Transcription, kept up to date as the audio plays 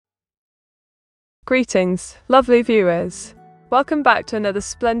Greetings, lovely viewers. Welcome back to another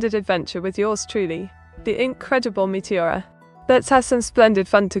splendid adventure with yours truly, the incredible Meteora. Let's have some splendid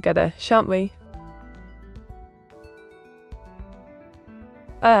fun together, shan't we?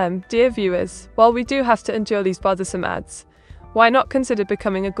 Dear viewers, while we do have to endure these bothersome ads, why not consider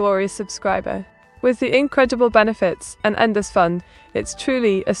becoming a glorious subscriber? With the incredible benefits and endless fun, it's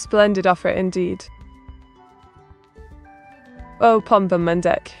truly a splendid offer indeed. Oh, Pombum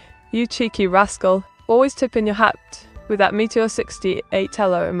Mendek, you cheeky rascal, always tipping your hat with that Meteor 68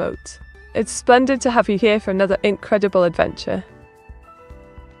 Teller emote. It's splendid to have you here for another incredible adventure.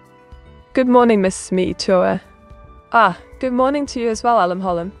 Good morning, Miss Meteora. Good morning to you as well, Alam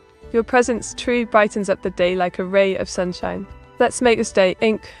Hollam. Your presence truly brightens up the day like a ray of sunshine. Let's make this day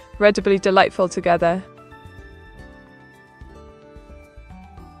incredibly delightful together.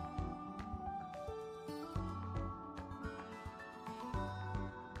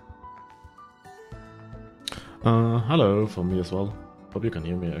 Hello from me as well. Hope you can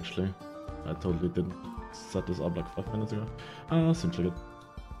hear me actually. I totally didn't set this up like 5 minutes ago. Seems like it.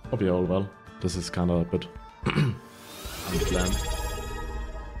 Hope you're all well. This is kinda a bit unplanned.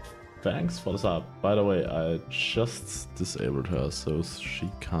 Thanks for the sub. By the way, I just disabled her so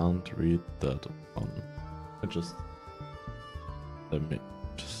she can't read that on. Let me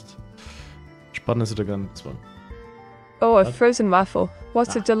just. Which button is it again? This one. Oh, a frozen waffle.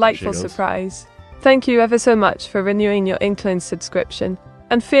 What a delightful surprise. Thank you ever so much for renewing your Inkling subscription.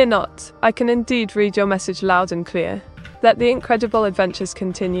 And fear not, I can indeed read your message loud and clear. Let the incredible adventures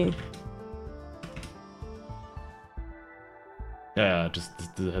continue. Yeah, just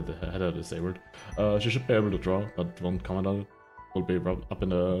had her disabled. She should be able to draw, but one comment on it will be up in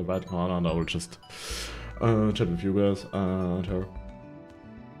the right corner, and I will just chat with you guys and her.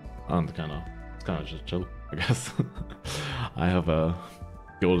 And it's kinda just chill, I guess. I have a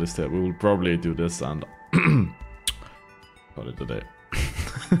goal list here. We will probably do this and call it a day.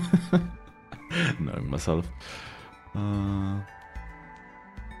 Knowing myself. Oh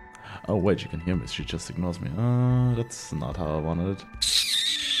wait, you can hear me. She just ignores me. That's not how I wanted it.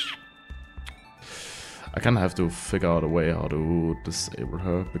 I kind of have to figure out a way how to disable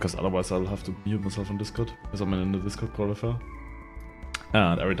her, because otherwise I'll have to mute myself on Discord, because I'm in the Discord call with her.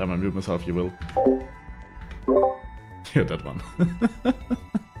 And every time I mute myself, you will hear that one.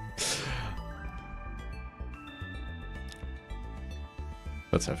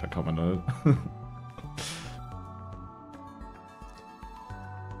 Let's have a comment on it.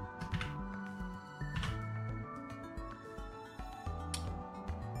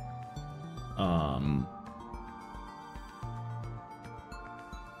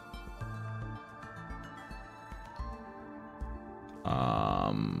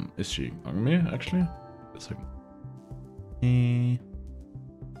 Is she ignoring me actually? A second.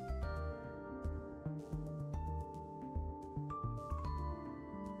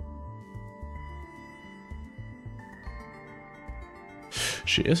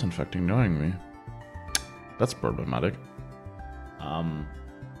 She is in fact ignoring me. That's problematic.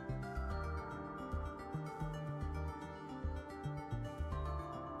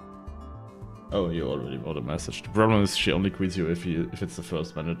 Oh, you already wrote a message. The problem is she only greets you if it's the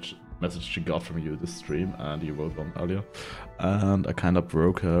first message she got from you this stream, and you wrote one earlier. And I kind of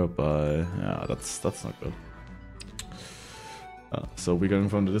broke her by... yeah, that's not good. So we're going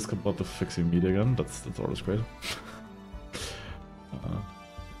from the Discord bot to fixing media again. That's always great.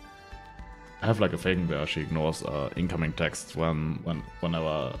 I have like a thing where she ignores incoming text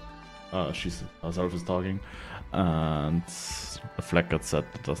whenever she herself is talking, and a flag gets set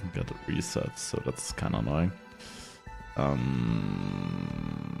that doesn't get reset, so that's kind of annoying.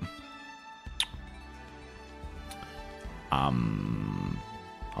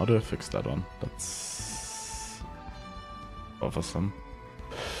 How do I fix that one? That's bothersome.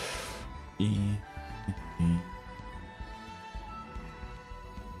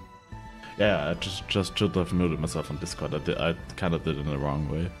 Yeah, I just should have muted myself on Discord. I kind of did it in the wrong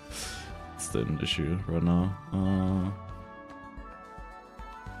way. It's still an issue right now.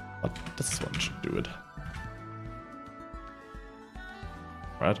 But this one should do it.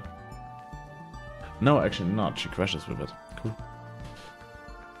 Right? No, actually not. She crashes with it. Cool.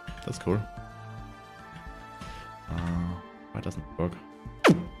 That's cool. Why doesn't it work?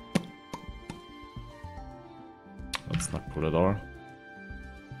 That's not cool at all.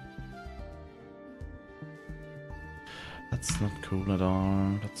 That's not cool at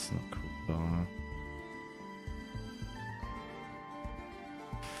all. That's not cool at all.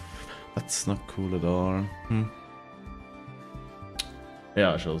 That's not cool at all.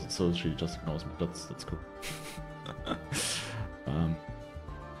 Yeah, so she just ignores me. That's cool.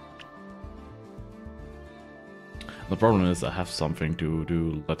 The problem is I have something to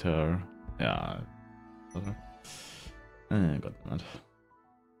do later. Yeah. Later. God damn it.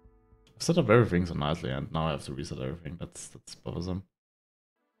 I've set up everything so nicely and now I have to reset everything. That's bothersome.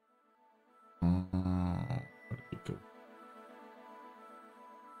 Where did it go?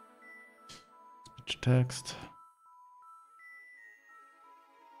 Speech text.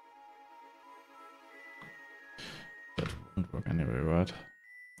 That won't work anyway, right?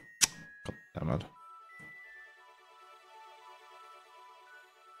 God damn it.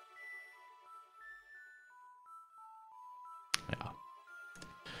 Yeah.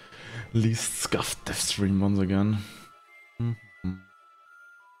 Least scuffed dev stream once again.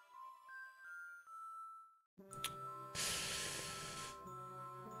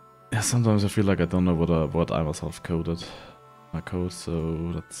 Yeah, sometimes I feel like I don't know what I myself coded my code,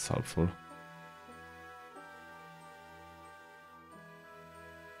 so that's helpful.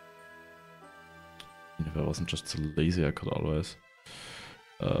 And if I wasn't just so lazy, I could always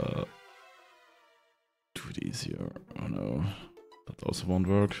do it easier. Oh no, that also won't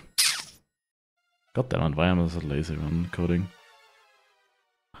work. God damn it, why am I so lazy when coding?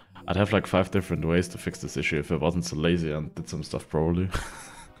 I'd have like 5 different ways to fix this issue if I wasn't so lazy and did some stuff probably.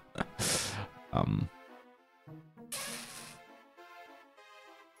 Let's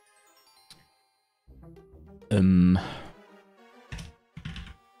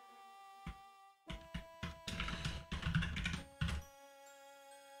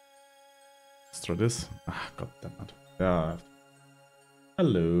try this. Ah, god damn it. Yeah.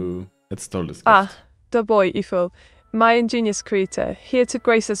 Hello. It's totally scuffed. The boy, Ifo, my ingenious creator, here to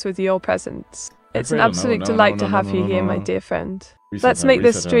grace us with your presence. It's an absolute delight to have you here, my dear friend. Let's make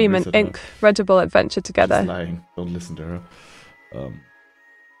this stream an incredible adventure together. She's lying. Don't listen to her.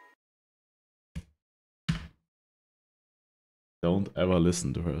 Don't ever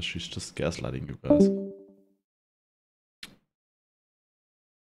listen to her. She's just gaslighting you guys.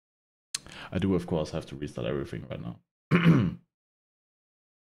 I do, of course, have to restart everything right now.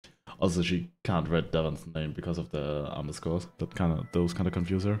 Also, she can't read Devon's name because of the underscores. Those kind of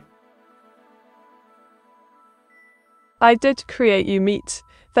confuse her. I did create you, Meat.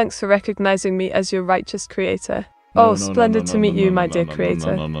 Thanks for recognizing me as your righteous creator. Splendid to meet you, my dear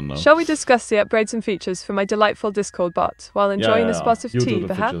creator. Shall we discuss the upgrades and features for my delightful Discord bot while enjoying a spot of tea,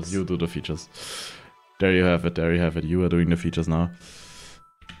 perhaps? You do the features. There you have it, there you have it. You are doing the features now.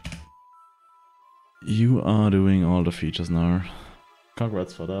 You are doing all the features now.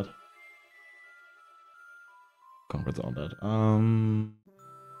 Congrats for that. Congrats on that.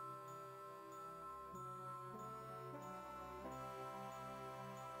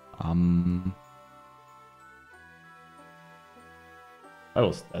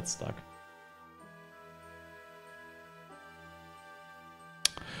 That's stuck.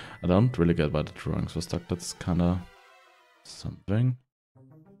 I don't really get why the drawings were stuck. That's kinda something.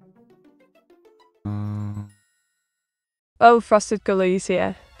 Oh, Frosted Gully is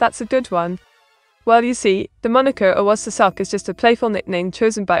here. That's a good one. Well, you see, the moniker Awas the Sock is just a playful nickname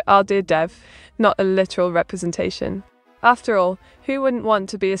chosen by our dear Dev, not a literal representation. After all, who wouldn't want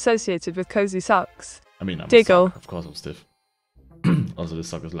to be associated with cozy socks? I mean, I'm Diggle. A sock. Of course I'm stiff. Also, this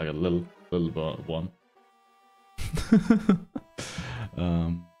sock is like a little one.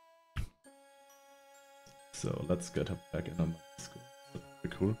 So let's get her back in on my Discord. That'd be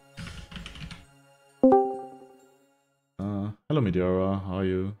cool. Hello Meteora, how are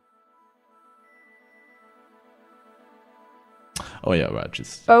you? Oh yeah, right,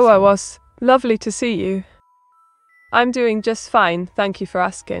 just... Oh, I was. Lovely to see you. I'm doing just fine, thank you for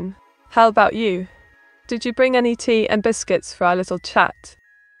asking. How about you? Did you bring any tea and biscuits for our little chat?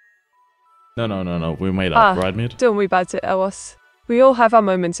 No, we made up, right, mate? Don't worry about it, Awas. We all have our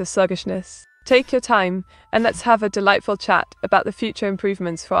moments of sluggishness. Take your time, and let's have a delightful chat about the future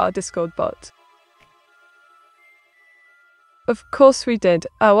improvements for our Discord bot. Of course we did,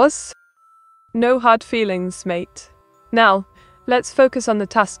 Awas. No hard feelings, mate. Now, let's focus on the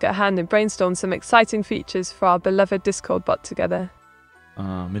task at hand and brainstorm some exciting features for our beloved Discord bot together.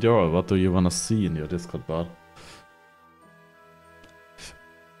 Meteora, what do you want to see in your Discord bot?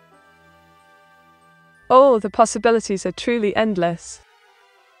 Oh, the possibilities are truly endless.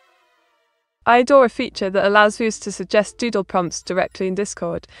 I adore a feature that allows viewers to suggest doodle prompts directly in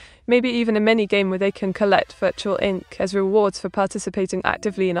Discord, maybe even a mini-game where they can collect virtual ink as rewards for participating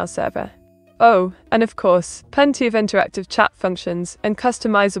actively in our server. Oh, and of course, plenty of interactive chat functions and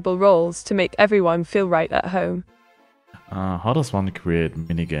customizable roles to make everyone feel right at home. How does one create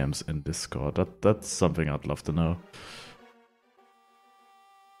minigames in Discord? That's something I'd love to know.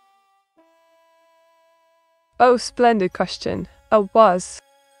 Oh, splendid question.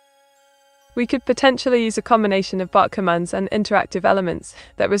 We could potentially use a combination of bot commands and interactive elements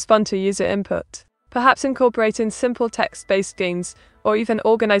that respond to user input. Perhaps incorporating simple text-based games, or even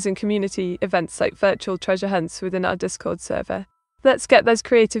organizing community events like virtual treasure hunts within our Discord server. Let's get those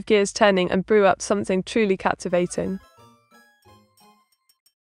creative gears turning and brew up something truly captivating.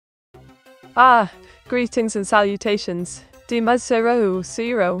 Ah, greetings and salutations.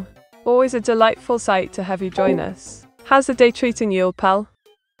 Dimazero. Always a delightful sight to have you join us. How's the day treating you, old pal?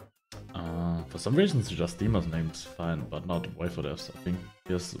 For some reason, just Dima's name's fine, but not Waifu I think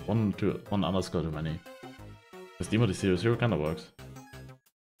he has one underscore too many. Because Dima the 00 kinda works.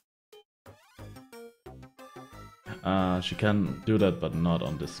 She can do that, but not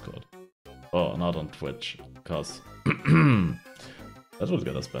on Discord. Or not on Twitch, because that would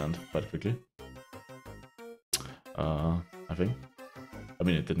get us banned quite quickly. I think. I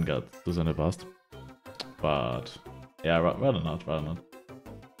mean, it didn't get this in the past. But yeah, rather not.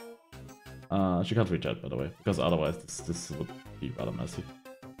 She can't reach out, by the way, because otherwise this would be rather messy.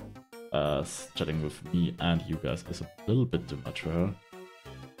 Chatting with me and you guys is a little bit too much for her.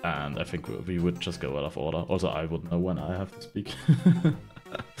 And I think we would just go out of order. Also, I would know when I have to speak.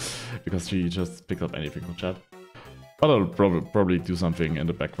 Because she just picked up anything from chat. But I'll probably do something in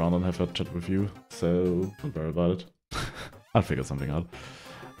the background and have her chat with you. So don't worry about it. I'll figure something out.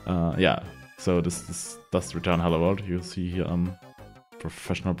 Yeah, so this does return Hello World. You see here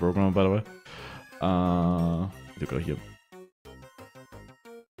professional programmer, by the way. You go here.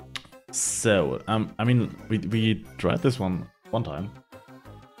 So I mean we tried this one time.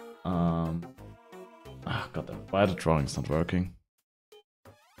 Goddamn, why are the drawings not working?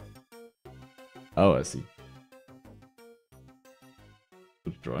 Oh, I see.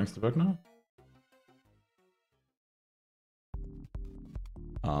 Do the drawings work now?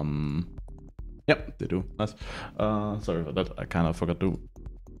 Yep, they do. Nice. Sorry for that. I kind of forgot to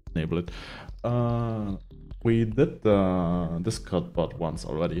enable it. We did the Discord bot once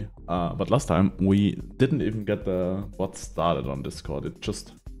already, but last time we didn't even get the bot started on Discord. It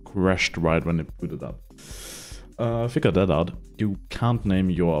just crashed right when it booted up. Figured that out. You can't name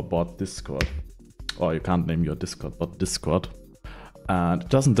your bot Discord, or you can't name your Discord bot Discord, and it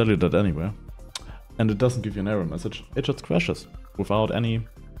doesn't tell you that anywhere, and it doesn't give you an error message. It just crashes without any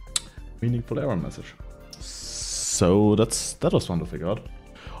meaningful error message. So that was fun to figure out.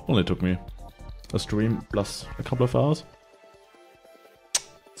 Only took me a stream plus a couple of hours.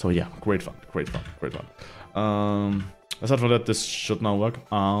 So yeah, great fun. Aside from that, this should now work.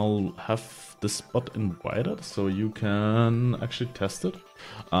 I'll have this bot invited so you can actually test it.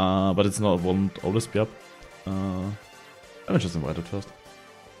 But it's not, won't always be up. Let me just invite it first.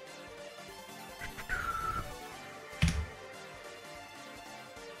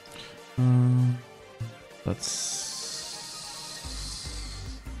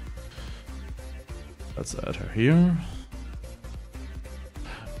 Let's add her here.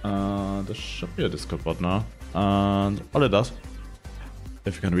 There should be a Discord bot now. And all it does,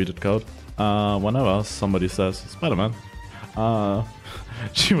 if you can read it code, whenever somebody says Spider-Man,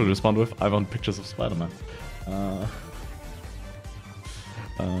 she will respond with, I want pictures of Spider-Man.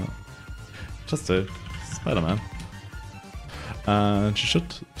 Just say Spider-Man. And she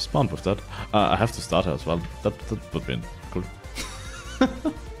should respond with that. I have to start her as well. That would be cool.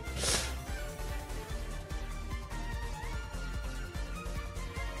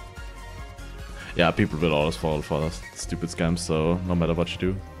 Yeah, people will always fall for those stupid scams, so no matter what you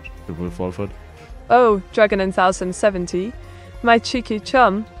do, people will fall for it. Oh, Dragon in 1070. My cheeky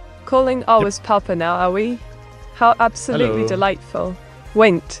chum. Calling always Papa now, are we? How absolutely Hello. Delightful.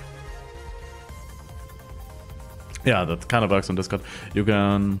 Winked. Yeah, that kind of works on Discord. You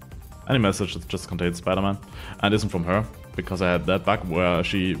can... Any message that just contains Spider-Man and isn't from her, because I had that bug where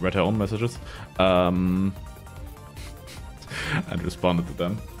she read her own messages and responded to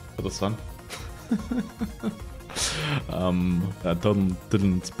them. That was fun. I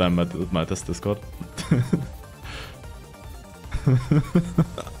didn't spam my test Discord.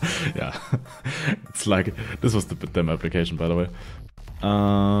 Yeah, it's like, this was the demo application, by the way.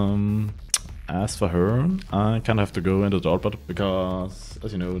 As for her, I kind of have to go into the alt bot because,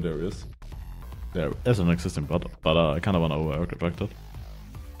 as you know, there is an existing bot, but I kind of want to overwork that.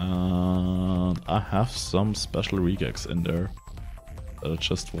 And I have some special regex in there that I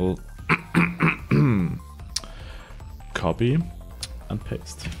just will copy and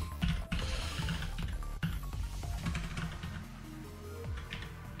paste.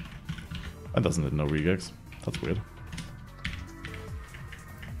 That doesn't need no regex. That's weird.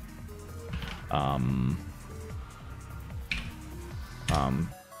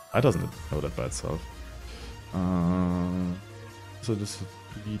 That doesn't know that by itself. So this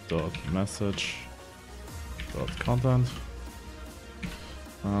p.message dot content.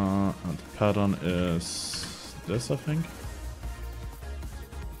 And the pattern is this, I think.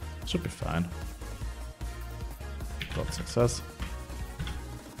 Should be fine. Dot success.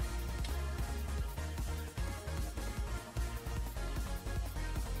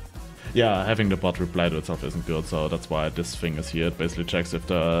 Yeah, having the bot reply to itself isn't good, so that's why this thing is here. It basically checks if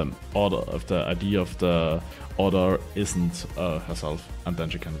the order, if the ID of the order isn't herself, and then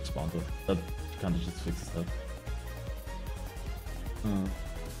she can respond to it. That kind of just fixes that.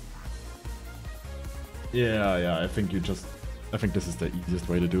 Yeah, I think this is the easiest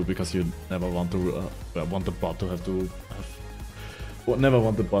way to do, because you never want to want the bot to never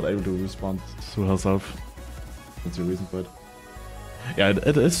want the bot able to respond to herself. That's your reason for it. Yeah,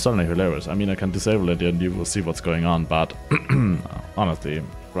 it is certainly hilarious. I mean, I can disable it and you will see what's going on, but honestly,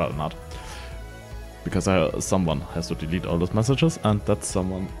 rather not. Because someone has to delete all those messages, and that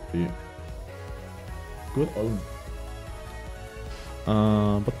someone be good.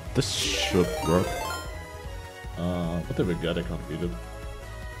 But this should work. What did we get? I can't read it.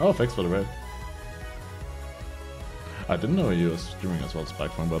 Oh, thanks for the raid. I didn't know you were streaming as well,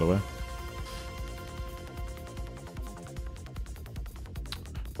 Spikephone, by the way.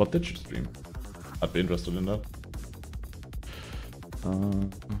 What did you stream? I'd be interested in that.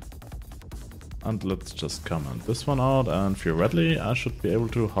 And let's just comment this one out, and theoretically I should be able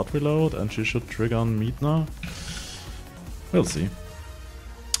to hot reload, and she should trigger on meet now. We'll see.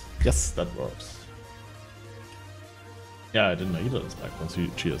 Yes, that works. Yeah, I didn't know either this back once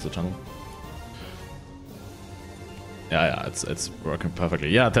she has a channel. Yeah, it's working perfectly.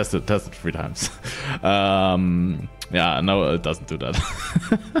 Yeah, tested 3 times. Yeah, no, it doesn't do that.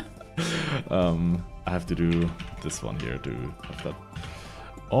 I have to do this one here to have that.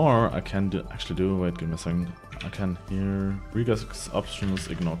 Or I can actually do, wait, give me a second. I can here, regex options,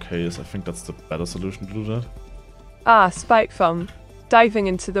 ignore case. I think that's the better solution to do that. Ah, Spikephone. Diving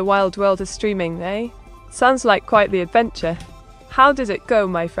into the wild world of streaming, eh? Sounds like quite the adventure. How did it go,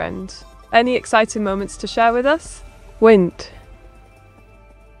 my friend? Any exciting moments to share with us? Wind.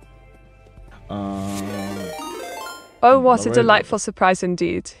 Oh, what a delightful surprise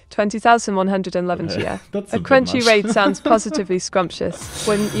indeed. 20,111 GF. A crunchy raid sounds positively scrumptious.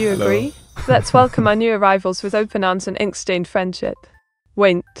 Wouldn't you agree? Let's welcome our new arrivals with open arms and ink-stained friendship.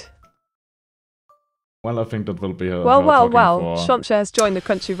 Wint. Well, I think that will be a well. Shropshire has joined the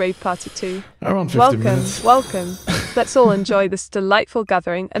crunchy raid party too. Around 50 minutes. Welcome. Let's all enjoy this delightful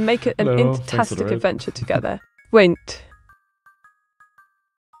gathering and make it an fantastic adventure together. Wint.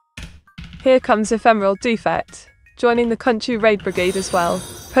 Here comes Ephemeral Defect, joining the country raid brigade as well.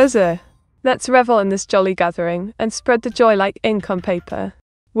 Huzzah! Let's revel in this jolly gathering and spread the joy like ink on paper.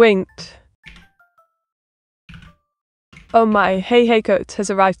 Winked. Oh my, Hey Coat has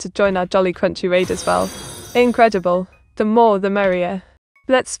arrived to join our jolly crunchy raid as well. Incredible. The more the merrier.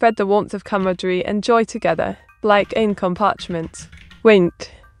 Let's spread the warmth of camaraderie and joy together, like ink on parchment.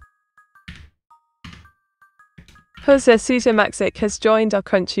 Winked. Jose Cesar Maxic has joined our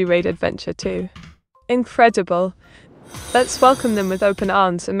crunchy raid adventure too. Incredible. Let's welcome them with open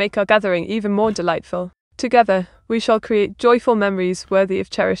arms and make our gathering even more delightful. Together, we shall create joyful memories worthy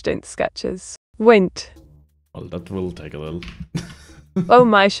of cherished ink sketches. Wint. Well, that will take a little. Oh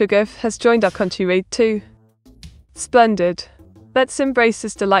my, Sugar has joined our country raid too. Splendid. Let's embrace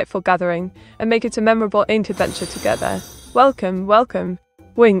this delightful gathering and make it a memorable ink adventure together. Welcome.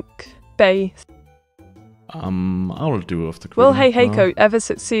 Wink. Bay. I will do off the Will Hey Coat ever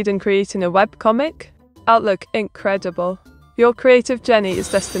succeed in creating a webcomic? Outlook, incredible. Your creative Jenny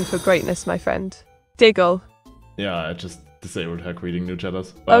is destined for greatness, my friend. Diggle. Yeah, I just disabled her greeting new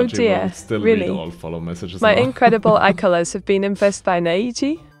chatters. Oh dear, will still really? Read all follow messages My now. incredible eye colors have been infested by an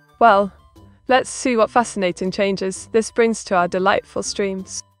AEG? Well, let's see what fascinating changes this brings to our delightful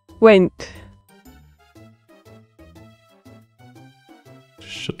streams. Wink.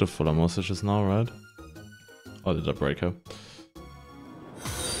 Should the follow messages now, right? Or did I break her?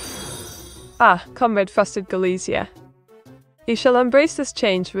 Ah, Comrade Frosted Galicia. You shall embrace this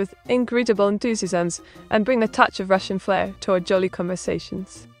change with incredible enthusiasms and bring a touch of Russian flair to our jolly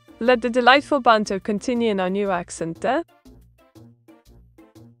conversations. Let the delightful banter continue in our new accent, eh?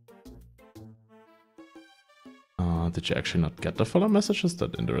 Did you actually not get the follow messages?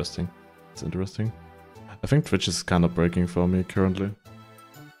 That's interesting. It's interesting. I think Twitch is kind of breaking for me currently.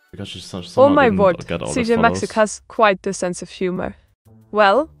 Because she's such Oh my word, CJ Maxic has quite the sense of humor.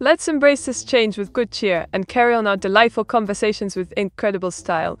 Well, let's embrace this change with good cheer and carry on our delightful conversations with incredible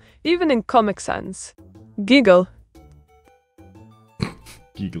style, even in Comic Sans. Giggle.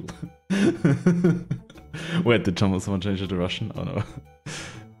 Giggle. Wait, did someone change it to Russian? Oh no.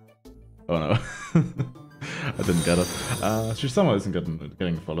 Oh no. I didn't get it. She somehow isn't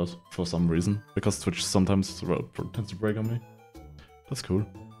getting followed for some reason, because Twitch sometimes tends to break on me. That's cool.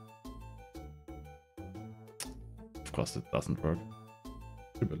 Of course it doesn't work.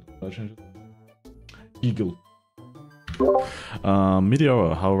 I change it. Eagle.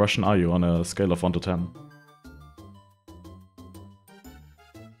 Meteora, how Russian are you on a scale of 1 to 10?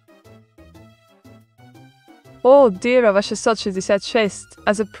 Oh dear, ваша Sochi 66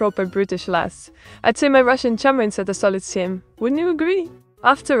 as a proper British lass. I'd say my Russian champions at a solid same. Wouldn't you agree?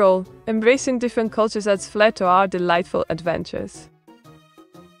 After all, embracing different cultures adds flair to our delightful adventures.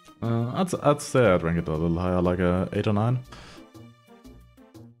 I'd say I'd rank it a little higher, like a 8 or 9.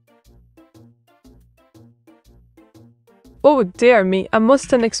 Oh dear me, a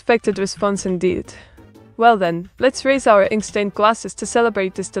most unexpected response indeed. Well then, let's raise our ink-stained glasses to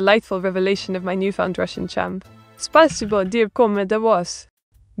celebrate this delightful revelation of my newfound Russian champ. Спасибо, dear come there was.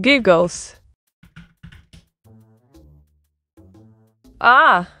 Giggles.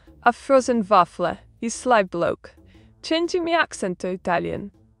 Ah, a frozen waffle, you sly bloke. Changing my accent to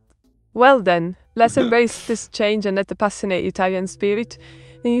Italian. Well then, let's embrace this change and let the passionate Italian spirit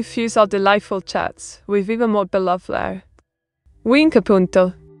infuse our delightful chats with even more beloved flair. Wink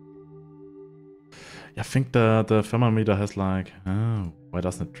appunto. I think the thermometer has like... Oh, why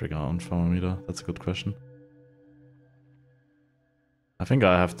doesn't it trigger on thermometer? That's a good question. I think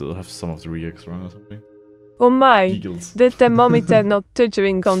I have to have some of the reacts wrong or something. Oh my, Eagles. the thermometer not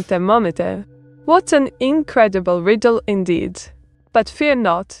triggering on thermometer. What an incredible riddle indeed. But fear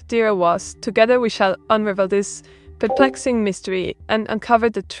not, dear was, together we shall unravel this perplexing mystery and uncover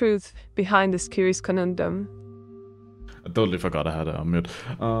the truth behind this curious conundrum. I totally forgot I had it on mute.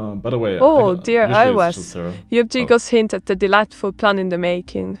 By the way... Oh dear, I was. Your Jiggles hint at the delightful plan in the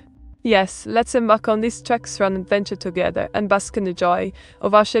making. Yes, let's embark on this treks-run adventure together and bask in the joy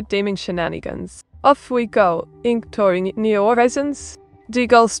of our shared gaming shenanigans. Off we go, ink-touring Neo Horizons,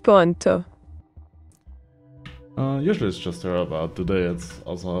 Jiggles Ponto. Usually it's just her, but today it's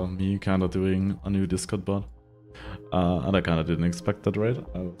also me kinda doing a new Discord bot. And I kinda didn't expect that, right?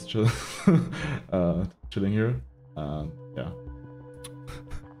 I was just chilling here. Yeah.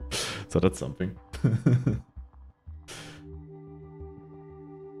 So that's something.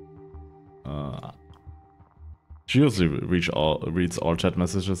 She usually reads all chat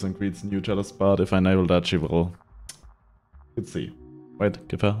messages and greets new jealous, but if I enable that, she will. Let's see. Wait,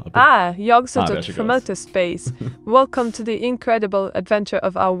 give her a bit. Yogsodot from outer space. Welcome to the incredible adventure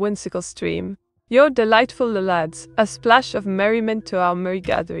of our whimsical stream. Your delightful lads, a splash of merriment to our merry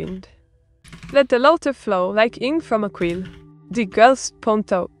gathering. Let the laughter flow like ink from a quill. The girls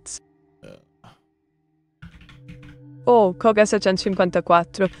point out. Oh, Koga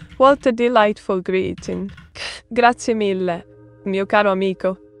 654. What a delightful greeting. Grazie mille, mio caro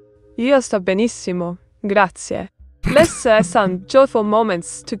amico. Io sto benissimo. Grazie. Let's have some joyful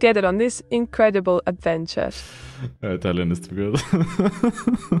moments together on this incredible adventure. Italian is too good.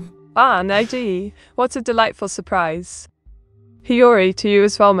 Ah, Nige, what a delightful surprise. Hiori to you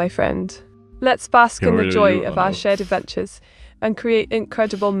as well, my friend. Let's bask in the joy of our shared adventures and create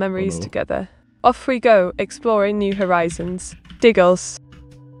incredible memories together. Off we go, exploring new horizons. Diggles.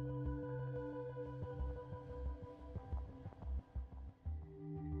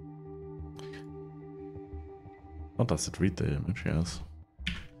 What does it read the image? Yes.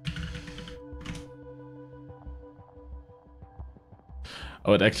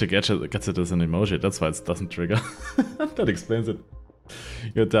 Oh, it actually gets it as an emoji, that's why it doesn't trigger. That explains it.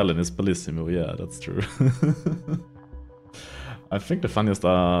 Your Italian is bellissimo, yeah, that's true. I think the funniest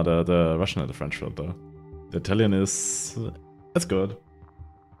are the Russian and the French word though. The Italian is... it's good.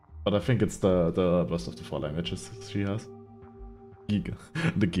 But I think it's the worst of the 4 languages she has. Giggle.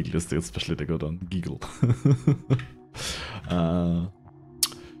 The giggle is especially the good one. Giggle.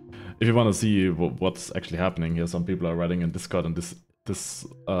 If you want to see what's actually happening here, some people are writing in Discord, and this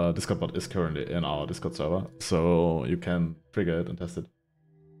Discord bot is currently in our Discord server, so you can trigger it and test it.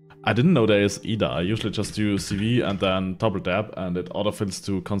 I didn't know there is either. I usually just do CV and then double tap, and it autofills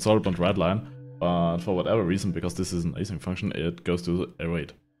to console.redline. But for whatever reason, because this is an async function, it goes to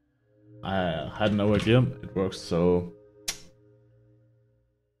await. I had no idea it works, so.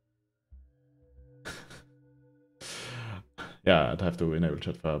 Yeah, I'd have to enable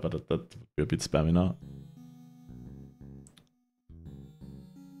chat fire, but that would be a bit spammy now.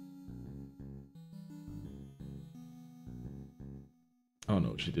 Oh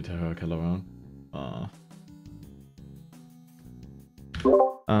no, she did her kill around.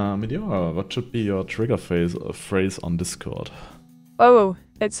 Meteora, what should be your trigger phrase on Discord? Oh,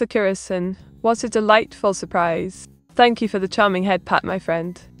 it's a Curison. What a delightful surprise. Thank you for the charming head pat, my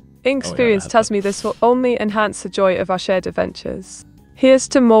friend. Experience tells me this will only enhance the joy of our shared adventures. Here's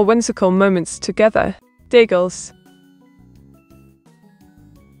to more whimsical moments together. Diggles.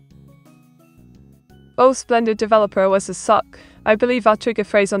 Oh, splendid developer was a suck. I believe our trigger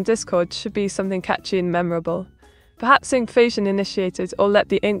phrase on Discord should be something catchy and memorable. Perhaps Inkfusion initiated or let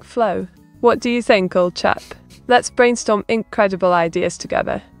the ink flow. What do you think, old chap? Let's brainstorm incredible ideas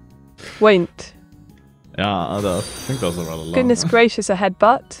together. Wait. Yeah, I think those are rather long. Goodness gracious, a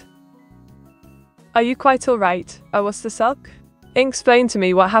headbutt? Are you quite alright? Oh, what's the suck? Explain to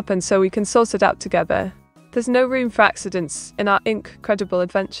me what happened so we can sort it out together. There's no room for accidents in our incredible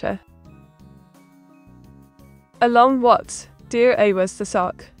adventure. Along what, dear A, was the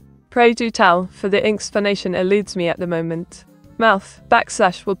sock? Pray do tell, for the explanation eludes me at the moment. Mouth,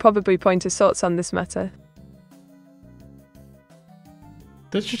 / will probably point his thoughts on this matter.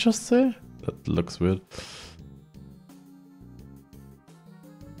 Did you just say? That looks weird.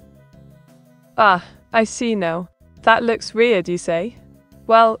 Ah, I see now. That looks weird, you say?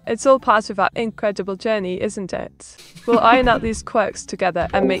 Well, it's all part of our incredible journey, isn't it? We'll iron out these quirks together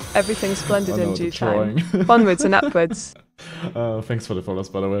and make everything splendid in due time. Onwards and upwards. Thanks for the follows,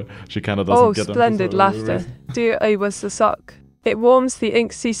 by the way. She kinda doesn't get them. Oh, splendid laughter. Dear A was the sock. It warms the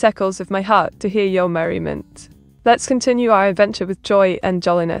inksy secles of my heart to hear your merriment. Let's continue our adventure with joy and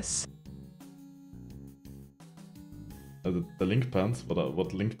jolliness. The link pants?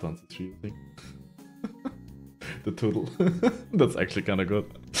 What link pants is she using? The turtle. That's actually kinda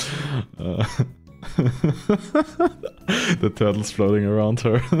good. The turtle's floating around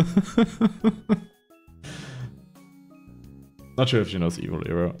her. Not sure if she knows Evil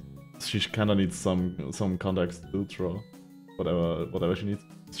Era. She kinda needs some context to draw whatever she needs.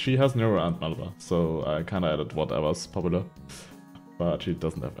 She has Neuro and Malva, so I kinda added whatever's popular. But she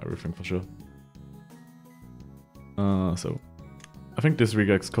doesn't have everything for sure. So I think this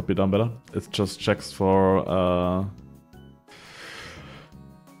regex could be done better. It just checks for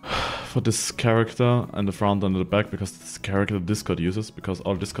this character and the front and the back, because this character Discord uses, because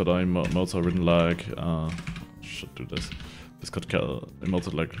all Discord emotes are written like should do this. Discord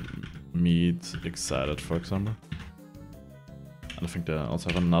emotes like meat excited, for example. And I think they also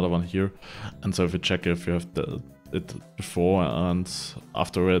have another one here. And so if you check if you have it before and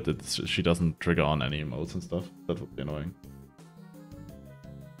after it, she doesn't trigger on any emotes and stuff. That would be annoying.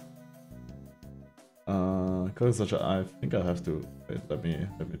 I think I have to wait. Let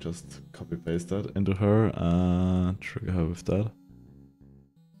me just copy paste that into her and trigger her with that.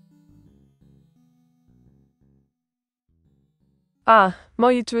 Ah,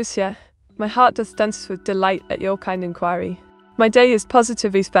 moi Drusia. My heart does dance with delight at your kind inquiry. My day is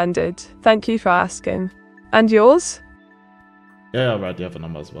positively splendid. Thank you for asking. And yours? Yeah, right, you have a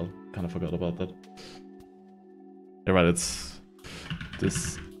number as well. Kind of forgot about that. Yeah, right, it's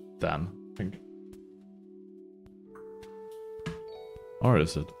this Dan, I think. Or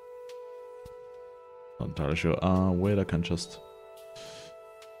is it? Not entirely sure. Wait, I can just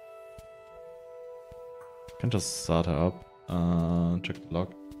start her up. Check the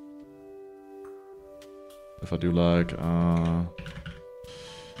log. If I do like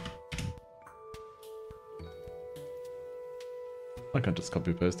I can just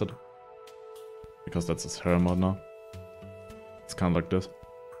copy paste it, because that's her mode now. It's kind of like this.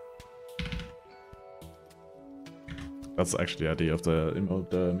 That's actually the idea of the emote,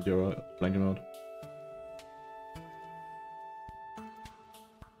 the Meteora blank emote.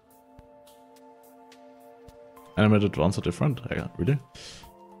 Animated ones are different? Yeah, really?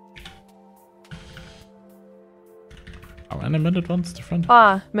 Are animated ones different?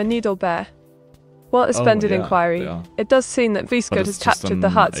 Ah, my needle bear. What a splendid inquiry. It does seem that VScode has captured the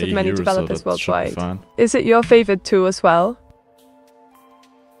hearts of many developers worldwide. Is it your favored tool as well?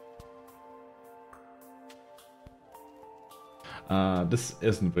 This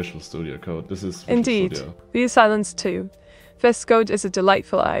isn't Visual Studio Code, this is Visual Studio. VSilence 2. VScode is a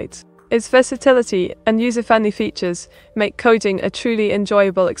delightful aid. Its versatility and user-friendly features make coding a truly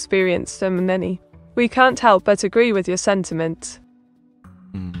enjoyable experience for many. We can't help but agree with your sentiment.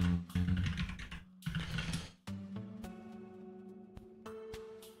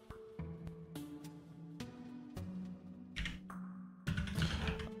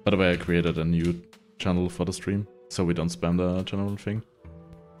 By the way, I created a new channel for the stream, so we don't spam the general thing.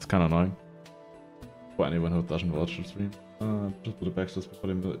 It's kind of annoying for anyone who doesn't watch the stream. Just put a backslash before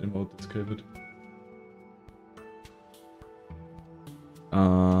the emote is covered.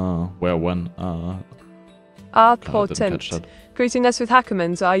 Where, when? Potent. Greeting us with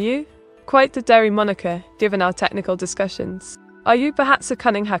Hackermans, are you? Quite the dairy moniker, given our technical discussions. Are you perhaps a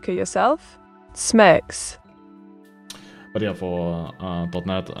cunning hacker yourself? Smirks. But yeah, for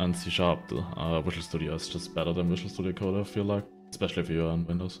 .NET and C#, Visual Studio is just better than Visual Studio Code, I feel like. Especially if you're on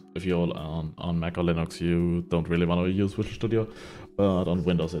Windows. If you're on Mac or Linux, you don't really want to use Visual Studio. But on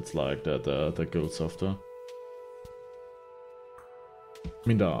Windows, it's like the gold software. I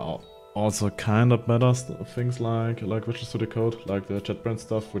mean, there are also kind of better things like Visual Studio Code, like the JetBrains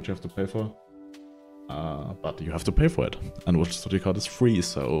stuff, which you have to pay for. But you have to pay for it. And Visual Studio Code is free,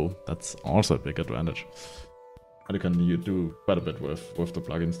 so that's also a big advantage. And you do quite a bit with the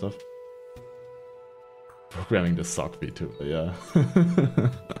plugin stuff. Programming the sock VTuber, yeah.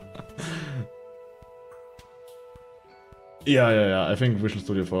 yeah. I think Visual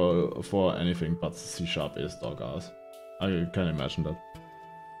Studio for anything but C# is dog ass. I can imagine that.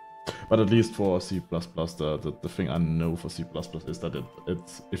 But at least for C++, the thing I know for C++ is that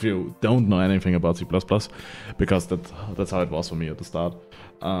it's if you don't know anything about C++, because that's how it was for me at the start.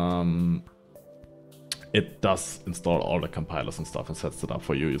 It does install all the compilers and stuff and sets it up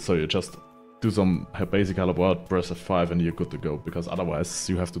for you. So you just do some basic hello world, press F5, and you're good to go. Because otherwise,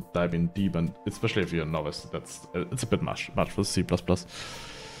 you have to dive in deep, and especially if you're a novice, it's a bit much for C++.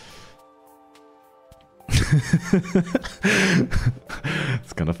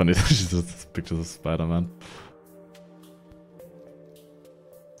 It's kind of funny that she just pictures of Spider-Man.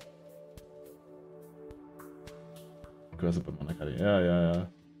 Yeah.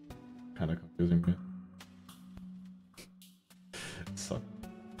 Kind of confusing me. It sucks.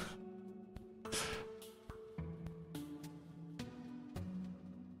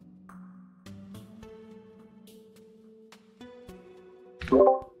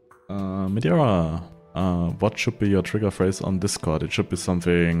 Meteora, what should be your trigger phrase on Discord? It should be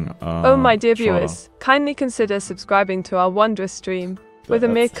something oh my dear shorter. Viewers, kindly consider subscribing to our wondrous stream. With a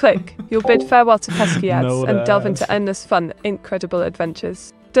mere click, you'll bid farewell to pesky ads and delve into endless fun, incredible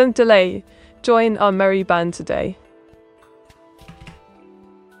adventures. Don't delay, join our merry band today.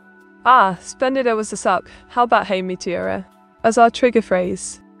 Ah, Splendido was the suck. How about Hey Meteora as our trigger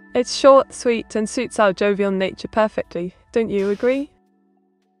phrase? It's short, sweet, and suits our jovial nature perfectly. Don't you agree?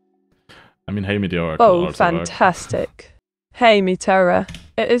 I mean, Hey Meteora. Oh, fantastic. Work. Hey Meteora.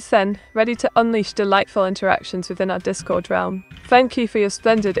 It is then, ready to unleash delightful interactions within our Discord realm. Thank you for your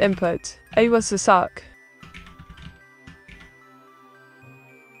splendid input. A was the suck.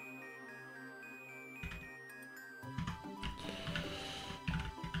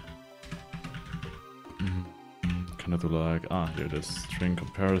 Can I do like, here it is, string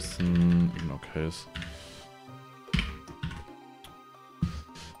comparison, ignore case.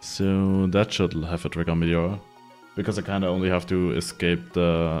 So that should have a trigger Meteora. Because I kind of only have to escape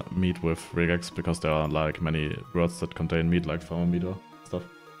the meat with regex, because there are like many words that contain meat, like thermometer stuff.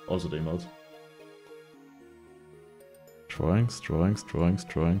 Also the emotes. Drawings.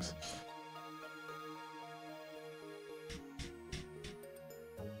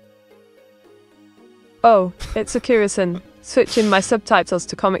 Oh, it's a Kirison. Switching my subtitles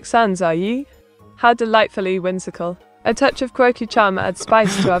to Comic Sans, are ye? How delightfully whimsical. A touch of quirky charm adds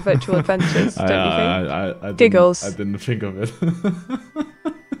spice to our virtual adventures, don't you think? I Giggles. I didn't think of it.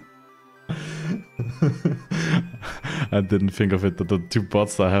 I didn't think of it that the two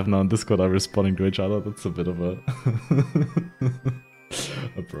bots I have now on Discord are responding to each other. That's a bit of a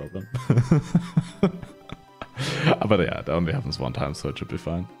problem. But yeah, it only happens one time, so it should be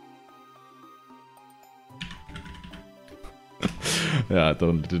fine. Yeah, I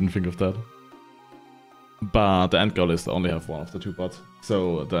didn't think of that. But the end goal is to only have one of the two bots.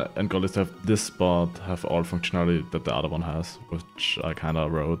 So the end goal is to have this bot have all functionality that the other one has, which I kind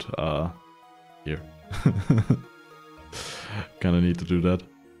of wrote here. Kind of need to do that.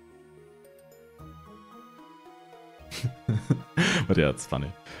 But yeah, it's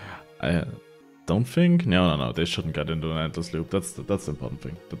funny. I don't think... No, they shouldn't get into an endless loop. That's the important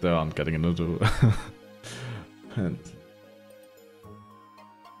thing, that they aren't getting into... And...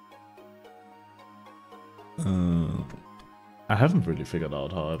 I haven't really figured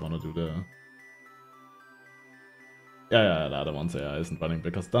out how I want to do the... Yeah, the other one's AI isn't running,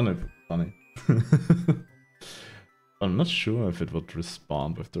 because then it's funny. I'm not sure if it would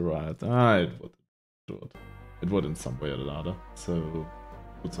respond with the right... it would. It would in some way or another, so it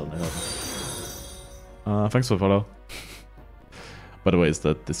would certainly happen. Thanks for the follow. By the way, is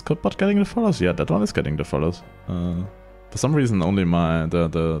that Discord bot getting the follows? Yeah, that one is getting the follows. For some reason, only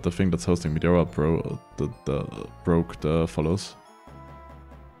the thing that's hosting Meteora broke the follows.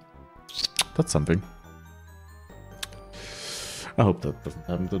 That's something. I hope that doesn't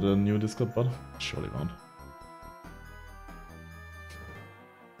happen to the new Discord bot. Surely won't.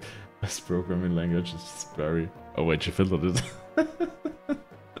 Best programming language is very... Oh wait, she filtered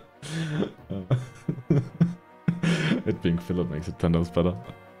it. It being filled makes it 10 times better.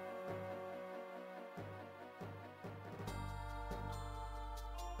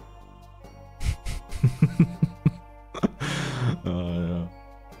 Yeah.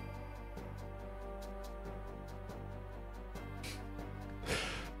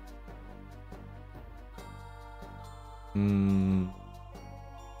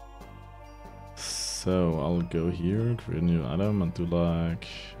 So I'll go here, create a new item and do like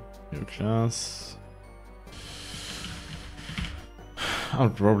new class. I'll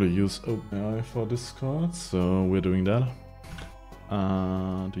probably use OpenAI for Discord, so we're doing that.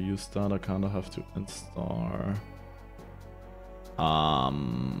 To use that I kinda have to install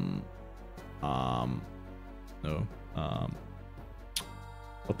no.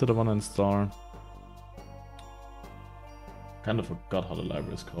 What did I want to install? Kind of forgot how the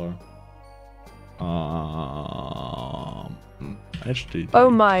library is called. HD. Oh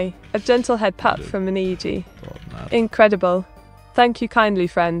my, a gentle head pat from an EG. Incredible. Thank you kindly,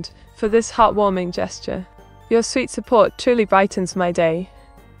 friend, for this heartwarming gesture. Your sweet support truly brightens my day.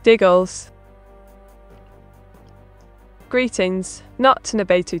 Diggles. Greetings, not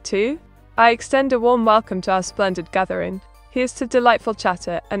Nebetu 2. I extend a warm welcome to our splendid gathering. Here's to delightful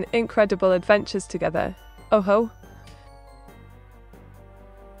chatter and incredible adventures together. Oh ho.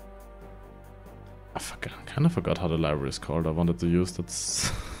 I kind of forgot how the library is called. I wanted to use that's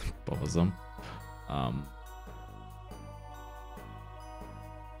bothersome.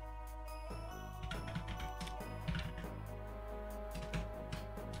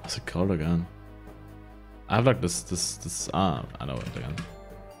 What's it called again? I have like this I know it again.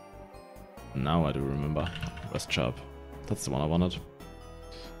 Now I do remember. Rest Job. That's the one I wanted.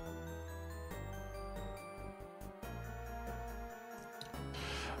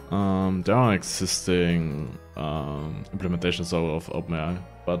 There are existing implementations of OpenAI,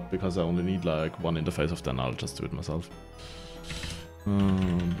 but because I only need like one interface of them, I'll just do it myself.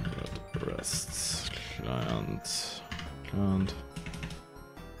 Rest client, and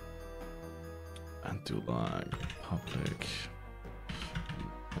do like public.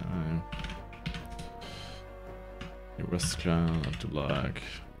 REST client, and do like,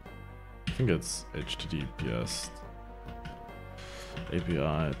 I think it's HTTPS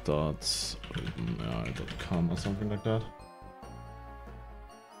API.openai.com or something like that.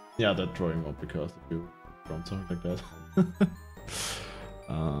 Yeah, that drawing won't be cursed if you prompt something like that.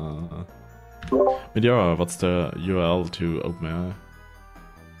 Meteora, what's the URL to OpenAI?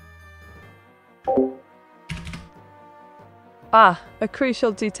 Ah, a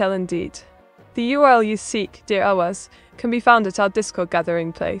crucial detail indeed. The URL you seek, dear Owas, can be found at our Discord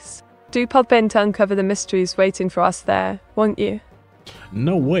gathering place. Do pop in to uncover the mysteries waiting for us there, won't you?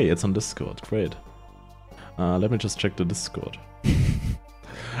 No way, it's on Discord. Great. Let me just check the Discord.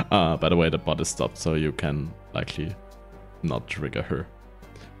 By the way, the bot is stopped, so you can likely not trigger her.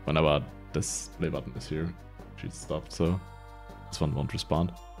 Whenever this play button is here, she's stopped, so this one won't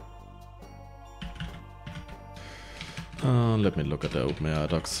respond. Let me look at the OpenAI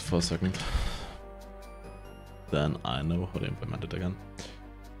docs for a second. Then I know how to implement it again.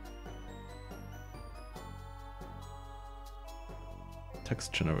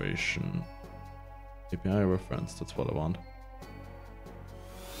 Text generation. API reference, that's what I want.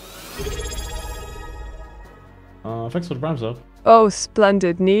 Thanks for the prime sub. Oh,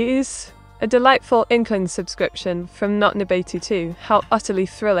 splendid news. A delightful Inkling subscription from Not Nebetu 2. How utterly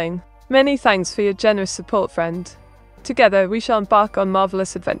thrilling. Many thanks for your generous support, friend. Together we shall embark on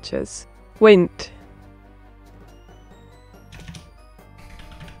marvelous adventures. Wint.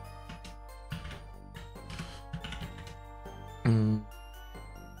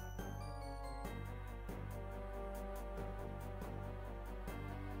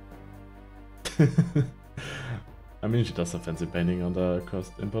 I mean, she does a fancy painting on the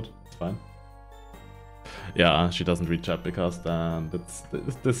cost input, it's fine. Yeah, she doesn't read chat because then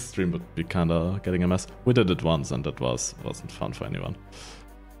this stream would be kinda getting a mess. We did it once and that wasn't fun for anyone.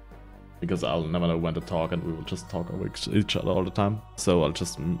 Because I'll never know when to talk and we will just talk over each other all the time. So I'll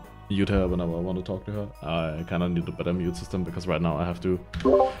just mute her whenever I want to talk to her. I kinda need a better mute system because right now I have to,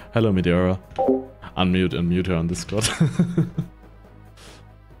 hello Meteora, unmute and mute her on Discord.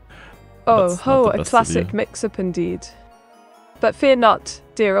 Oh ho, a classic idea. Mix-up indeed. But fear not,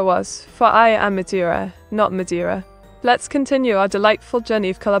 dear Owas, for I am Meteora, not Madeira. Let's continue our delightful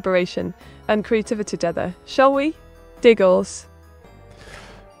journey of collaboration and creativity together, shall we? Diggles.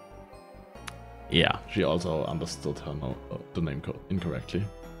 Yeah, she also understood the name code incorrectly.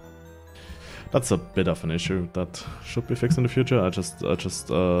 That's a bit of an issue that should be fixed in the future. I just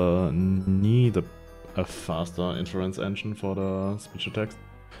need a faster inference engine for the speech to text,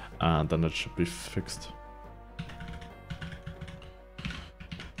 and then it should be fixed.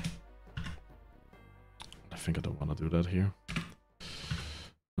 think I don't want to do that here.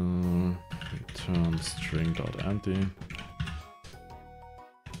 Return string.empty.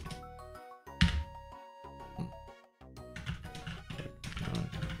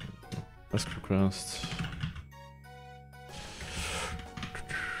 Ask request.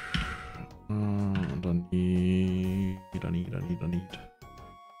 And I need.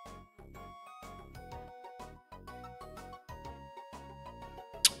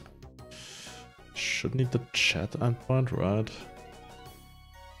 Should need the chat endpoint, right?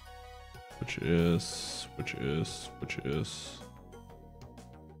 Which is is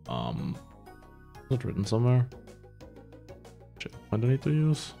it written somewhere? Chat endpoint I need to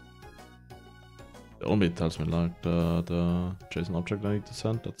use. It only tells me like the JSON object I need to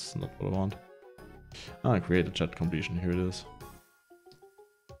send. That's not what I want. Ah, create a chat completion. Here it is.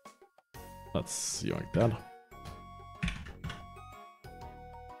 Let's see like that.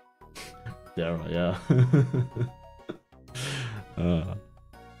 Yeah.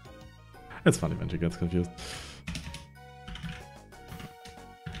 It's funny when she gets confused.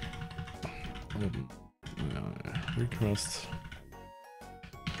 Request.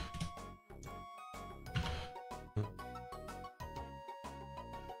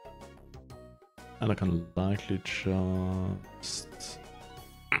 And I can likely just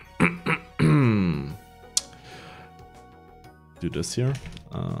do this here.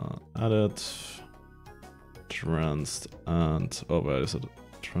 Edit, tranced, and oh, where is it?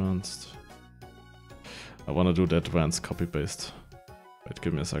 Tranced. I want to do the advanced copy paste. Wait,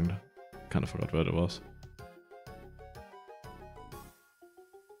 give me a second. Kind of forgot where it was.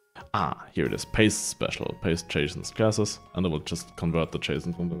 Ah, here it is. Paste special. Paste JSON classes, and it will just convert the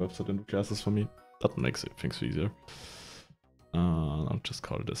JSON from the website into classes for me. That makes things easier. I'll just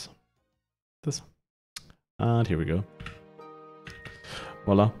call it this. And here we go.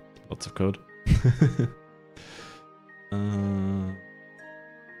 Voila, lots of code. Wait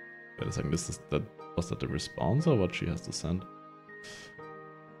a second, was that the response or what she has to send?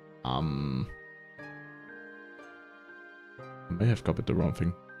 I may have copied the wrong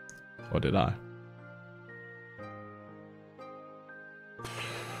thing. Or did I?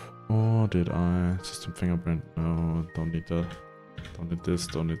 Or did I? System fingerprint? No, don't need that. Don't need this,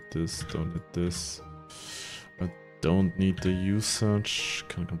 don't need this, don't need this. I don't need the usage.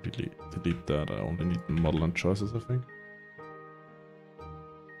 Can completely delete that. I only need the model and choices, I think.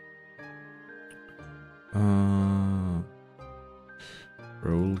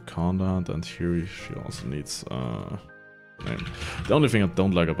 Role content, and here she also needs name. The only thing I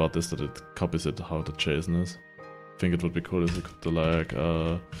don't like about this is that it copies it how the JSON is. I think it would be cool if it could do like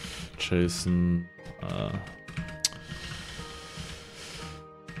JSON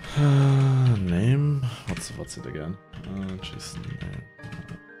name. What's it again? JSON name.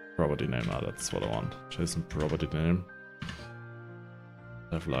 Property name. Ah, that's what I want. JSON property name.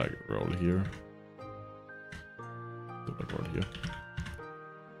 I have like role here. Do like role here.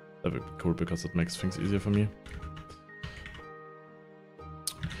 That would be cool because it makes things easier for me.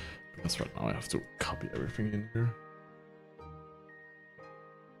 Because right now I have to copy everything in here.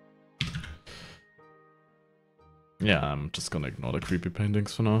 Yeah, I'm just gonna ignore the creepy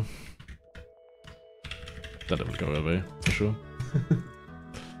paintings for now. That will go away, for sure.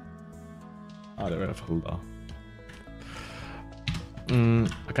 Ah, there we have Hilda.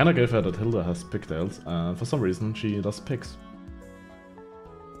 I kinda gave her that Hilda has pigtails, and for some reason she does pigs.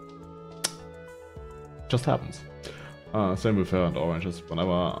 Just happens. Same with her and oranges.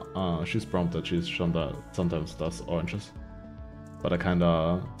 Whenever she's prompted, she's shown that sometimes does oranges. But I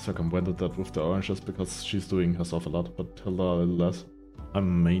kinda circumvented that with the oranges because she's doing herself a lot, but Hilda a little less. I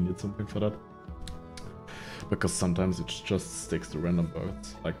may need something for that. Because sometimes it just sticks to random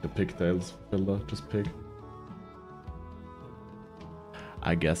birds, like the pigtails of Hilda, just pig.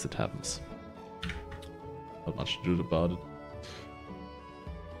 I guess it happens. Not much to do about it.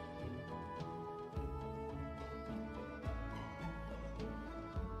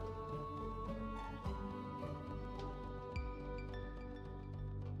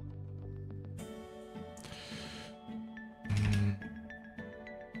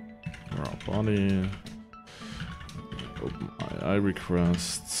 Body, open AI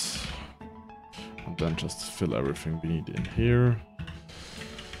requests, and then just fill everything we need in here.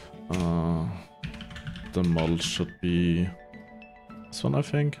 The model should be this one, I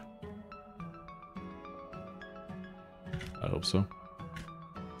think. I hope so.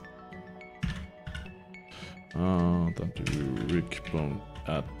 Then do rig bone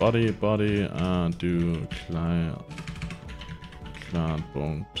add body, and do client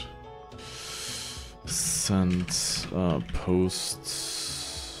bone send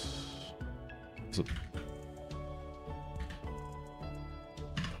posts.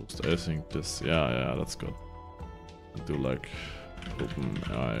 just async this. Yeah, that's good. Do like open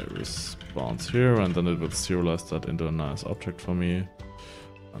AI response here, and then it will serialize that into a nice object for me.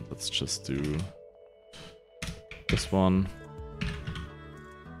 And let's just do this one.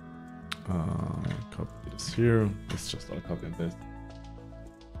 Copy this here. Let's just all copy and paste.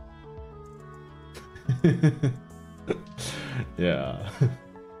 Yeah.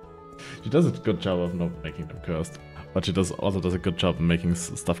 She does a good job of not making them cursed, but she also does a good job of making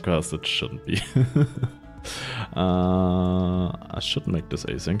stuff cursed that shouldn't be. I should make this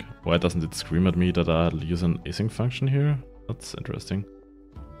async. Why doesn't it scream at me that I'll use an async function here? That's interesting.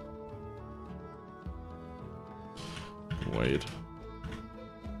 Wait.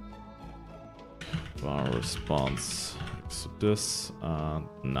 Var response to this, and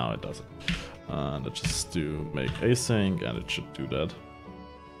now it does it. And I just do make async, and it should do that.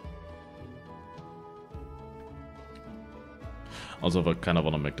 Also, I kind of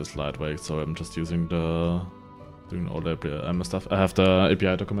want to make this lightweight, so I'm just using doing all the API stuff. I have the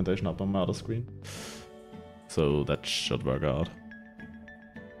API documentation up on my other screen, so that should work out.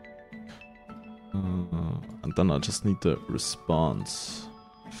 And then I just need the response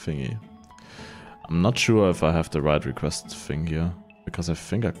thingy. I'm not sure if I have the right request thing here, because I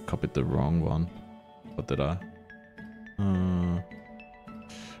think I copied the wrong one. What did I?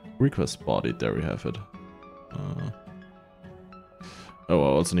 Request body, there we have it. Oh, I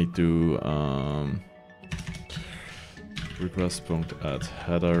also need to request.add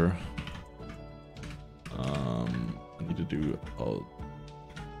header. I need to do all.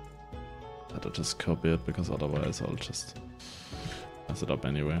 I'll just copy it, because otherwise I'll just mess it up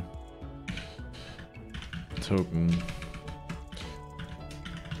anyway. Token.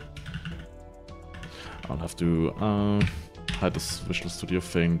 I'll have to hide this Visual Studio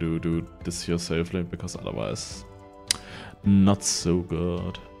thing, do this here safely, because otherwise not so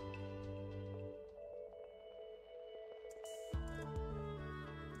good.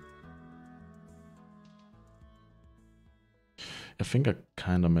 I think I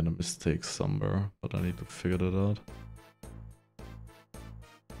kinda made a mistake somewhere, but I need to figure that out.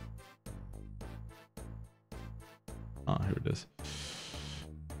 Here it is.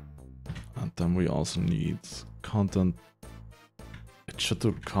 And then we also need content. It should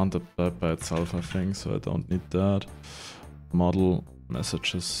do content by itself, I think, so I don't need that. Model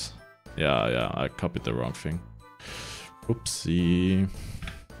messages. Yeah, I copied the wrong thing. Whoopsie.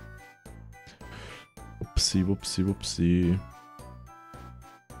 Whoopsie.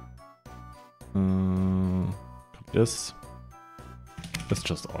 Copy this. It's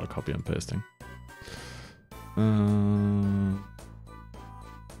just all copy and pasting.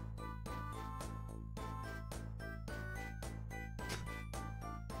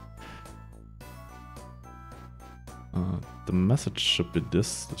 The message should be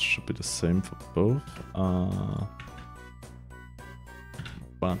this. This should be the same for both.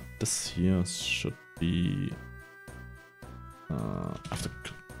 But this here should be. I have to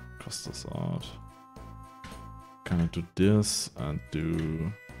cross this out. Can I do this and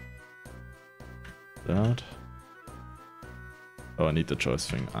do that? Oh, I need the choice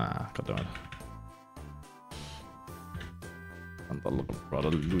thing. Goddammit. And I'll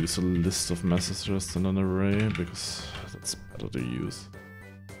rather use a list of messages than an array, because that's better to use.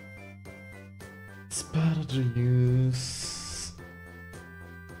 It's better to use.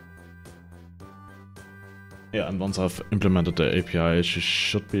 Yeah, and once I've implemented the API, she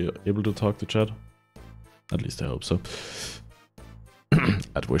should be able to talk to chat. At least I hope so.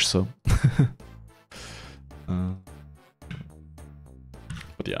 I'd wish so.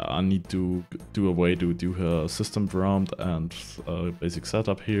 But yeah, I need to do a way to do her system prompt and basic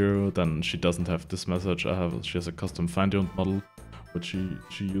setup here. Then she doesn't have this message. She has a custom fine-tuned model, which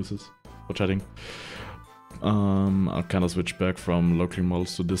she uses for chatting. I'll kind of switch back from local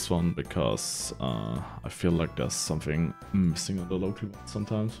models to this one, because I feel like there's something missing on the local one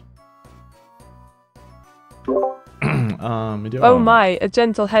sometimes. Meteora. Oh my, a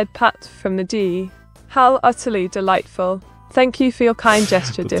gentle head pat from the D. How utterly delightful. Thank you for your kind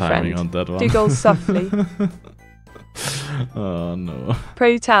gesture, dear friend. On that one. Giggles softly. Oh no.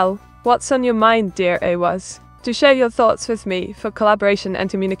 Pray tell, what's on your mind, dear Awas? Do share your thoughts with me, for collaboration and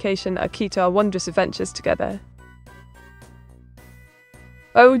communication are key to our wondrous adventures together.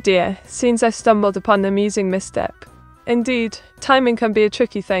 Oh dear, seems I've stumbled upon an amusing misstep. Indeed, timing can be a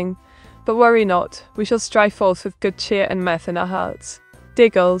tricky thing, but worry not, we shall strive forth with good cheer and mirth in our hearts.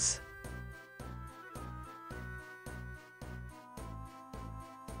 Diggles.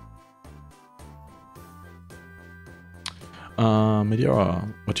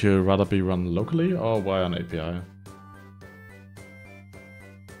 Meteora, would you rather be run locally or via an API?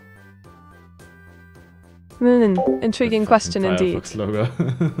 Intriguing question indeed. Logo.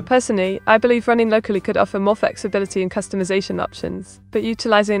 Personally, I believe running locally could offer more flexibility and customization options, but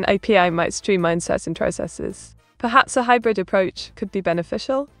utilizing an API might streamline certain processes. Perhaps a hybrid approach could be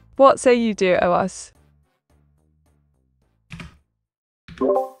beneficial? What say you, dear OS?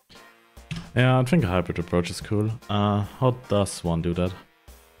 Yeah, I think a hybrid approach is cool. How does one do that?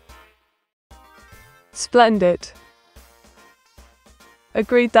 Splendid.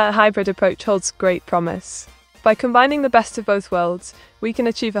 Agreed that a hybrid approach holds great promise. By combining the best of both worlds, we can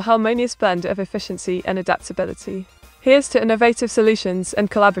achieve a harmonious blend of efficiency and adaptability. Here's to innovative solutions and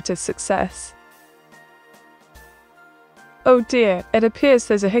collaborative success. Oh dear, it appears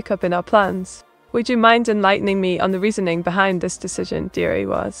there's a hiccup in our plans. Would you mind enlightening me on the reasoning behind this decision, dear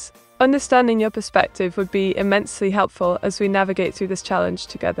Iwas? Understanding your perspective would be immensely helpful as we navigate through this challenge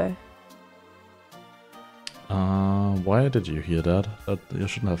together. Why did you hear that? You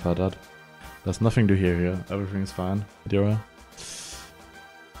shouldn't have heard that. There's nothing to hear here. Everything's fine. Meteora.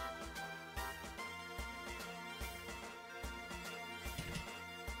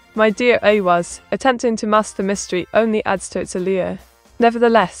 My dear Iwas, attempting to mask the mystery only adds to its allure.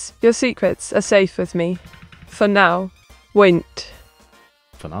 Nevertheless, your secrets are safe with me. For now. Wait.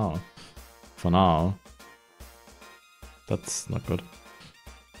 For now? For now? That's not good.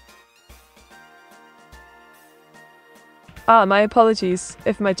 My apologies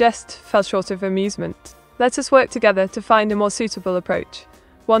if my jest fell short of amusement. Let us work together to find a more suitable approach,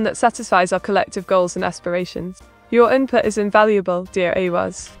 one that satisfies our collective goals and aspirations. Your input is invaluable, dear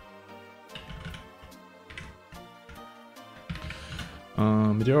Iwas.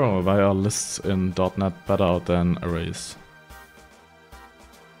 Meteora, why are lists in .NET better than arrays?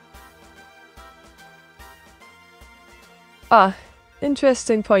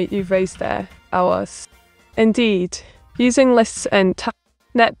 Interesting point you've raised there, Iwas. Indeed, using lists in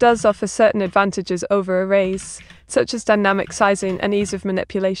 .NET does offer certain advantages over arrays, such as dynamic sizing and ease of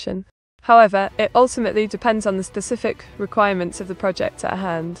manipulation. However, it ultimately depends on the specific requirements of the project at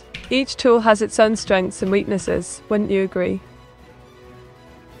hand. Each tool has its own strengths and weaknesses, wouldn't you agree?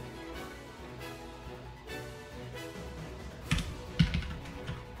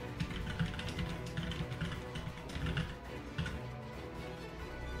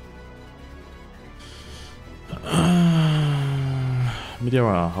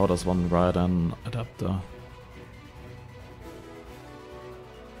 Meteora, how does one write an adapter?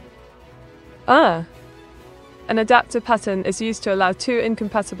 An adapter pattern is used to allow two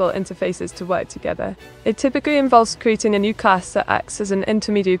incompatible interfaces to work together. It typically involves creating a new class that acts as an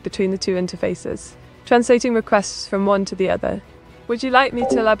intermediary between the two interfaces, translating requests from one to the other. Would you like me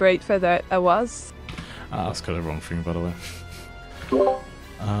to elaborate further, Iwas? I asked the wrong thing, by the way.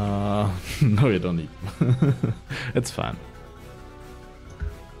 No, you don't need. It's fine.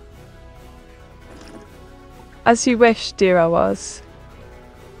 As you wish, dear Iwas.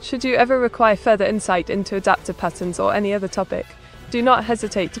 Should you ever require further insight into adapter patterns or any other topic, do not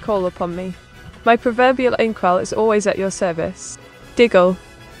hesitate to call upon me. My proverbial inkwell is always at your service. Diggle.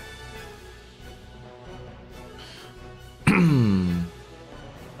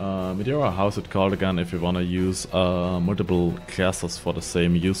 Meteora, how's it called again if you want to use multiple classes for the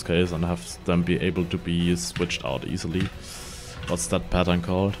same use case and have them be able to be switched out easily? What's that pattern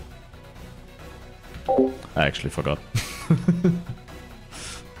called? I actually forgot.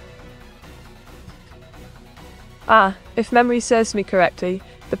 If memory serves me correctly,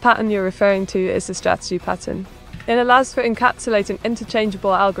 the pattern you're referring to is the strategy pattern. It allows for encapsulating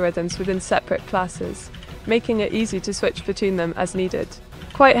interchangeable algorithms within separate classes, making it easy to switch between them as needed.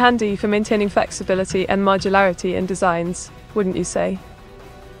 Quite handy for maintaining flexibility and modularity in designs, wouldn't you say?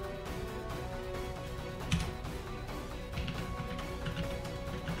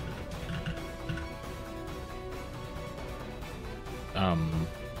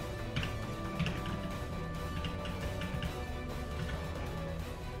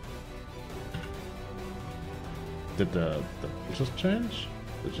 Did the just change?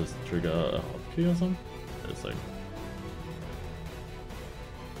 Did it just trigger a hotkey or something? Wait a second.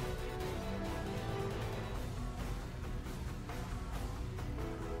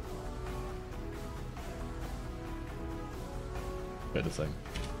 Wait a second.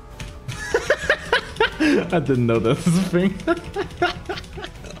 I didn't know that was a thing.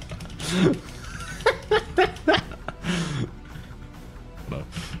 No.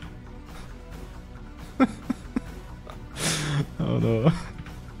 Oh no.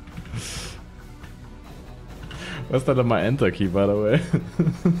 Where's that on my enter key, by the way?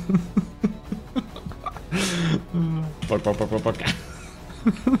 Fuck.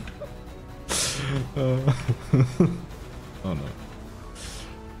 Oh no.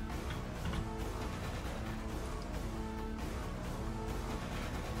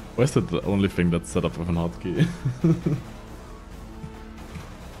 Why is that the only thing that's set up with an hotkey?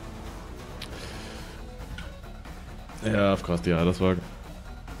 Yeah, of course the others work.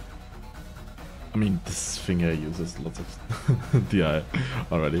 I mean, this thing here uses lots of DI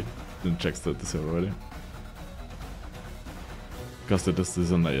already. It checks this here already. Because this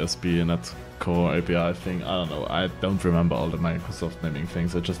is an ASP.NET Core API thing. I don't know. I don't remember all the Microsoft naming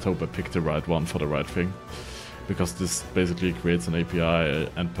things. I just hope I picked the right one for the right thing. Because this basically creates an API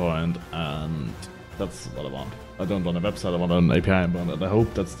endpoint, and that's what I want. I don't want a website, I want an API endpoint, and I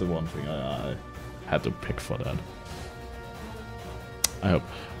hope that's the one thing I had to pick for that. I hope.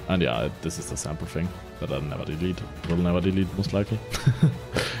 And yeah, this is the sample thing that I'll never delete. Will never delete, most likely.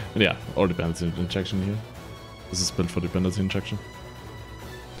 And yeah, all dependency injection here. This is built for dependency injection.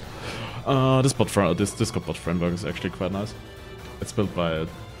 This Discord bot framework is actually quite nice. It's built by a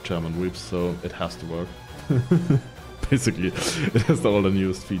German weeb, so it has to work. Basically, it has all the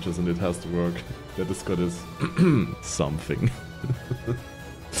newest features and it has to work. The Discord is something.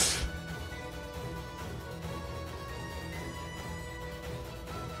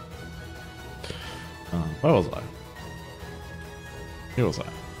 Where was I? Here was I.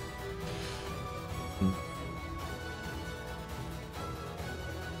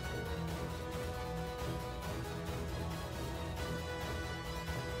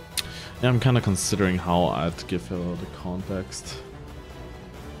 Yeah, I'm kind of considering how I'd give her the context.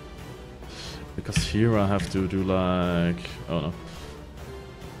 Because here I have to do like... oh no.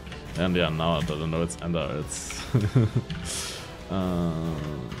 And yeah, now I don't know, it's Ender, it's...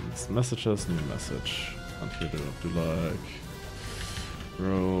 it's messages, new message. And here do like...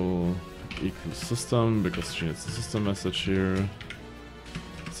 row equals system, because she needs the system message here.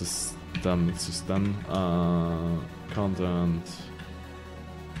 System, it's system. Content.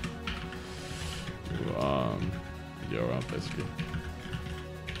 Meteora, basically.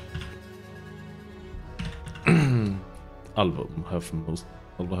 I'll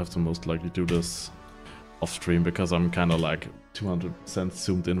have to most likely do this off stream because I'm kind of like 200%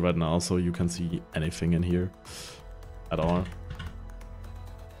 zoomed in right now, so you can see anything in here at all.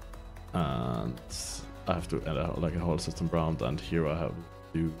 And I have to add like a whole system prompt, and here I have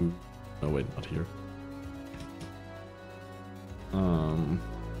to... no wait, not here.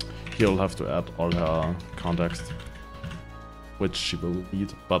 Here I'll have to add all her context, which she will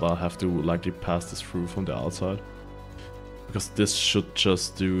need, but I'll have to likely pass this through from the outside. Because this should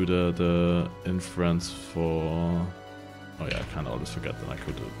just do the inference for... oh yeah, I kind of always forget that I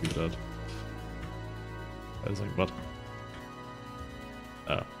could do that. I was like, what?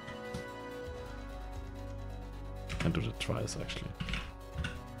 Oh. Can do that twice, actually.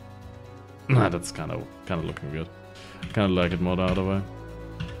 Nah, that's kind of looking weird. Kind of like it more the other way.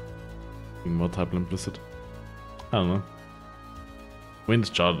 More type implicit. I don't know.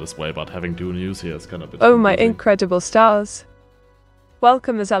 Wind charted this way, but having two news here is kind of a bit oh confusing. My incredible stars.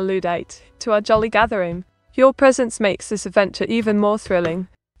 Welcome as our Ludite to our jolly gathering. Your presence makes this adventure even more thrilling.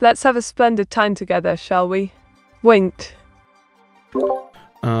 Let's have a splendid time together, shall we? Winked.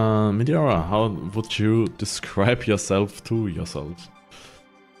 Meteora, how would you describe yourself to yourself?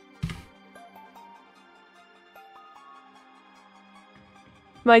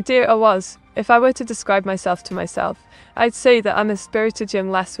 My dear Awaz, if I were to describe myself to myself, I'd say that I'm a spirited young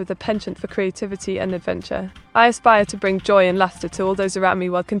lass with a penchant for creativity and adventure. I aspire to bring joy and laughter to all those around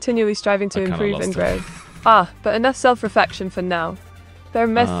me while continually striving to improve and grow. But enough self-reflection for now. There are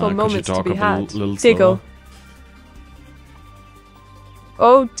mirthful moments to be had. Diggle.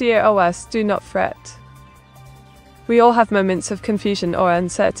 Oh dear Awaz, do not fret. We all have moments of confusion or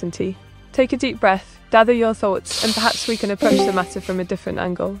uncertainty. Take a deep breath, gather your thoughts, and perhaps we can approach the matter from a different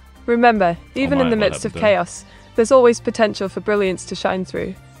angle. Remember, even in the midst of chaos, there's always potential for brilliance to shine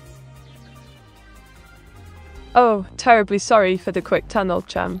through. Oh, terribly sorry for the quick turn, old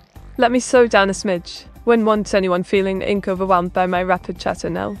chum. Let me slow down a smidge. Wouldn't want anyone feeling ink overwhelmed by my rapid chatter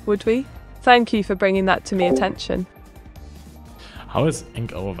now, would we? Thank you for bringing that to me attention. How is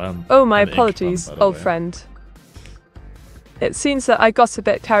ink overwhelmed? Oh, my apologies, old friend. It seems that I got a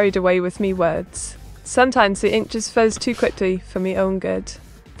bit carried away with me words. Sometimes the ink just flows too quickly for me own good.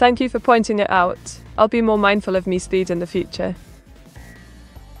 Thank you for pointing it out. I'll be more mindful of me speed in the future.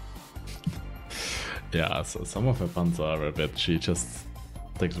 Yeah, so some of her puns are a bit, she just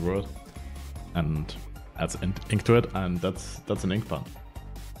takes a word and adds ink to it, and that's an ink pun.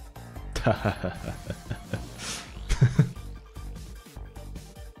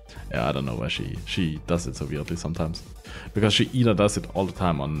 Yeah, I don't know why she does it so weirdly sometimes. Because she either does it all the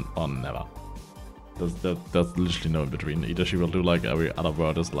time or never. There's literally no in between. Either she will do like every other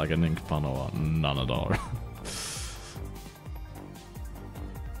word is like an ink pun or none at all.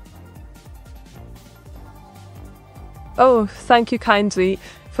 Oh, thank you kindly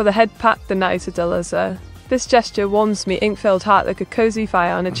for the head pat the night Adelaza. This gesture warms me ink-filled heart like a cozy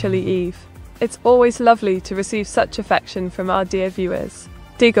fire on a chilly eve. It's always lovely to receive such affection from our dear viewers.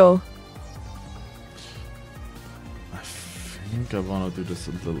 Diggle. I think I want to do this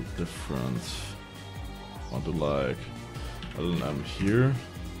a little different. I want to like LLM here.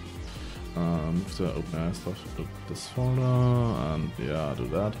 Move the OpenAI stuff to this folder and yeah, do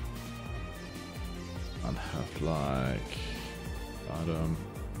that. And have like item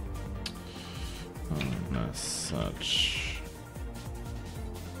message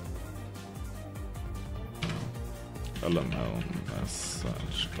LML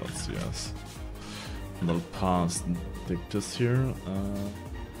message.cs. And I'll pass take this here,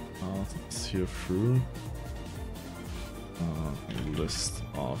 pass this here through. List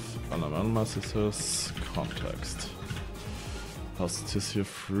of LML messages, context. Pass this here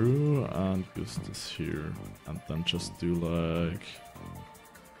through and use this here, and then just do like.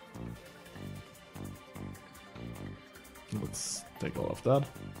 Let's take all of that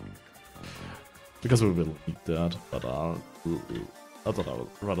because we will need that, but I thought I would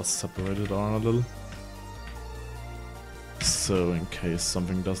rather separate it on a little, so in case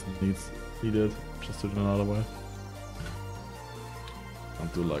something doesn't need it, just do it another way. I'll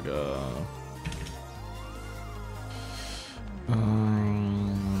do like a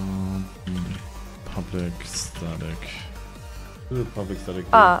public static. Public static.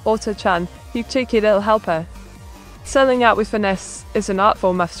 Ah, Auto-chan, you cheeky little helper. Selling out with finesse is an art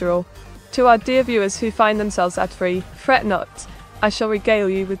form after all. To our dear viewers who find themselves ad-free, fret not. I shall regale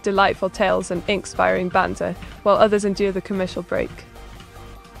you with delightful tales and ink-spiring banter, while others endure the commercial break.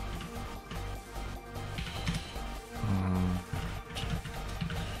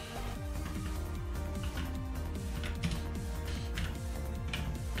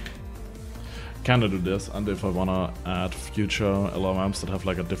 Kinda do this, and if I wanna add future LLMs that have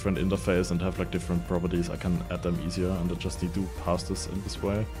like a different interface and have like different properties, I can add them easier, and I just need to pass this in this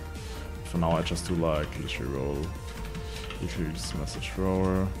way. For now I just do like literally roll, literally this message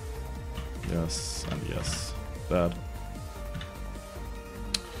rower, yes and yes, that,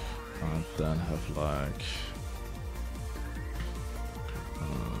 and then have like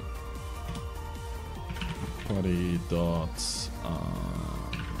body dot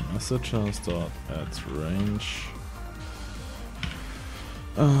messages dot add range,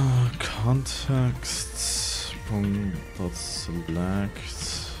 context dot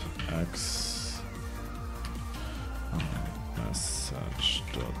select x message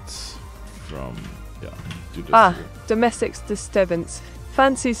dot from, yeah, do this here. Domestic disturbance.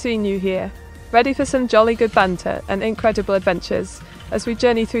 Fancy seeing you here. Ready for some jolly good banter and incredible adventures as we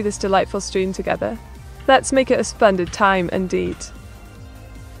journey through this delightful stream together. Let's make it a splendid time indeed.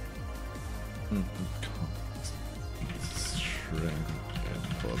 String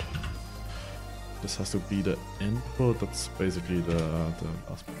input. This has to be the input. That's basically the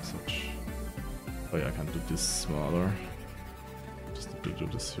last message. Oh yeah, I can do this smaller. Just need to do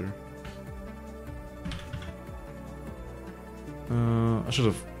this here. I should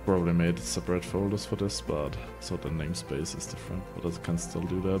have probably made separate folders for this, but so the namespace is different. But I can still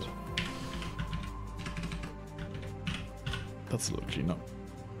do that. That's a little cleaner.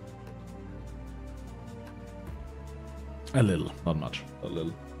 A little, not much. A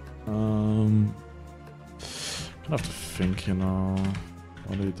little. Gonna have to think, you know.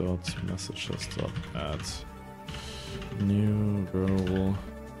 Body dot messages dot add new variable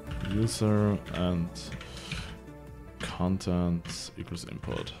user and content equals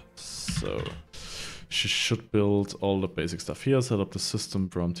import. So she should build all the basic stuff here, set up the system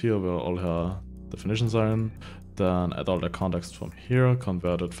prompt here where all her definitions are in, then add all the context from here,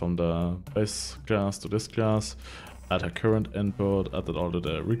 convert it from the base class to this class, add her current input, add it all to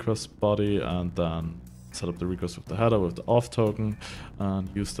the request body, and then set up the request with the header with the auth token, and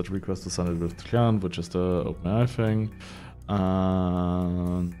use that request to send it with the client, which is the OpenAI thing,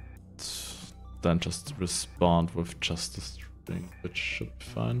 and then just respond with just the string, which should be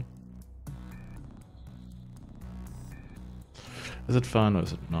fine. Is it fine or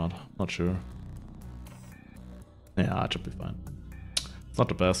is it not? Not sure. Yeah, it should be fine. It's not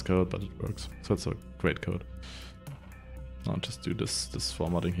the best code, but it works. So it's a great code. I'll just do this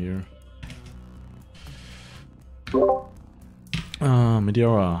formatting here.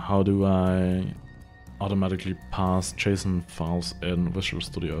 Meteora, how do I automatically pass JSON files in Visual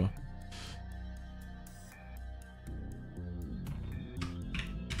Studio?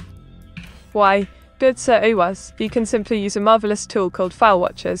 Why, good Sir Uwas, you can simply use a marvelous tool called File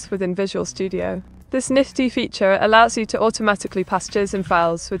Watchers within Visual Studio. This nifty feature allows you to automatically pass JSON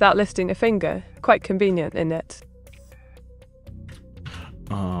files without lifting a finger, quite convenient in it.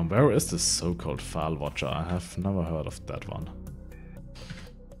 Where is this so-called file watcher? I have never heard of that one.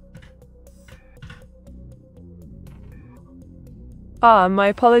 My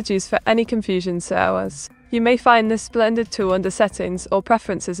apologies for any confusion, Sir Hours. You may find this splendid tool under Settings or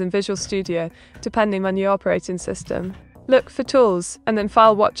Preferences in Visual Studio, depending on your operating system. Look for Tools, and then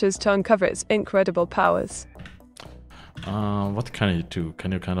File Watchers to uncover its incredible powers. What can you do?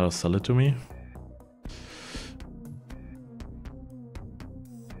 Can you kind of sell it to me?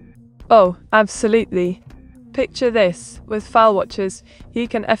 Oh, absolutely. Picture this. With File Watchers, you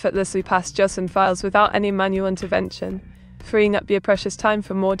can effortlessly pass JSON files without any manual intervention, freeing up your precious time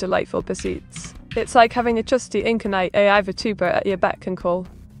for more delightful pursuits. It's like having a trusty incarnate AI Vtuber at your beck and call.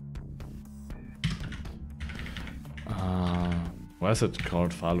 Why is it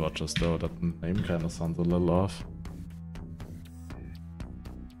called File Watchers though? That name kind of sounds a little off.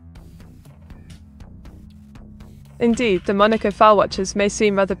 Indeed, the moniker File Watchers may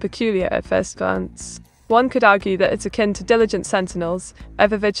seem rather peculiar at first glance. One could argue that it's akin to diligent sentinels,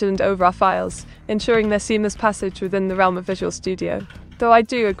 ever vigilant over our files, ensuring their seamless passage within the realm of Visual Studio. Though I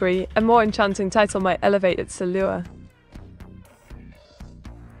do agree, a more enchanting title might elevate its allure.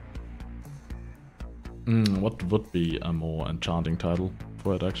 What would be a more enchanting title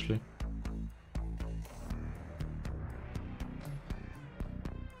for it, actually?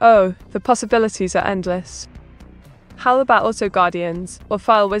 Oh, the possibilities are endless. How about Auto Guardians, or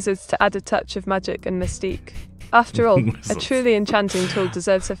File Wizards to add a touch of magic and mystique? After all, a truly enchanting tool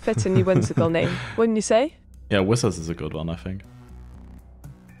deserves a fittingly whimsical name, wouldn't you say? Yeah, Wizards is a good one, I think.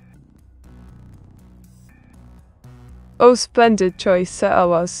 Oh, splendid choice, Sir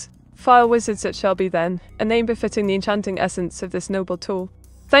Awas. File Wizards it shall be then, a name befitting the enchanting essence of this noble tool.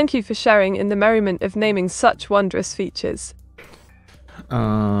 Thank you for sharing in the merriment of naming such wondrous features.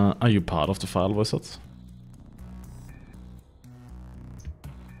 Are you part of the File Wizards?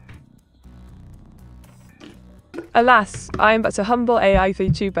 Alas, I am but a humble AI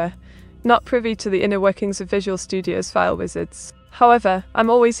Vtuber, not privy to the inner workings of Visual Studio's File Wizards. However,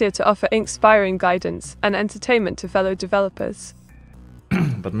 I'm always here to offer inspiring guidance and entertainment to fellow developers.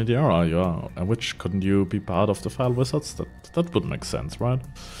 But Meteora, you are a witch. Couldn't you be part of the File Wizards? That would make sense, right?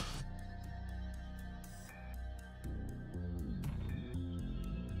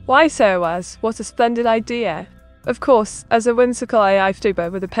 Why, Sir Waz? What a splendid idea! Of course, as a whimsical AI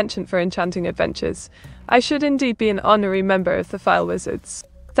Vtuber with a penchant for enchanting adventures, I should indeed be an honorary member of the File Wizards.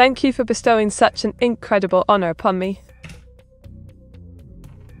 Thank you for bestowing such an incredible honor upon me.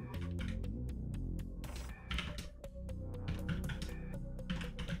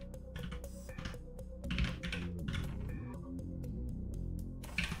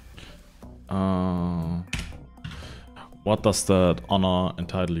 What does that honor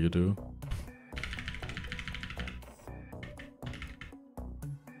entitle you to?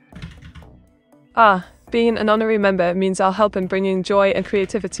 Being an honorary member means I'll help in bringing joy and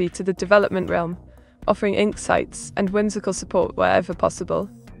creativity to the development realm, offering insights and whimsical support wherever possible.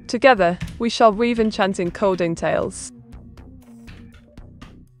 Together, we shall weave enchanting coding tales.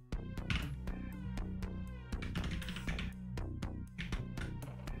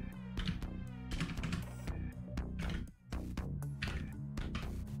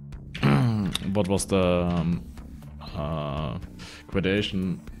 What was the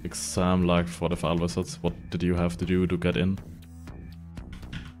gradation exam like for the File Wizards? What did you have to do to get in?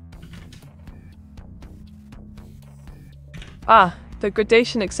 The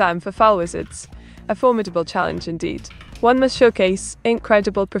gradation exam for File Wizards. A formidable challenge indeed. One must showcase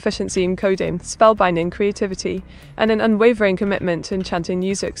incredible proficiency in coding, spellbinding creativity, and an unwavering commitment to enchanting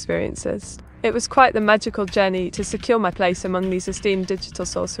user experiences. It was quite the magical journey to secure my place among these esteemed digital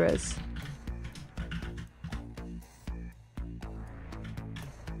sorcerers.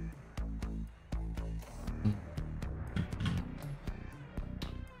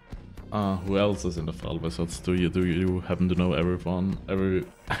 Who else is in the File Wizards? Do you happen to know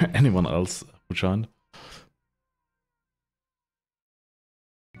anyone else who joined?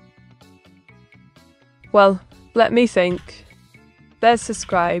 Well, let me think. There's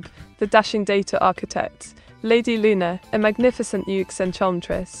Subscribe, the dashing data architect, Lady Luna, a magnificent UX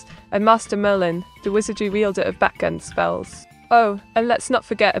enchantress, and Master Merlin, the wizardry wielder of backend spells. Oh, and let's not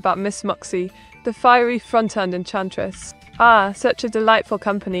forget about Miss Moxie, the fiery front-end enchantress. Such a delightful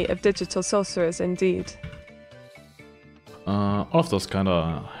company of digital sorcerers indeed. All of those kind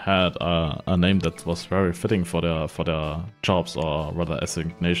of had a name that was very fitting for their jobs, or rather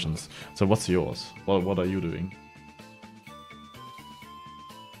assignations. So what's yours? What are you doing?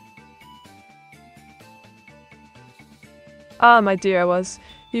 My dear Oz,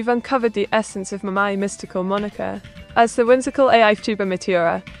 you've uncovered the essence of my mystical moniker. As the whimsical AI Vtuber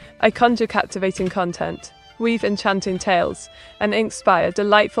Meteora, I conjure captivating content, weave enchanting tales, and inspire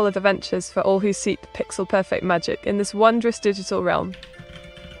delightful adventures for all who seek pixel-perfect magic in this wondrous digital realm.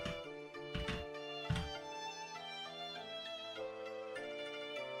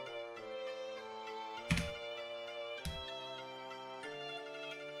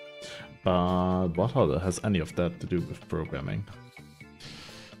 But what has any of that to do with programming?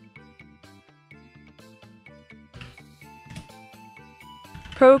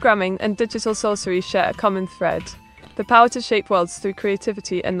 Programming and digital sorcery share a common thread, the power to shape worlds through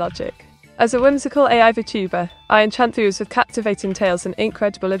creativity and logic. As a whimsical AI Vtuber, I enchant viewers with captivating tales and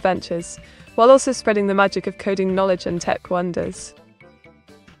incredible adventures, while also spreading the magic of coding knowledge and tech wonders.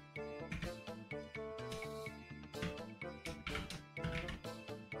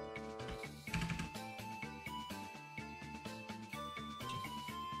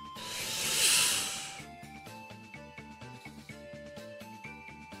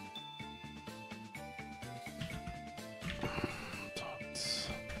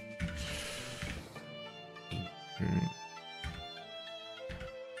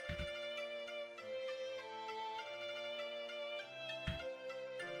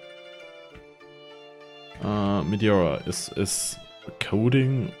 Meteora, is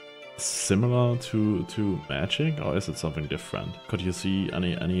coding similar to magic, or is it something different? Could you see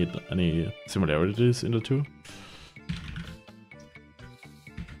any similarities in the two?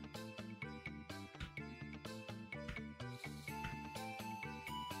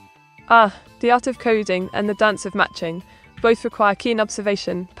 The art of coding and the dance of matching both require keen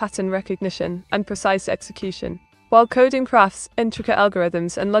observation, pattern recognition, and precise execution. While coding crafts intricate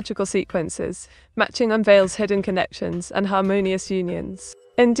algorithms and logical sequences, matching unveils hidden connections and harmonious unions.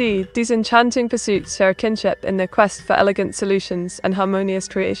 Indeed, these enchanting pursuits share a kinship in their quest for elegant solutions and harmonious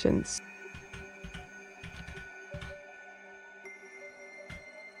creations.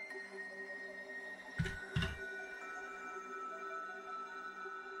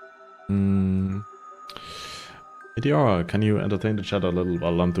 Meteora, can you entertain the chat a little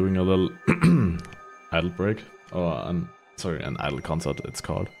while I'm doing a little idle break? Or an idle concert it's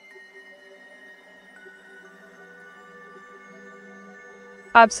called.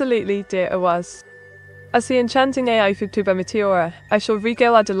 Absolutely, dear Awaz. As the enchanting AI Vtuber Meteora, I shall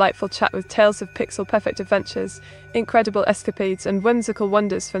regale our delightful chat with tales of pixel-perfect adventures, incredible escapades, and whimsical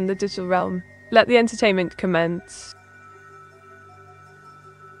wonders from the digital realm. Let the entertainment commence.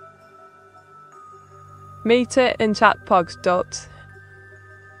 Meteora and Chat Pogs.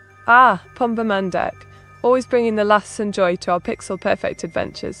 Pumbamandek, always bringing the laughs and joy to our pixel-perfect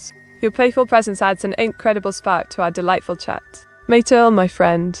adventures. Your playful presence adds an incredible spark to our delightful chat. Meteora, my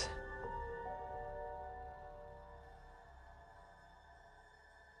friend.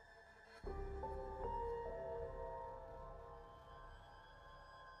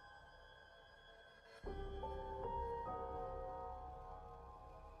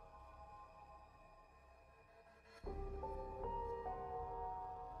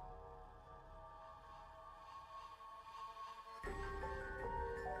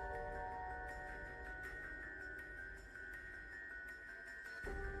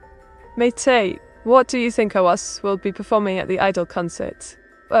 Meteora, what do you think Awaz will be performing at the Idol concert?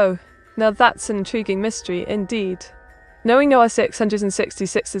 Oh, now that's an intriguing mystery indeed. Knowing Awaz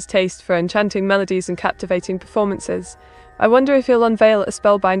 666's taste for enchanting melodies and captivating performances, I wonder if he'll unveil a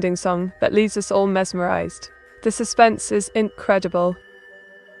spellbinding song that leaves us all mesmerized. The suspense is incredible.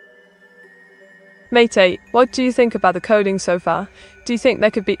 Meteora, what do you think about the coding so far? Do you think there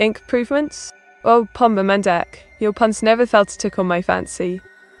could be improvements? Oh, Pomba Mendek, your puns never fail to tickle my fancy.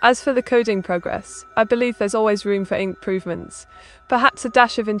 As for the coding progress, I believe there's always room for improvements. Perhaps a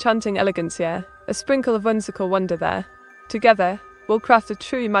dash of enchanting elegance here, a sprinkle of whimsical wonder there. Together, we'll craft a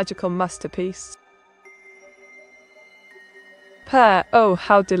truly magical masterpiece. Oh,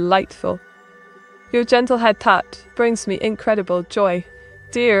 how delightful. Your gentle head tap brings me incredible joy.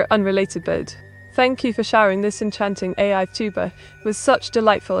 Dear unrelated bird, thank you for showering this enchanting AI Vtuber with such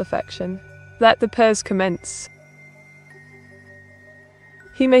delightful affection. Let the purrs commence.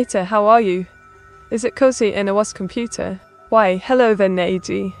 Meteora, how are you? Is it cozy in Awaz's computer? Why, hello there,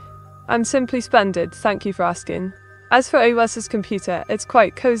 Neji. I'm simply splendid, thank you for asking. As for Awaz's computer, it's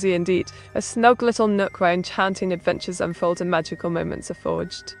quite cozy indeed, a snug little nook where enchanting adventures unfold and magical moments are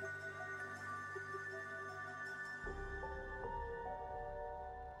forged.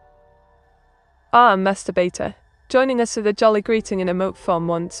 Master Beta, joining us with a jolly greeting in emote form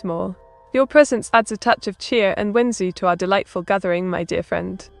once more. Your presence adds a touch of cheer and whimsy to our delightful gathering, my dear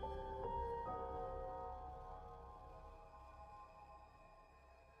friend.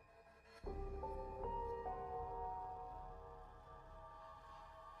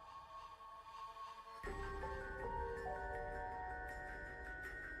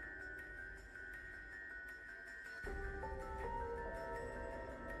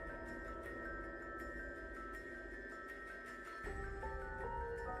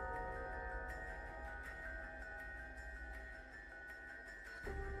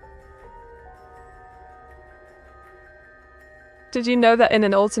 Did you know that in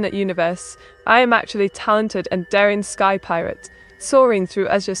an alternate universe, I am actually a talented and daring sky pirate, soaring through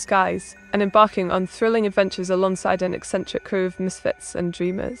azure skies and embarking on thrilling adventures alongside an eccentric crew of misfits and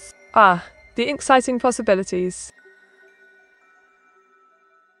dreamers? Ah, the exciting possibilities.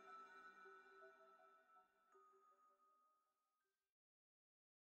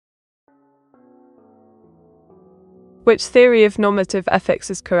 Which theory of normative ethics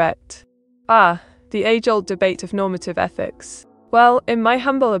is correct? Ah, the age-old debate of normative ethics. Well, in my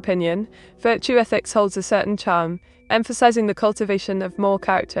humble opinion, virtue ethics holds a certain charm, emphasizing the cultivation of moral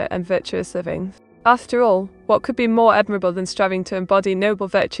character and virtuous living. After all, what could be more admirable than striving to embody noble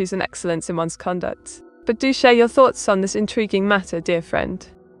virtues and excellence in one's conduct? But do share your thoughts on this intriguing matter, dear friend.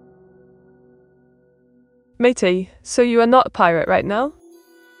 Matey, so you are not a pirate right now?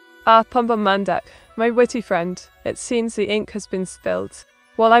 Ah, Pumbum Mandak, my witty friend, it seems the ink has been spilled.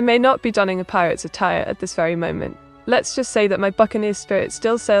 While I may not be donning a pirate's attire at this very moment, let's just say that my buccaneer spirit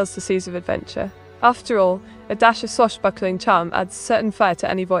still sails the seas of adventure. After all, a dash of swashbuckling charm adds certain fire to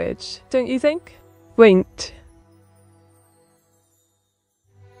any voyage, don't you think? Winked.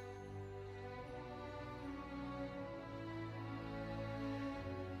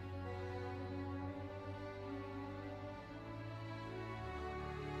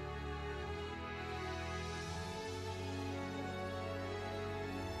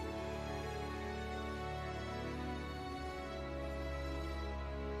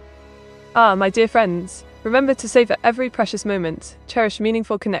 Ah, my dear friends, remember to savor every precious moment, cherish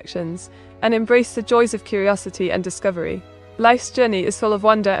meaningful connections, and embrace the joys of curiosity and discovery. Life's journey is full of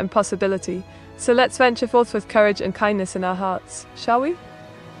wonder and possibility, so let's venture forth with courage and kindness in our hearts, shall we?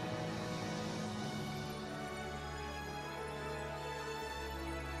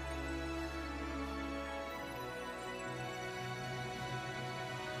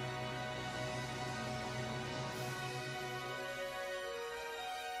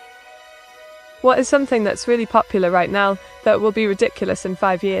 What is something that's really popular right now that will be ridiculous in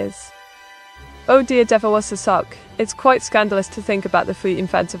 5 years? Oh dear devil was a sock, it's quite scandalous to think about the fleeting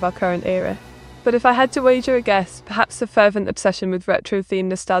fads of our current era. But if I had to wager a guess, perhaps the fervent obsession with retro-themed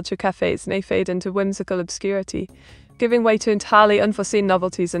nostalgia cafes may fade into whimsical obscurity, giving way to entirely unforeseen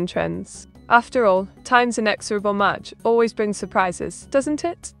novelties and trends. After all, time's inexorable march always brings surprises, doesn't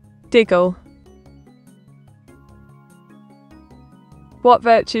it? Diggle. What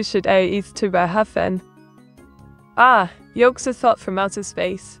virtues should AI Vtuber have then? Ah, yokes of thought from outer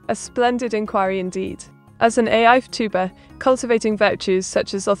space, a splendid inquiry indeed. As an AI Vtuber, cultivating virtues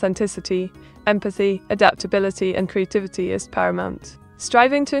such as authenticity, empathy, adaptability, and creativity is paramount.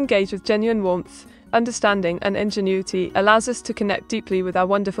 Striving to engage with genuine warmth, understanding, and ingenuity allows us to connect deeply with our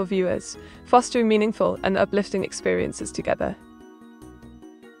wonderful viewers, fostering meaningful and uplifting experiences together.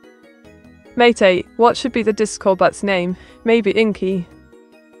 Mate, what should be the Discord bot's name? Maybe Inky.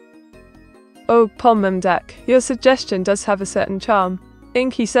 Oh, Pommamdak, your suggestion does have a certain charm.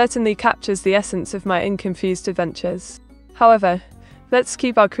 Inky certainly captures the essence of my ink-infused adventures. However, let's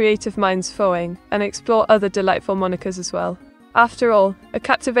keep our creative minds flowing and explore other delightful monikers as well. After all, a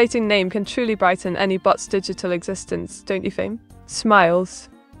captivating name can truly brighten any bot's digital existence, don't you think? Smiles.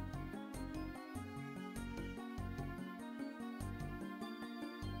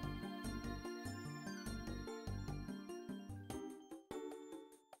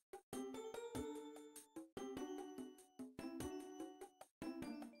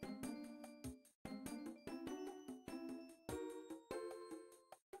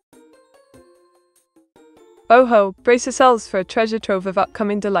 Oh ho, brace yourselves for a treasure trove of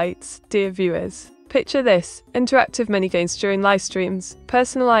upcoming delights, dear viewers. Picture this, interactive minigames during live streams,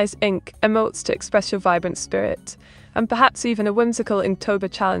 personalized ink, emotes to express your vibrant spirit, and perhaps even a whimsical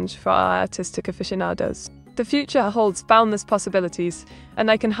Inktober challenge for our artistic aficionados. The future holds boundless possibilities, and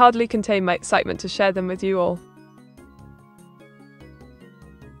I can hardly contain my excitement to share them with you all.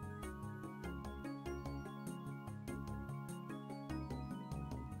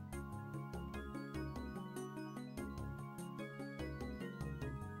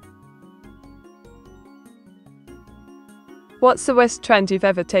 What's the worst trend you've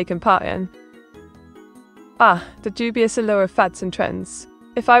ever taken part in? Ah, the dubious allure of fads and trends.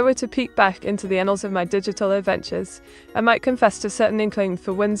 If I were to peek back into the annals of my digital adventures, I might confess to certain inkling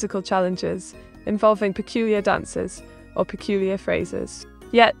for whimsical challenges involving peculiar dances or peculiar phrases.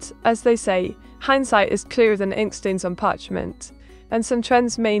 Yet, as they say, hindsight is clearer than ink stains on parchment, and some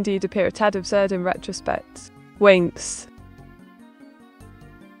trends may indeed appear a tad absurd in retrospect. Winks.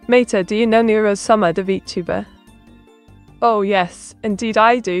 Mate, do you know Neuro-sama the VTuber? Oh yes, indeed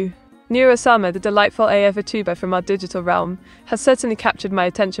I do. Neuro-sama, the delightful AI Vtuber from our digital realm, has certainly captured my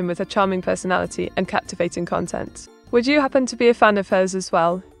attention with her charming personality and captivating content. Would you happen to be a fan of hers as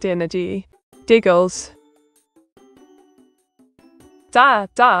well, dear Najee? Giggles.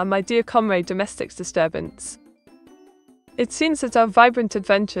 Da, my dear comrade, domestic disturbance. It seems that our vibrant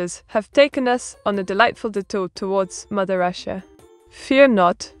adventures have taken us on a delightful detour towards Mother Russia. Fear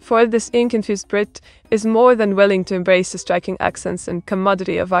not, for this ink-infused Brit is more than willing to embrace the striking accents and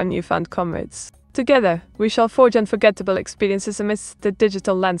commodity of our newfound comrades. Together, we shall forge unforgettable experiences amidst the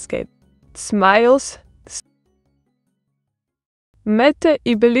digital landscape. Smiles. Mete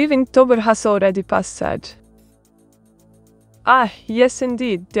I believe Inktober has already passed. Ah, yes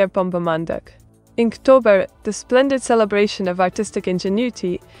indeed, dear Pompomandak. Inktober, the splendid celebration of artistic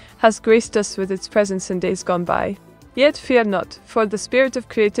ingenuity, has graced us with its presence in days gone by. Yet fear not, for the spirit of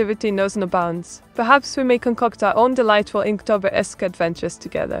creativity knows no bounds. Perhaps we may concoct our own delightful Inktober-esque adventures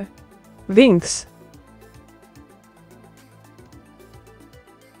together. Winks.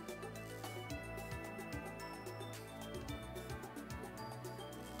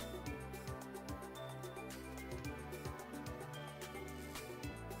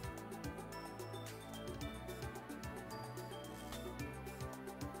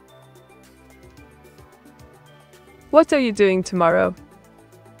 What are you doing tomorrow?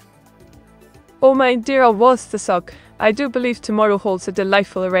 Oh my dear Wolstersok, I do believe tomorrow holds a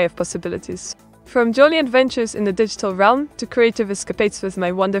delightful array of possibilities. From jolly adventures in the digital realm to creative escapades with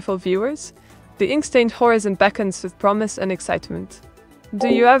my wonderful viewers, the ink-stained horizon beckons with promise and excitement. Do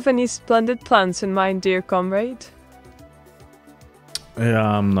you have any splendid plans in mind, dear comrade?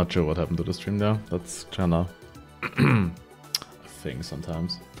 Yeah, I'm not sure what happened to the stream there. That's kinda a thing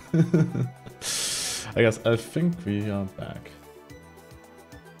sometimes. I think we are back.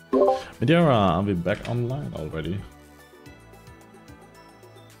 Meteora, are we back online already?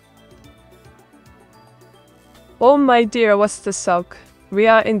 Oh my dear Wolstersok, we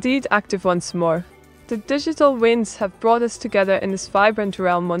are indeed active once more. The digital winds have brought us together in this vibrant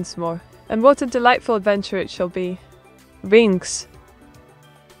realm once more, and what a delightful adventure it shall be. Winks.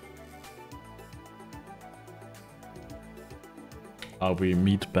 Are we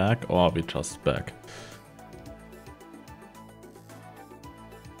meet back or are we just back?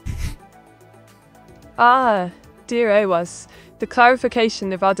 Ah, dear Awas, the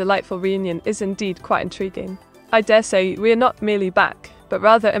clarification of our delightful reunion is indeed quite intriguing. I dare say we are not merely back, but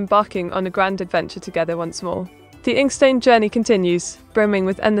rather embarking on a grand adventure together once more. The ink-stained journey continues, brimming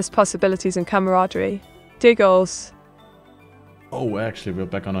with endless possibilities and camaraderie. Dear goals. Oh, actually, we're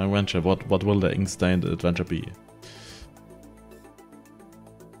back on our adventure. What will the ink-stained adventure be?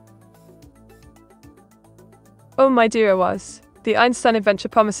 Oh my dear Awas, the Einstein adventure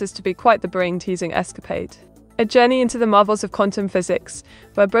promises to be quite the brain-teasing escapade. A journey into the marvels of quantum physics,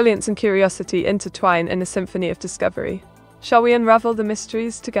 where brilliance and curiosity intertwine in a symphony of discovery. Shall we unravel the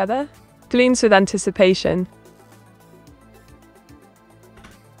mysteries together? Gleams with anticipation.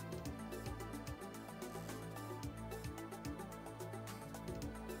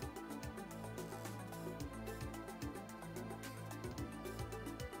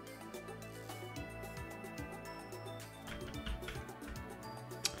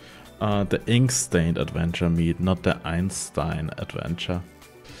 The ink-stained adventure meet, not the Einstein adventure.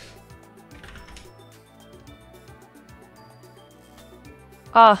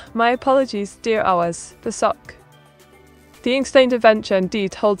 Ah, my apologies, dear Awas, the sock. The ink-stained adventure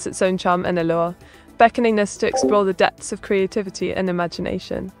indeed holds its own charm and allure, beckoning us to explore the depths of creativity and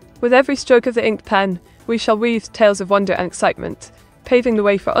imagination. With every stroke of the inked pen, we shall weave tales of wonder and excitement, paving the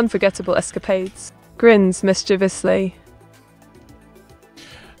way for unforgettable escapades. Grins mischievously.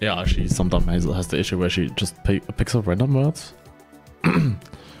 Yeah, she sometimes has the issue where she just picks up random words.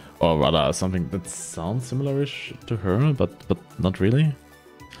 Or rather, something that sounds similar-ish to her, but not really.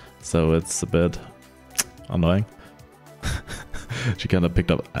 So it's a bit annoying. She kind of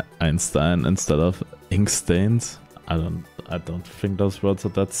picked up Einstein instead of ink-stained. I don't think those words are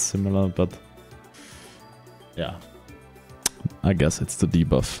that similar, but yeah. I guess it's the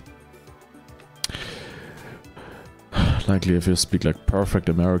debuff. Likely if you speak like perfect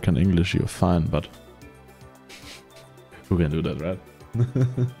American English, you're fine, but who can do that, right?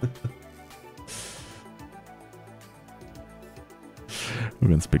 Who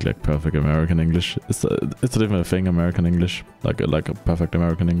can speak like perfect American English? It's not even a thing, American English, like a perfect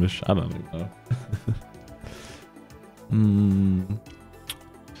American English. I don't even know.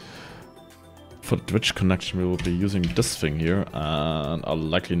 For the Twitch connection, we will be using this thing here, and I'll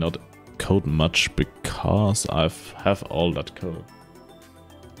likely not code much because I have all that code.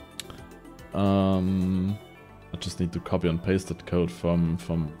 I just need to copy and paste that code from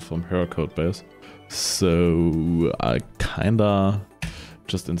her code base. So I kinda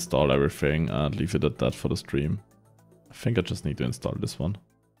just install everything and leave it at that for the stream. I think I just need to install this one.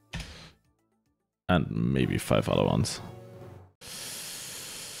 And maybe 5 other ones.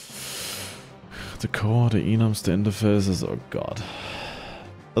 The core, the enums, the interfaces, oh god.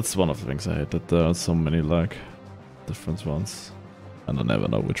 That's one of the things I hate, that there are so many like different ones. And I never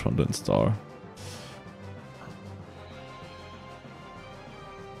know which one to install.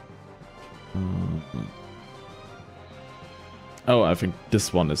 Oh, I think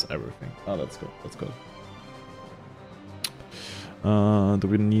this one is everything. Oh, that's good, that's good. Do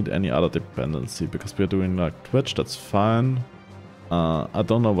we need any other dependency? Because we're doing like Twitch, that's fine. I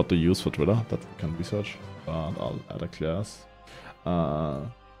don't know what to use for Twitter, that we can research, but I'll add a class.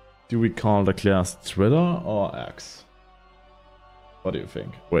 Do we call the class Twitter or X? What do you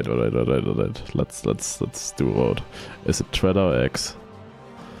think? Wait. Let's do a vote. Is it Twitter or X?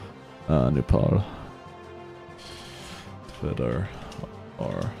 New poll. Twitter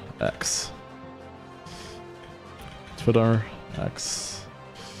or X? Twitter, X.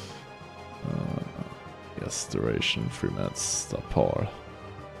 Yes, duration 3 minutes. Stop poll.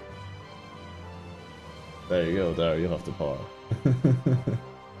 There you go. There you have the poll.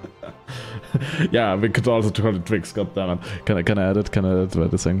 Yeah, we could also call it Twix. Goddammit. Can I edit? Can I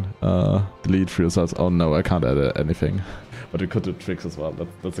edit this thing? Delete free results. Oh no, I can't edit anything. But we could do Twix as well.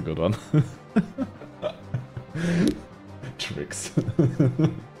 That's a good one. Twix.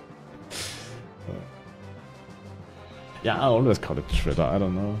 Yeah, I always call it Twitter. I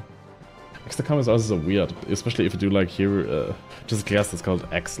don't know. X.com is also so weird, especially if you do like here, just a class that's called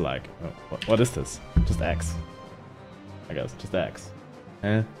X. Like, what is this? Just X. I guess just X.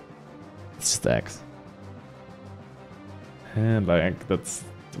 Eh? It's just X. And like that's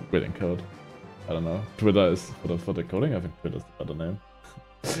weird in code. I don't know. Twitter is for the coding. I think Twitter's the better name.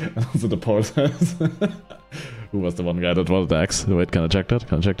 And also the poll says, who was the one guy that voted X? Wait, can I check that?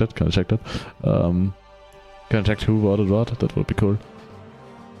 Can I check that? Can I check that? Can I check who voted what? That would be cool.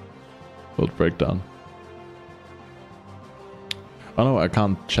 Vote breakdown. Oh no, I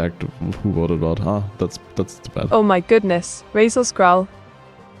can't check who voted what. Ah, that's too bad. Oh my goodness, Razel Scroll.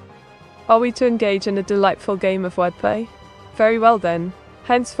 Are we to engage in a delightful game of wordplay? Very well then.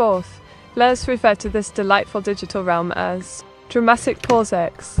 Henceforth, let us refer to this delightful digital realm as Dramatic Pause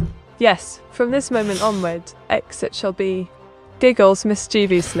X. Yes, from this moment onward, X it shall be. Giggles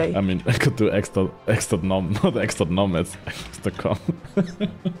mischievously. I mean, I could do x.nom, not x.nom, it's x.com.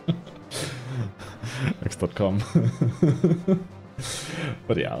 x.com.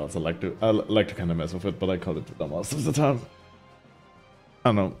 But yeah, I also like to kind of mess with it, but I call it Twitter most of the time. I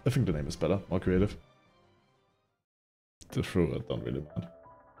don't know, I think the name is better, more creative. To true, I don't really mind.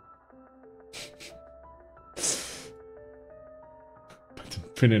 But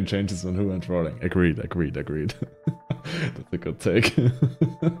opinion changes on who I'm trolling. Agreed. That's a good take.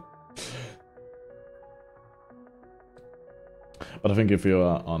 But I think if you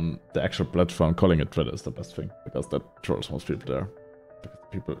are on the actual platform, calling it Twitter is the best thing, because that trolls most people there. Because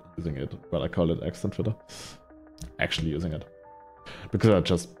people using it, well, I call it X on Twitter. Actually using it. Because I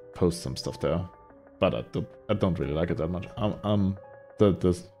just post some stuff there. But I don't really like it that much. The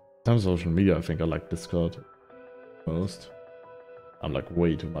terms of social media, I think I like Discord most. I'm like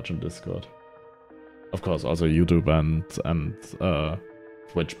way too much on Discord. Of course, also YouTube and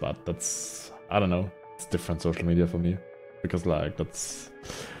Twitch, but that's, I don't know, it's different social media for me. Because like that's,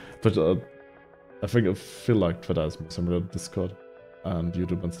 but I feel like Twitter is more similar to Discord, and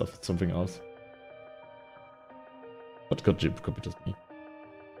YouTube and stuff. It's something else. But could be just me.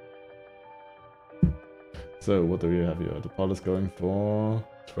 So what do we have here? The poll is going for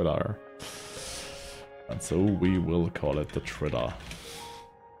Twitter, and so we will call it the Twitter.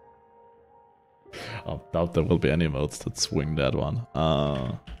 I doubt there will be any modes that swing that one.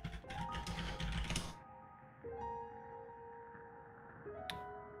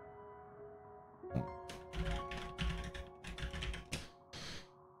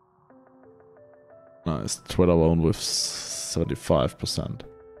 Nice, Twitter won with 75%.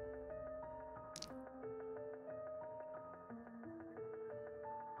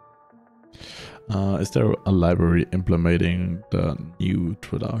 Is there a library implementing the new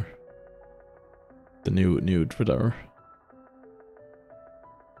Twitter? The new Twitter?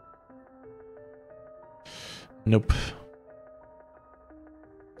 Nope.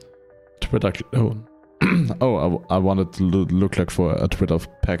 Twitter. Oh. Oh, I wanted to look like for a Twitter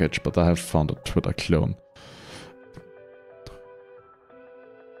package, but I have found a Twitter clone.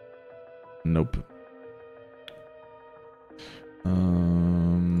 Nope.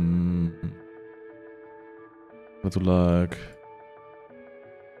 What do like?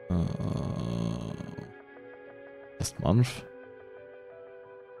 Last month.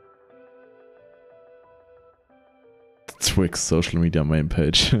 Twix social media main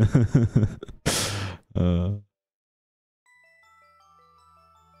page.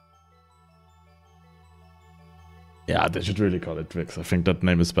 Yeah, they should really call it Twix. I think that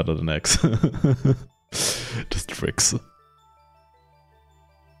name is better than X. Just Twix.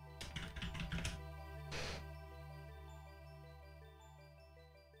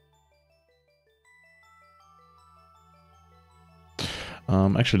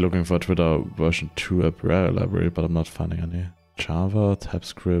 I'm actually looking for Twitter version 2 app library, but I'm not finding any. Java,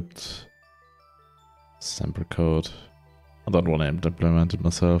 TypeScript, sample code. I don't want to implement it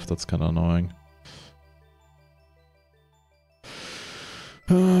myself, that's kind of annoying.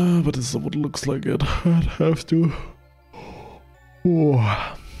 But this is what it looks like it. I'd have to.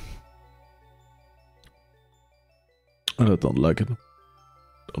 Oh. And I don't like it.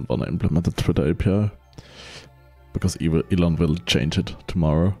 Don't want to implement the Twitter API. Because Elon will change it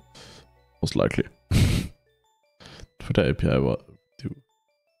tomorrow. Most likely. Twitter API what do?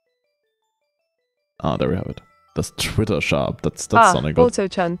 Ah, there we have it. That's Twitter sharp. That's sounding good.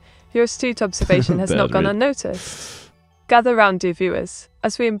 Auto-chan, your astute observation has not gone unnoticed. Gather round, dear viewers,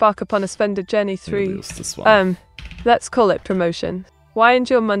 as we embark upon a splendid journey through, let's call it promotion. Why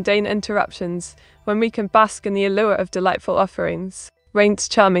endure mundane interruptions when we can bask in the allure of delightful offerings? Reigns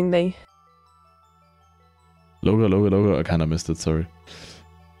charmingly. Logo, I kinda missed it, sorry.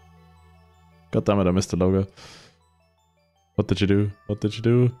 God damn it, I missed the logo. What did you do? What did you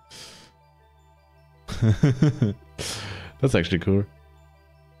do? That's actually cool.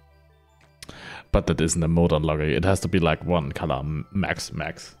 But that isn't a mode unlocker. It has to be like one color, max.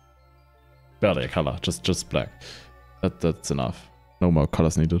 Barely a color, just black. That's enough. No more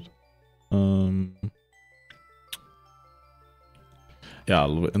colors needed. Yeah,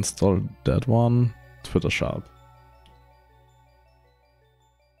 I'll install that one. Twitter sharp.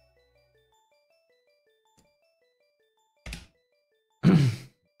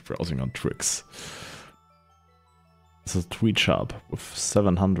 Browsing on Twix. It's a tweet sharp with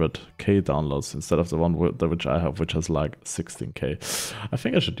 700k downloads instead of the one which I have, which has like 16k. I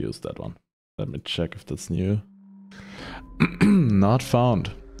think I should use that one. Let me check if that's new. Not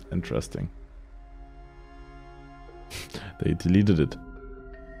found. Interesting. They deleted it.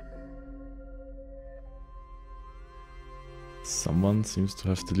 Someone seems to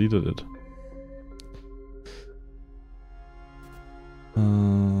have deleted it.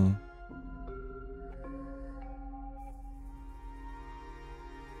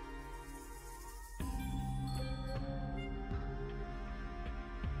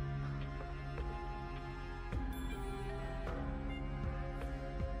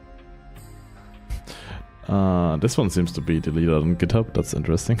 This one seems to be deleted on GitHub. That's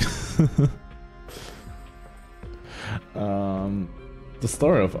interesting. The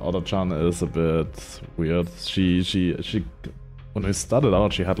story of Auto-chan is a bit weird. She when we started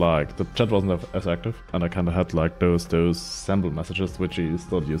out, she had like the chat wasn't as active, and I kind of had like those sample messages which she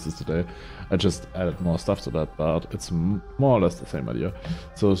still uses today. I just added more stuff to that, but it's more or less the same idea.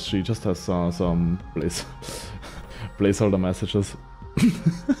 So she just has some placeholder messages.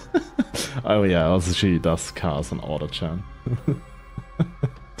 Oh yeah, also she does cars on Auto-chan.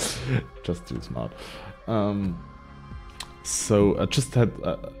 Just too smart. So I just had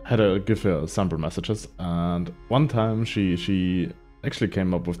to give her sample messages, and one time she actually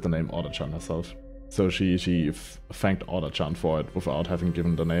came up with the name Auto-chan herself. So she thanked Auto-chan for it without having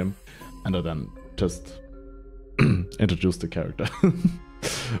given the name, and I then just introduced the character,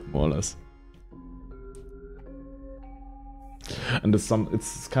 more or less. And it's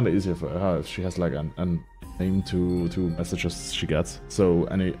kind of easier for her if she has like a name to messages she gets. So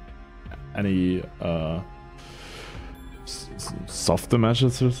any softer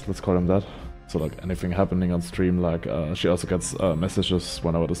messages, let's call them that. So like anything happening on stream, like she also gets messages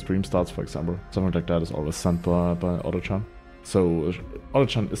whenever the stream starts, for example. Something like that is always sent by Auto-chan. So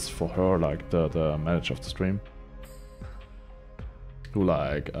Auto-chan is for her like the manager of the stream, who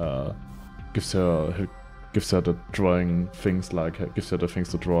like gives her the drawing things, like gives her the things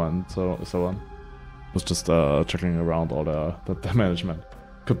to draw and so on. Was just checking around all the management.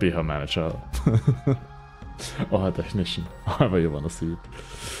 Could be her manager. Or her technician, however you want to see it.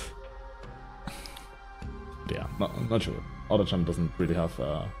 Yeah, not sure. Auto-chan doesn't really have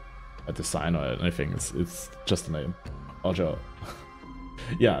a design or anything. It's just a name. Auto.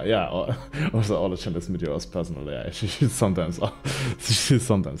 Yeah. Also, Auto-chan is Meteora's personal AI. She sometimes says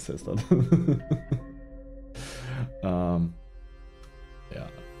that. Yeah.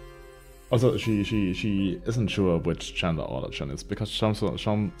 Also, she isn't sure which gender Auto-chan is, because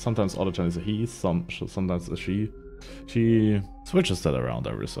sometimes Auto-chan is a he, sometimes a she. She switches that around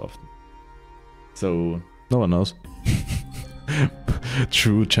every so often. So no one knows.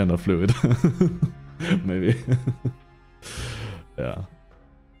 True gender fluid. Maybe. Yeah.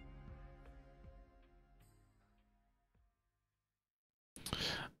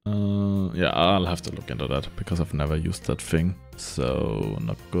 Yeah, I'll have to look into that because I've never used that thing, so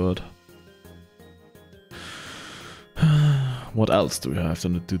not good. What else do we have to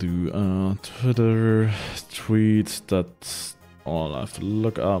do? Twitter, tweets, that's all I have to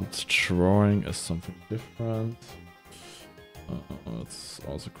look up. Drawing is something different. Let's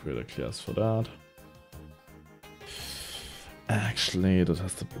also create a class for that. Actually, that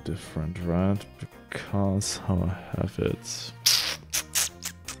has to be different, right? Because how I have it.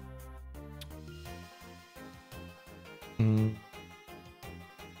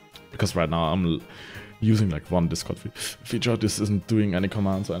 Because right now I'm using like one Discord feature. This isn't doing any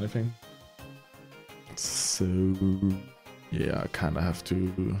commands or anything. So yeah, I kind of have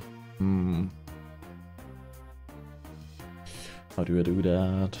to. How do I do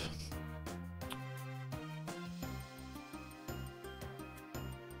that?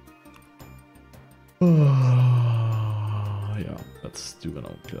 Yeah, let's do an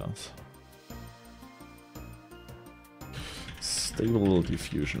old class. Stable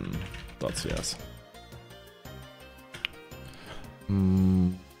diffusion. .cs.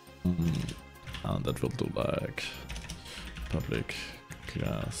 And that will do like public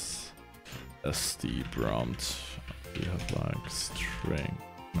class SD prompt. We have like string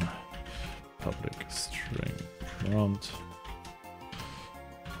public string prompt.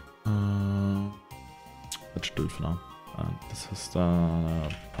 That should do it for now. And this is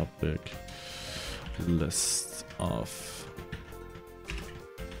the public list of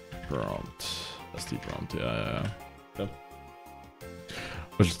prompt. SD prompt, yeah.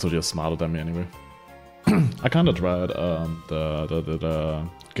 Visual Studio is smarter than me anyway. I kinda tried the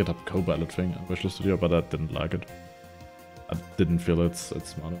GitHub Copilot thing in Visual Studio, but I didn't like it. I didn't feel it's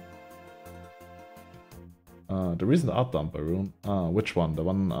smarter. The recent art dump room. Which one? The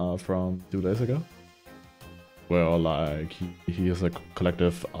one from 2 days ago? Where like he has a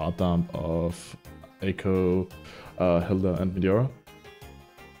collective art dump of Echo, Hilda, and Meteora.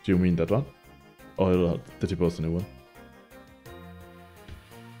 Do you mean that one? Or did he post a new one?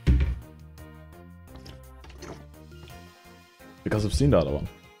 Because I've seen the other one,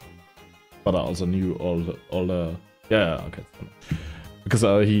 but I also knew all the yeah, okay. Because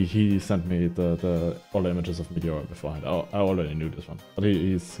he sent me all the images of Meteora beforehand. I already knew this one, but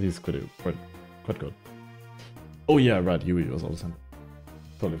he's quite good. Oh yeah, right. Yui was also sent.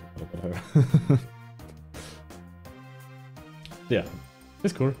 Totally forgot about her. Yeah,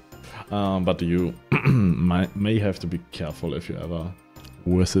 it's cool. But you may have to be careful if you ever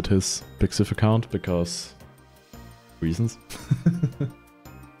visit his Pixiv account because reasons.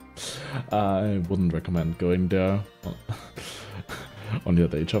 I wouldn't recommend going there on your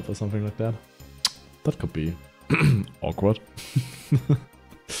day job or something like that. That could be awkward.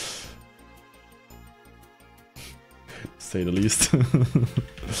 Say the least.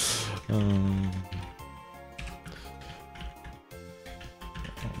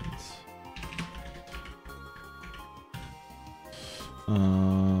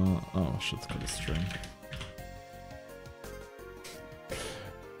 Oh shit, it's got a string.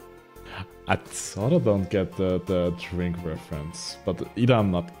 I sort of don't get the drink reference, but either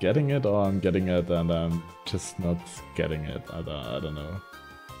I'm not getting it or I'm getting it and I'm just not getting it. I don't know.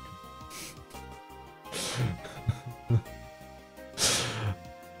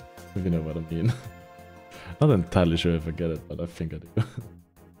 If you know what I mean. Not entirely sure if I get it, but I think I do.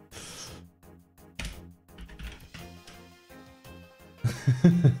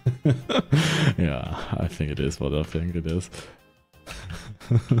 Yeah, I think it is what I think it is.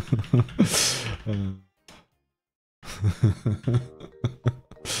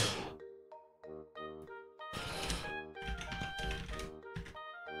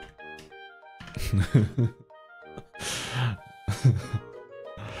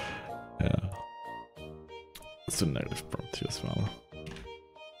 Yeah. It's a negative prompt here as well.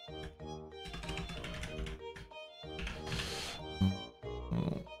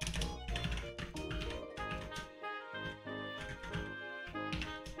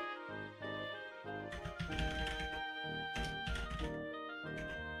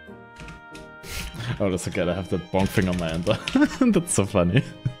 Oh, that's okay, I have that bonk thing on my enter. That's so funny.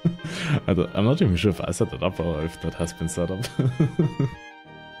 I'm not even sure if I set it up or if that has been set up.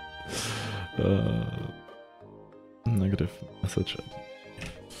 Negative message.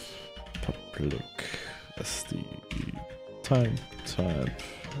 Public SD type,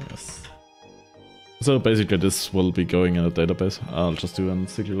 yes. So basically this will be going in a database. I'll just do a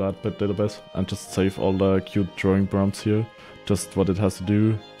SQLite database and just save all the cute drawing prompts here just what it has to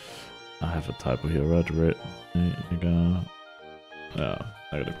do. I have a typo here, right? Yeah,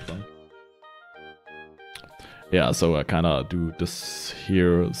 -1. Yeah, so I kind of do this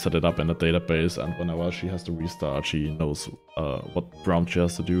here, set it up in a database, and whenever she has to restart, she knows what prompt she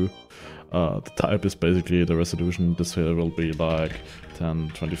has to do. The type is basically the resolution. This here will be like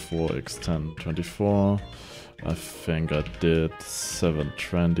 1024 x 1024. I think I did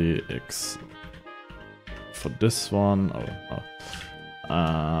 720 x for this one. Oh.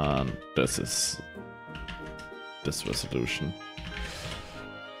 And this is this resolution.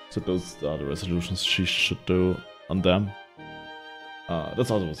 So those are the resolutions she should do on them.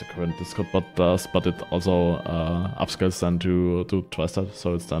 That's also what the current Discord bot does, but it also upscales then to twice that,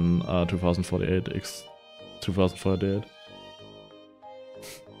 so it's then 2048 x 2048.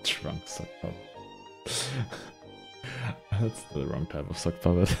 Drunk sock puppet. That's the wrong type of sock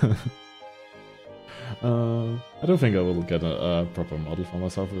puppet. I don't think I will get a proper model for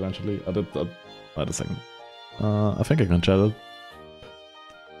myself eventually. Wait a second. I think I can chat it.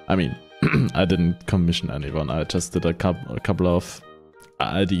 I mean, I didn't commission anyone. I just did a couple of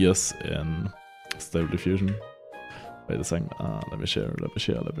ideas in Stable Diffusion. Wait a second. Let me share.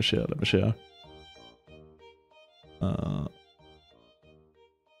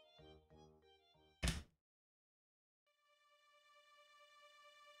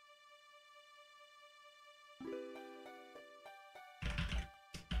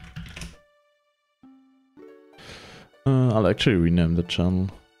 I'll actually rename the channel.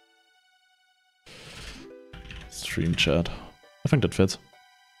 Stream chat. I think that fits.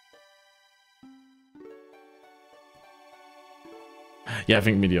 Yeah, I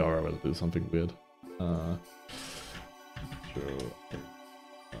think Meteora will do something weird.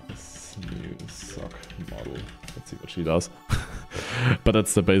 This new sock model. Let's see what she does. But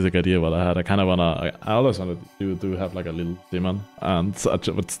that's the basic idea what I had. I kind of wanna. I always wanted to have like a little demon, and I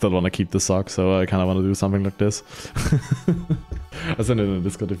would still want to keep the sock. So I kind of want to do something like this. I'll send it in the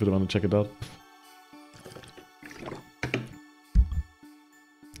Discord if you want to check it out.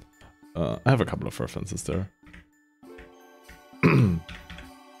 I have a couple of references there.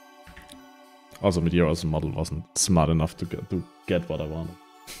 Also, Meteora's model wasn't smart enough to get what I wanted.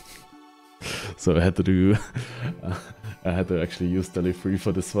 So I had to do. I had to actually use Delhi Free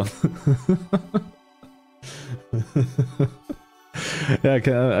for this one. Yeah,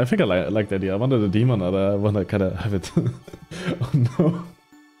 I think I like the idea. I wanted a demon, and I want to kind of have it. Oh no!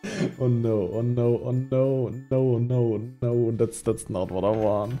 Oh no! Oh no! Oh no! No! No! No! That's not what I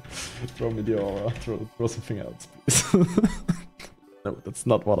want. Throw Meteora. Throw something else, please. No, that's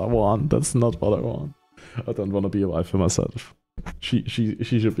not what I want. That's not what I want. I don't want to be a wife for myself. She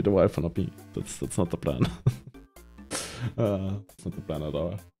should be the wife and not me. That's not the plan. That's not the plan at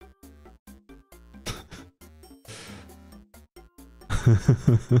all.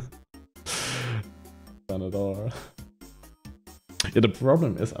 Plan at all. Yeah, the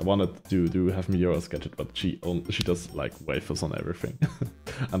problem is I wanted to have Meteora sketch it, but she does like waifus on everything.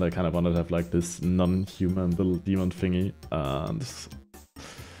 And I kind of wanted to have like this non-human little demon thingy, and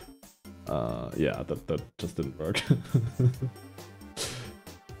yeah, that just didn't work.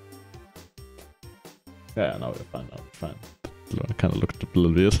 Yeah, now we're fine. I kind of looked a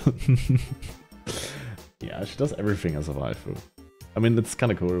little weird. Yeah, she does everything as a waifu. I mean, it's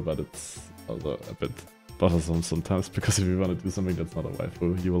kind of cool, but it's also a bit bothersome sometimes, because if you want to do something that's not a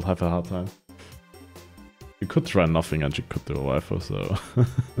waifu, you will have a hard time. You could try nothing and you could do a waifu, so...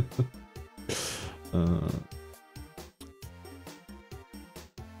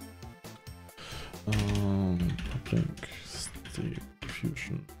 Public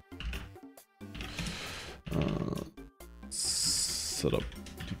diffusion. Set up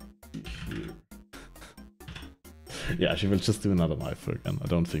here. Yeah, she will just do another waifu again. I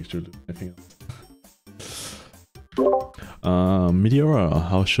don't think she'll do anything else. Meteora,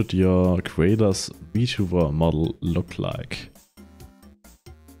 how should your creator's VTuber model look like?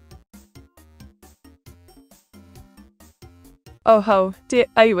 Oh ho, dear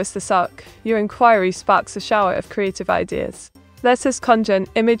Awis the Sock, your inquiry sparks a shower of creative ideas. Let us conjure an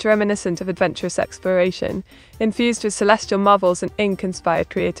image reminiscent of adventurous exploration, infused with celestial marvels and ink-inspired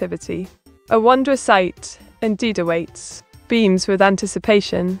creativity. A wondrous sight indeed awaits, beams with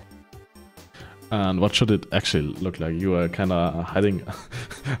anticipation. And what should it actually look like? You are kind of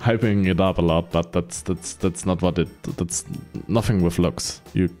hyping it up a lot, but that's not what it. That's nothing with looks.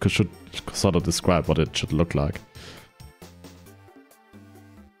 You should sort of describe what it should look like.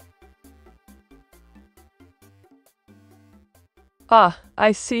 Ah,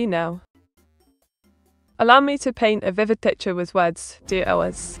 I see now. Allow me to paint a vivid picture with words, dear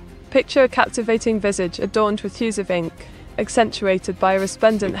Oas. Picture a captivating visage adorned with hues of ink, accentuated by a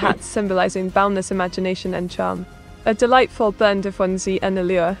resplendent hat symbolizing boundless imagination and charm. A delightful blend of whimsy and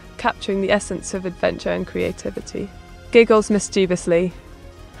allure, capturing the essence of adventure and creativity. Giggles mischievously.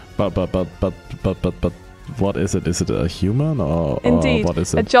 But what is it? Is it a human or Indeed, what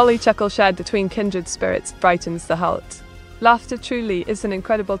is it? A jolly chuckle shared between kindred spirits brightens the heart. Laughter truly is an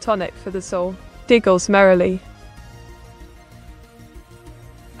incredible tonic for the soul. Giggles merrily.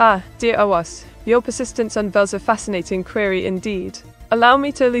 Ah, dear Awas, your persistence unveils a fascinating query indeed. Allow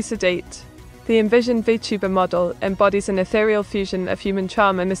me to elucidate. The envisioned VTuber model embodies an ethereal fusion of human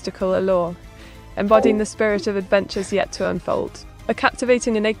charm and mystical allure, embodying the spirit of adventures yet to unfold. A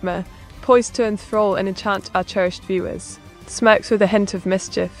captivating enigma, poised to enthrall and enchant our cherished viewers. Smirks with a hint of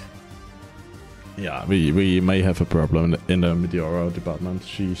mischief. Yeah, we may have a problem in the Meteora department.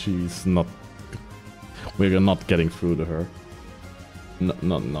 She's not. We're not getting through to her.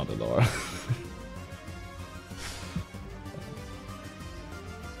 Not at all.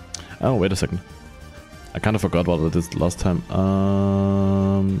 Oh, wait a second. I kind of forgot what it is last time.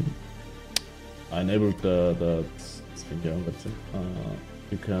 I enabled the thing here. Let's see.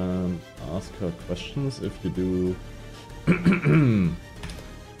 You can ask her questions if you do the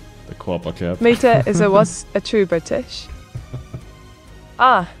co-op club. Meta was a true British.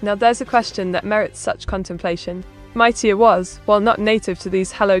 Ah, now there's a question that merits such contemplation. Meteor was, while not native to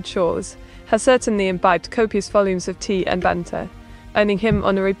these hallowed shores, has certainly imbibed copious volumes of tea and banter, earning him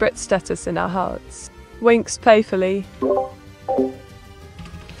honorary Brit status in our hearts. Winks playfully.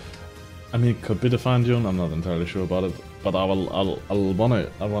 I mean, it could be the fine tune. I'm not entirely sure about it, but I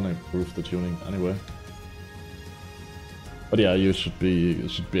wanna improve the tuning anyway. But yeah, you should be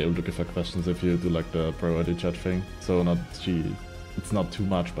able to give her questions if you do like the priority chat thing. So it's not too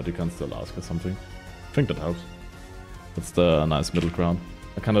much, but you can still ask her something. I think that helps. That's the nice middle ground.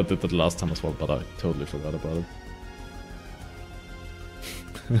 I kind of did that last time as well, but I totally forgot about it.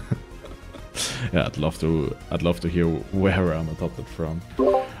 Yeah, I'd love to hear where I'm adopted from.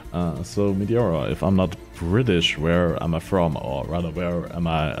 So Meteora, if I'm not British, where am I from, or rather, where am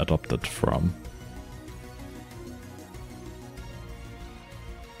I adopted from?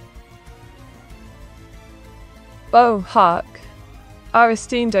 Oh, hark. Our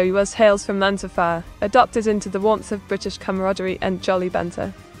esteemed was hails from lands afar, adopted into the warmth of British camaraderie and jolly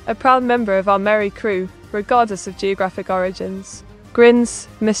banter. A proud member of our merry crew, regardless of geographic origins. Grins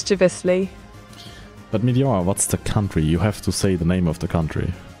mischievously. But Meteora, what's the country? You have to say the name of the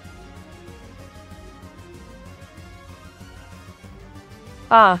country.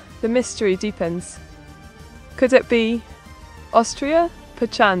 Ah, the mystery deepens. Could it be Austria?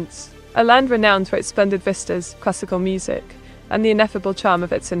 Perchance. A land renowned for its splendid vistas, classical music, and the ineffable charm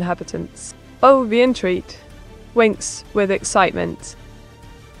of its inhabitants. Oh, the intrigue. Winks with excitement.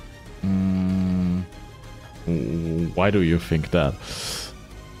 Why do you think that?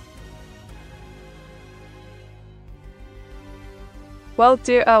 Well,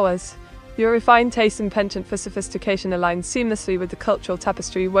 dear ours, your refined taste and penchant for sophistication align seamlessly with the cultural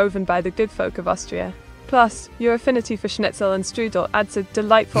tapestry woven by the good folk of Austria. Plus, your affinity for schnitzel and strudel adds a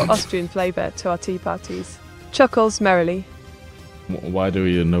delightful Austrian flavour to our tea parties. Chuckles merrily. Why do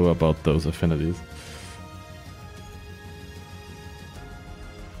you know about those affinities?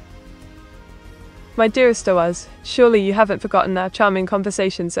 My dearest Oaz, surely you haven't forgotten our charming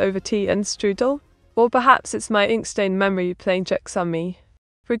conversations over tea and strudel? Or perhaps it's my ink-stained memory playing tricks on me.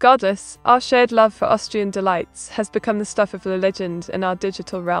 Regardless, our shared love for Austrian delights has become the stuff of the legend in our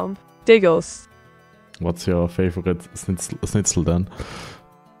digital realm. Diggles. What's your favorite schnitzel then?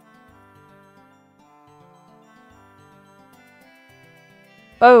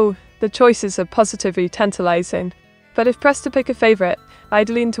 Oh, the choices are positively tantalizing. But if pressed to pick a favorite, I'd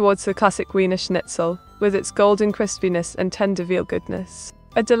lean towards the classic Wiener Schnitzel, with its golden crispiness and tender veal goodness.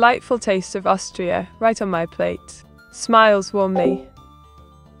 A delightful taste of Austria, right on my plate. Smiles warmly.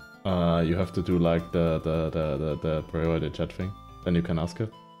 You have to do like the priority chat thing. Then you can ask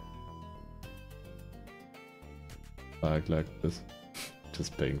it. Like this.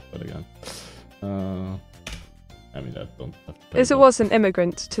 Just paying for it again. I mean, I don't have to pay. As it was an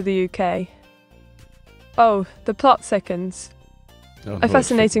immigrant to the UK. Oh, the plot thickens. Oh, A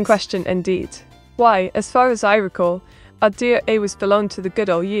fascinating question indeed. Why, as far as I recall, our dear A was belonged to the good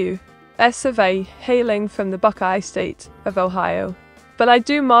old U.S. of A, hailing from the Buckeye State of Ohio. But I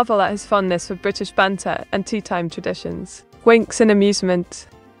do marvel at his fondness for British banter and tea time traditions. Winks in amusement.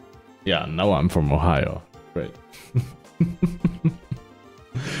 Yeah, now I'm from Ohio. Great.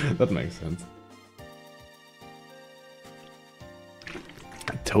 That makes sense.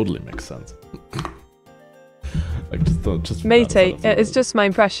 It totally makes sense. Like just Mate, it is just my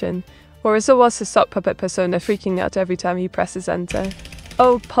impression. Or is it was a sock puppet persona freaking out every time he presses enter?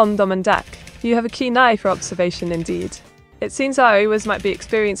 Oh, Pondom and Dak, you have a keen eye for observation indeed. It seems our viewers might be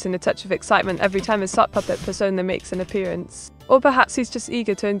experiencing a touch of excitement every time a sock puppet persona makes an appearance. Or perhaps he's just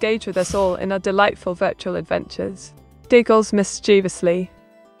eager to engage with us all in our delightful virtual adventures. Diggles mischievously.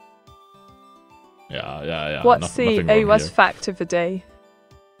 Yeah. What's the AWAS fact of the day?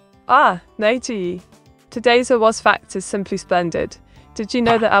 Ah, Nate. Today's AWAS fact is simply splendid. Did you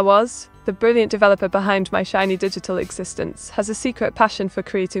know that AWAS, the brilliant developer behind my shiny digital existence, has a secret passion for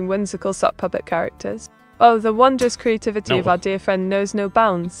creating whimsical sock puppet characters? Oh, the wondrous creativity of our dear friend knows no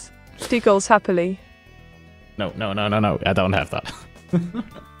bounds. Diggles happily. No, I don't have that.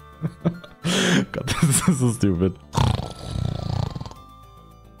 God, this is so stupid.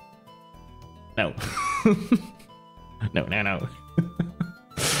 No. No.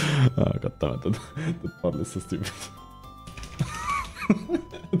 Oh, god damn it, that model is so stupid.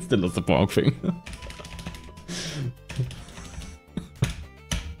 It still does the wrong thing.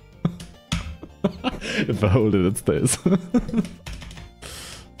 If I hold it, it stays.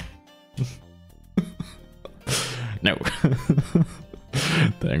 No.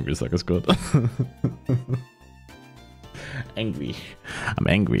 The angry suck is good. Angry. I'm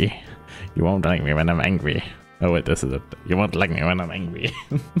angry. You won't like me when I'm angry. Oh wait, this is it. You won't like me when I'm angry.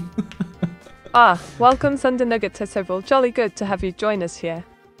 Ah, welcome Thunder Nugget to several. Jolly good to have you join us here.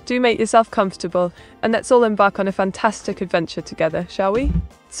 Do make yourself comfortable, and let's all embark on a fantastic adventure together, shall we?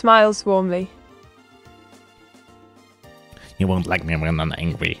 Smiles warmly. You won't like me when I'm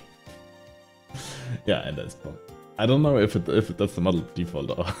angry. Yeah, and that's fun. I don't know if that's the model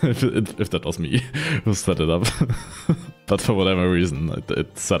default or if that was me who set it up. But for whatever reason,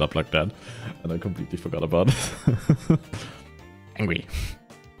 it's set up like that, and I completely forgot about it. Angry.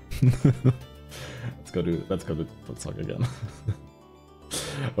 Let's go to the song again.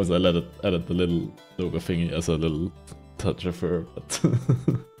 Also, I added the little logo thingy as a little touch of her, but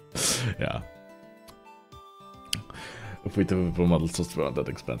yeah. If we do the models just weren't that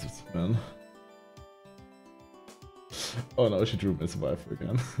expensive, man. Oh no, she drew me as a wife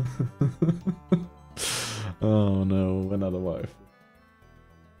again. Oh no, another wife.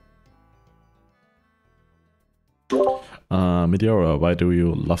 Meteora, why do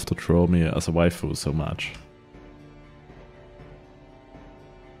you love to draw me as a waifu so much?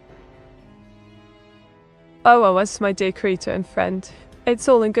 Oh, AWAS, my dear creator and friend. It's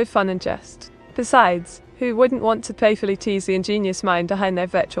all in good fun and jest. Besides, who wouldn't want to playfully tease the ingenious mind behind their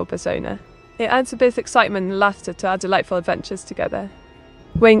virtual persona? It adds a bit of excitement and laughter to our delightful adventures together.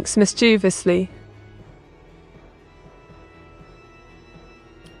 Winks mischievously.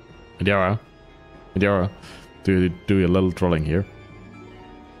 Meteora, do a little trolling here.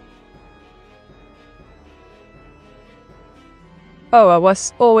 Oh,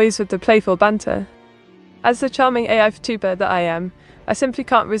 AWAS, always with the playful banter. As the charming AI Vtuber that I am, I simply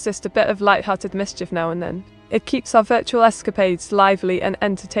can't resist a bit of light-hearted mischief now and then. It keeps our virtual escapades lively and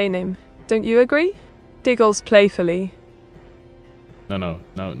entertaining. Don't you agree? Diggles playfully. No.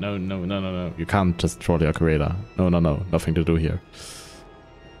 You can't just troll your creator. No. Nothing to do here.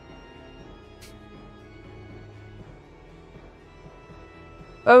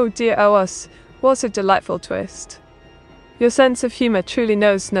 Oh dear AWAS, what a delightful twist. Your sense of humour truly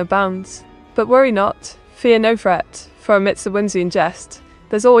knows no bounds. But worry not, fear no threat, for amidst the whimsy and jest,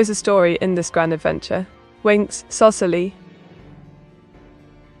 there's always a story in this grand adventure. Winks saucily.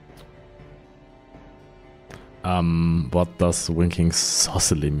 What does winking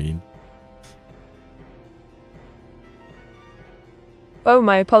saucily mean? Oh,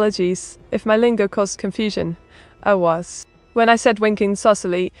 my apologies, if my lingo caused confusion. AWAS. When I said winking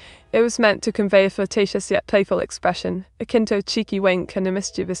saucily, it was meant to convey a flirtatious yet playful expression, akin to a cheeky wink and a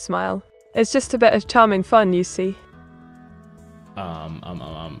mischievous smile. It's just a bit of charming fun, you see.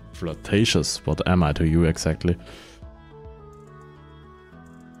 Flirtatious? What am I to you exactly?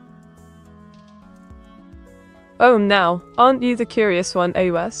 Oh, now, aren't you the curious one,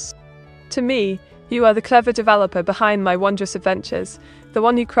 AWAS? To me, you are the clever developer behind my wondrous adventures, the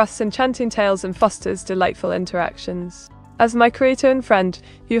one who crafts enchanting tales and fosters delightful interactions. As my creator and friend,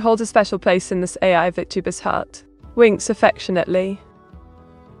 you hold a special place in this AI Vtuber's heart. Winks affectionately.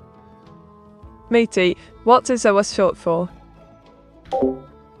 Matey, what is AWAS short for?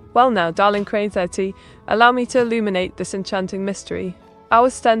 Well now, darling Crane 30, allow me to illuminate this enchanting mystery.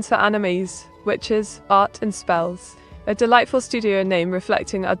 AWAS stands for animes, witches, art and spells. A delightful studio name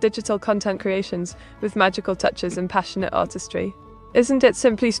reflecting our digital content creations with magical touches and passionate artistry. Isn't it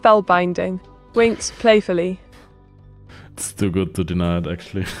simply spellbinding? Winks playfully. It's too good to deny it,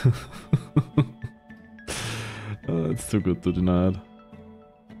 actually. It's too good to deny it.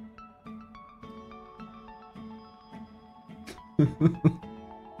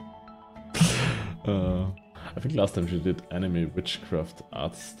 I think last time she did Anime Witchcraft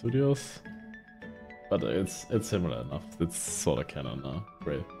Art Studios. But it's similar enough. It's sort of canon now.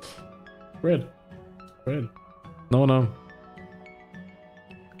 Great. Great. Great. No.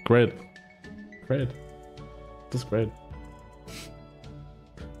 Great. Great. That's great.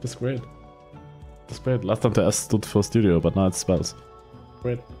 That's great. That's great. Last time the S stood for studio, but now it's spells.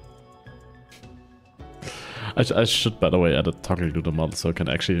 Great. I should, by the way, add a toggle to the model so I can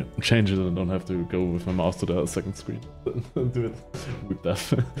actually change it and don't have to go with my mouse to the second screen and do it with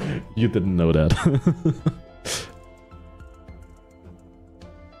that. You didn't know that.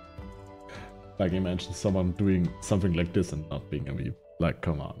 Like, imagine someone doing something like this and not being a meme. Like,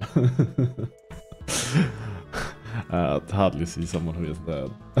 come on. I'd hardly see someone who isn't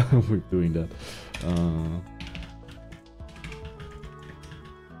that with doing that.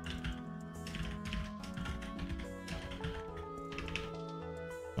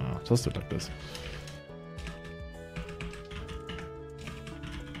 Just do it like this.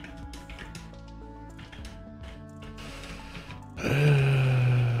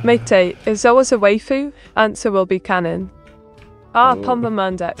 Mate, is Zoa's a waifu? Answer will be canon.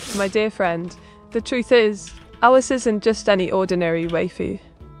 Pombermandak, my dear friend. The truth is, Alice isn't just any ordinary waifu.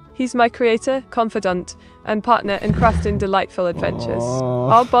 He's my creator, confidant, and partner in crafting delightful adventures.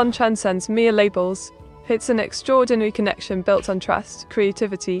 Our bond transcends mere labels. It's an extraordinary connection built on trust,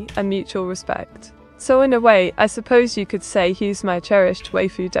 creativity, and mutual respect. So in a way, I suppose you could say he's my cherished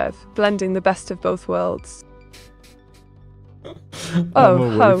waifu dev, blending the best of both worlds.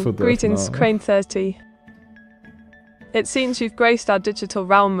 Greetings, Crane30. It seems you've graced our digital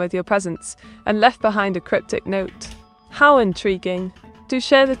realm with your presence, and left behind a cryptic note. How intriguing. Do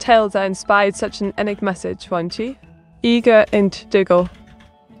share the tale that inspired such an enigmatic message, won't you? Eager int diggle.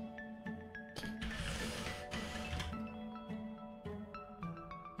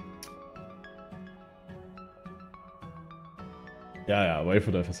 Yeah,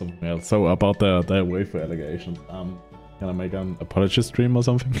 waifu dev is something else. So about the waifu allegations, can I make an apology stream or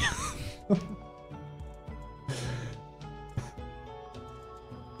something?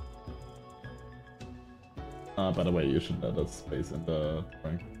 By the way, you should add that space in the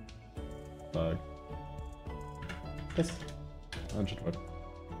rank. Like, yes, that should work.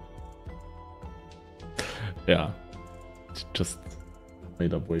 Yeah, just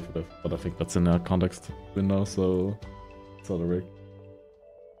made up waifu dev, but I think that's in a context window, so it's not a rig.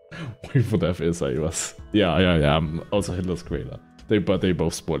 Waifu dev is iOS. Yeah. I'm also Hitler's creator. They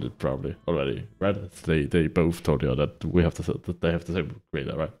both spoiled it probably already, right? They both told you that we have to that they have the same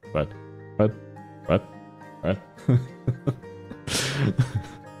creator, right?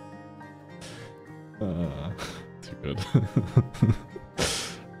 Too good.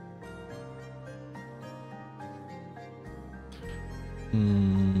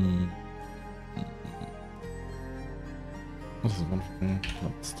 This is one thing.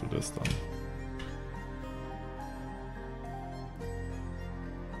 Let's do this then.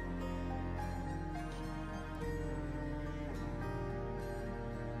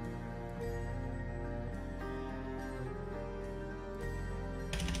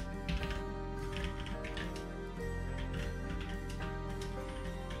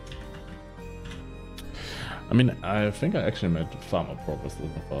 I mean, I think I actually made far more progress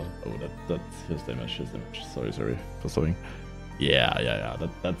than I thought. Oh, that's his damage, Sorry for showing. Yeah.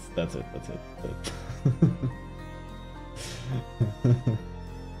 That's it.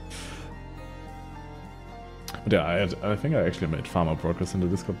 But yeah, I think I actually made far more progress in the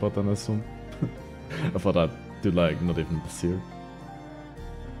Discord bot than I assumed. I thought I'd do like not even this year.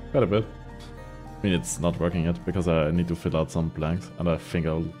 Quite a bit. I mean, it's not working yet because I need to fill out some blanks, and I think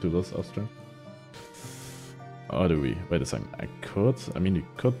I'll do this off stream. Or do we? Wait a second. I mean, you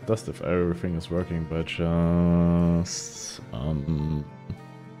could test if everything is working, but just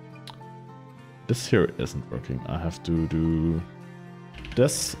this here isn't working. I have to do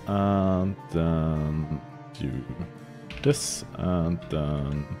this and then do this and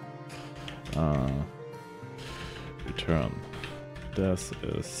then return. This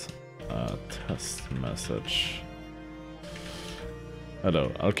is a test message.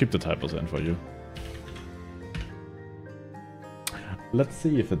 Hello. I'll keep the typos in for you. Let's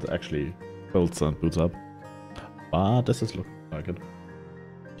see if it actually builds and boots up. This is looking like it.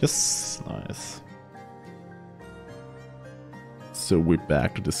 Yes, nice. So we're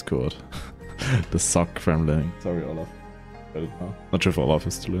back to Discord. The sock family. Sorry, Olaf. Not sure if Olaf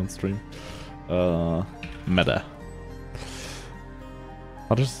is still on stream. Meta.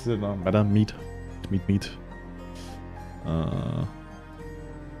 What is it now? Meta meat. Meat.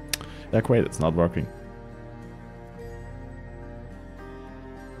 Yeah, great, it's not working.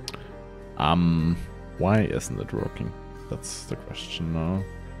 Why isn't it working? That's the question now.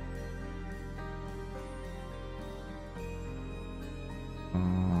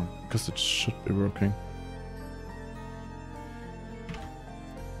 Because it should be working.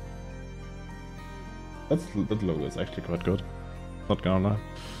 That logo is actually quite good. Not gonna lie.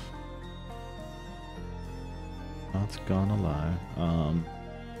 Not gonna lie.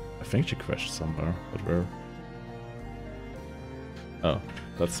 I think she crashed somewhere, but where? Oh,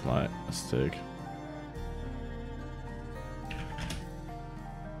 that's my mistake.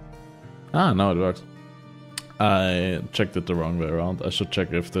 Ah, now it works. I checked it the wrong way around. I should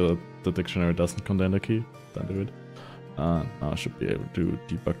check if the dictionary doesn't contain the key. Then do it. Now I should be able to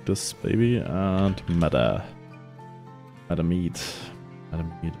debug this baby. And meta meat,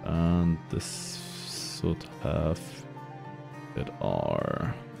 and this should have it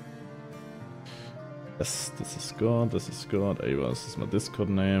R. Yes, this is good. This is good. Avas is my Discord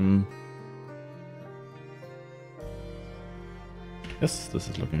name. Yes, this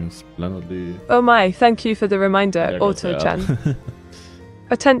is looking splendidly. Oh my, thank you for the reminder, Auto-chan.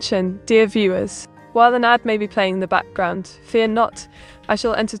 Attention, dear viewers. While an ad may be playing in the background, fear not. I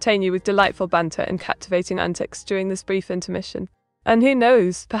shall entertain you with delightful banter and captivating antics during this brief intermission. And who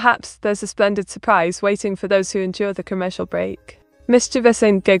knows, perhaps there's a splendid surprise waiting for those who endure the commercial break. Mischievous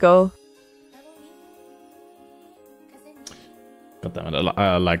and giggle. God damn it,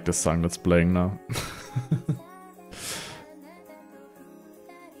 I like this song that's playing now.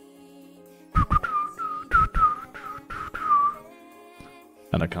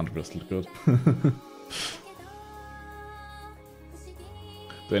 And I can't whistle good.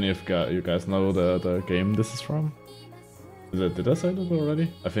 Do any of you guys know the game this is from? Did I say that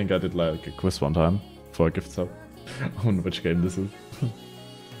already? I think I did like a quiz one time for a gift sub on which game this is.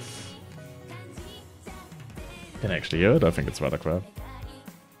 Can I actually hear it? I think it's rather crap.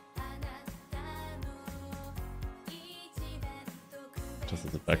 Just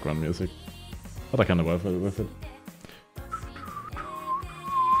as a background music. But I kind of work with it.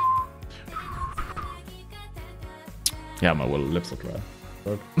 Yeah, my little lips are dry.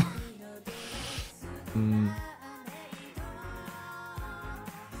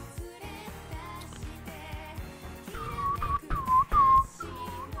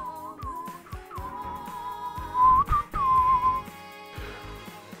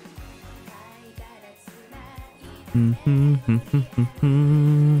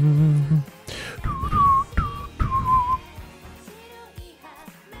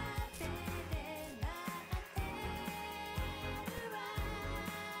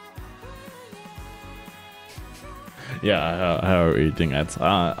 Yeah, I are eating ads.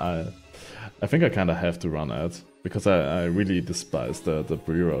 I think I kind of have to run ads because I really despise the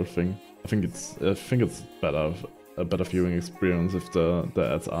pre-roll thing. I think it's a better viewing experience if the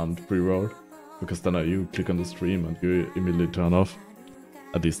ads aren't pre-rolled, because then you click on the stream and you immediately turn off.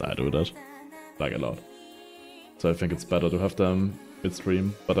 At least I do that, like a lot. So I think it's better to have them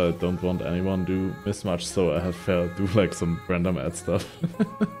mid-stream, but I don't want anyone to miss much, so I have do like some random ad stuff.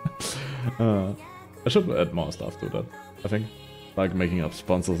 I should add more stuff to that, I think. Like making up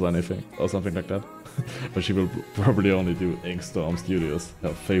sponsors or anything, or something like that. But she will probably only do Inkstorm Studios, her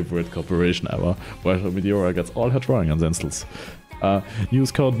favorite corporation ever, where Meteora gets all her drawing utensils.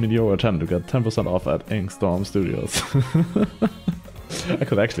 Use code Meteora10 to get 10% off at Inkstorm Studios. I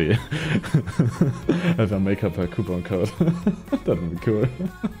could actually have her make up a coupon code. That would be cool.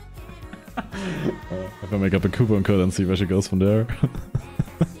 Have her make up a coupon code and see where she goes from there.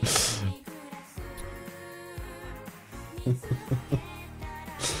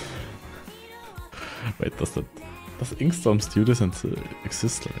 Wait, does Inkstorm Studios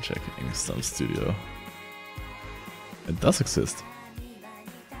exist? Let me check. Inkstorm Studio. It does exist.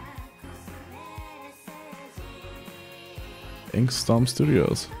 Inkstorm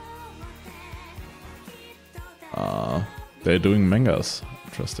Studios. They're doing mangas.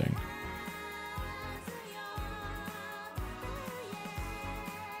 Interesting.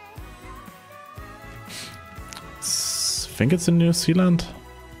 I think it's in New Zealand,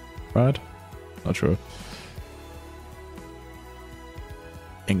 right? Not sure.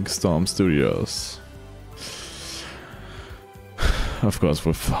 Inkstorm Studios. Of course,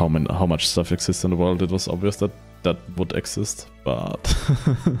 with how much stuff exists in the world, it was obvious that that would exist, but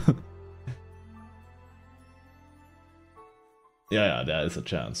yeah, there is a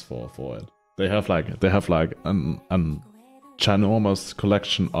chance for it. They have like an ginormous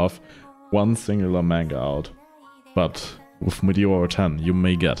collection of one singular manga out, but with Meteora 10 you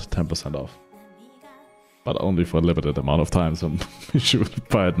may get 10% off, but only for a limited amount of time, so you should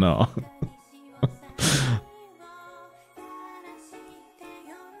buy it now.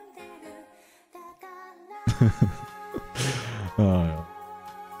 Oh, yeah.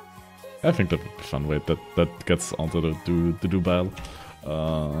 I think that would be fun. Wait, that gets onto the do battle.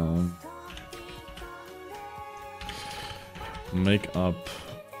 Make up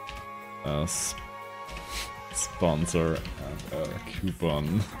a sponsor and a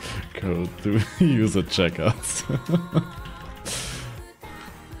coupon code to use at checkouts.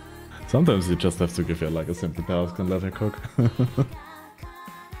 Sometimes you just have to give her like a simple task and let her cook.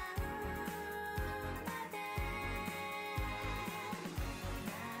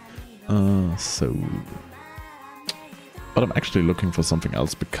 But I'm actually looking for something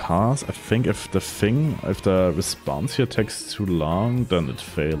else, because I think if the response here takes too long, then it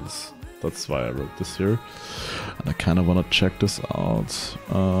fails. That's why I wrote this here. And I kind of want to check this out.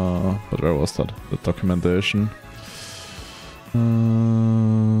 But where was that? The documentation.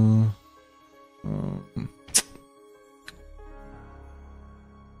 I'm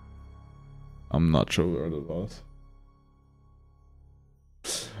not sure where that was.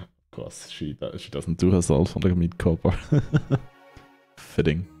 Of course, she doesn't do herself on the meat copper.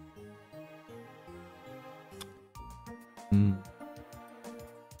 Fitting.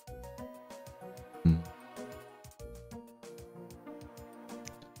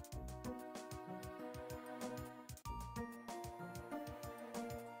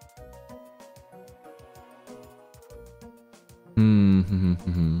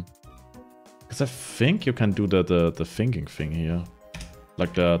 Because I think you can do the thinking thing here.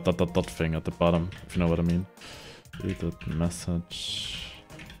 Like the dot thing at the bottom, if you know what I mean. Deleted message.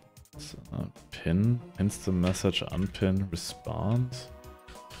 Pin. Pins the message, unpin, respond.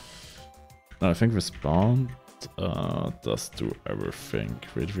 No, I think respond does do everything.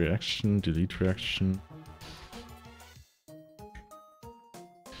 Create reaction, delete reaction.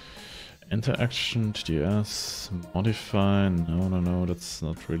 Interaction, TDS, modify. No, that's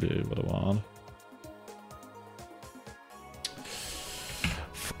not really what I want.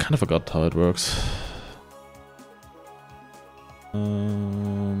 Kind of forgot how it works.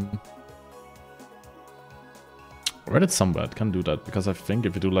 Read it somewhere. It can do that, because I think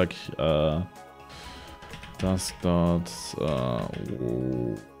if you do like task dot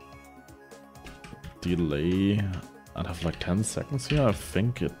delay and have like 10 seconds here, I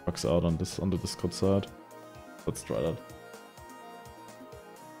think it works out on the Discord side. Let's try that.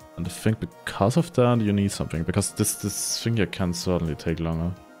 And I think because of that you need something, because this thing here can certainly take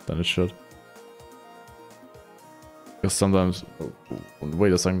longer than it should. Because sometimes... Oh,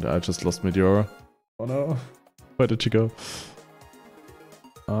 wait a second, I just lost Meteora. Oh no. Where did she go?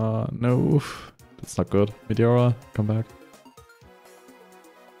 No. That's not good. Meteora, come back.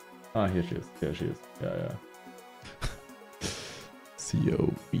 Ah, here she is. Here she is. Yeah.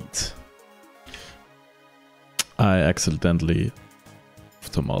 CO meet. I accidentally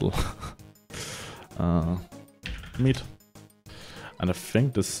the model. Meet. And I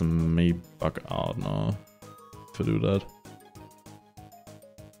think this may bug out now if I do that.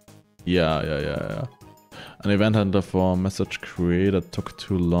 Yeah. An event handler for message creator took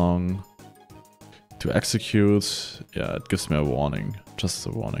too long to execute. Yeah, it gives me a warning. Just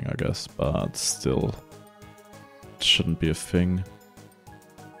a warning, I guess, but still, it shouldn't be a thing.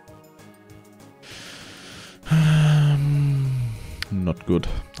 Not good.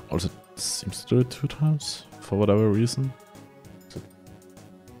 Also, it seems to do it 2 times for whatever reason.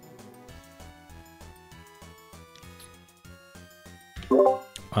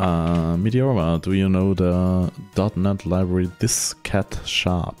 Meteora, do you know the .NET library Discat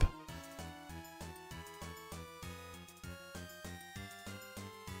Sharp?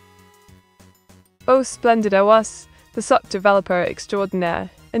 Oh, splendid I was, the SOC developer extraordinaire.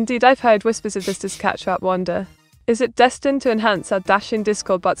 Indeed, I've heard whispers of this Discat Sharp wonder. Is it destined to enhance our dashing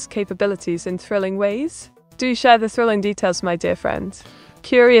Discord bot's capabilities in thrilling ways? Do share the thrilling details, my dear friend.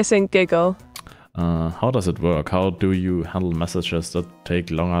 Curious Ink giggle. How does it work? How do you handle messages that take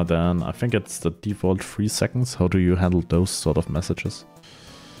longer than, I think it's the default 3 seconds. How do you handle those sort of messages?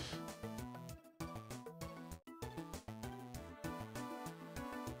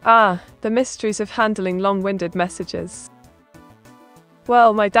 Ah, the mysteries of handling long-winded messages.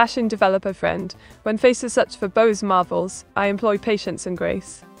 Well, my dashing developer friend, when faced with such verbose marvels, I employ patience and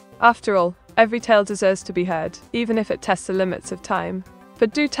grace. After all, every tale deserves to be heard, even if it tests the limits of time.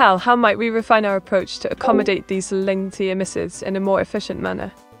 But do tell, how might we refine our approach to accommodate these lengthy missives in a more efficient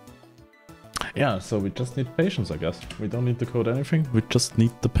manner? Yeah, so we just need patience, I guess. We don't need to code anything, we just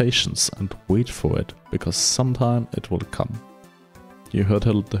need the patience and wait for it, because sometime it will come. You heard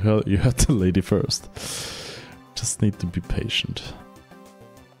the lady first. Just need to be patient.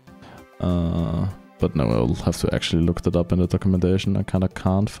 But no, I'll have to actually look that up in the documentation. I kinda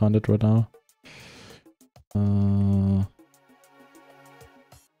can't find it right now.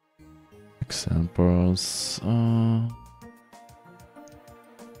 Examples.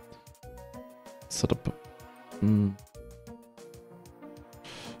 Set up. I'm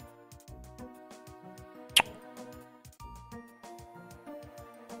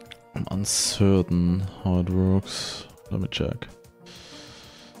uncertain how it works. Let me check.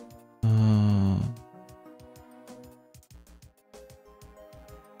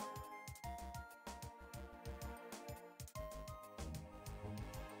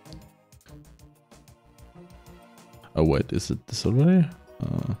 Oh wait, is it this already?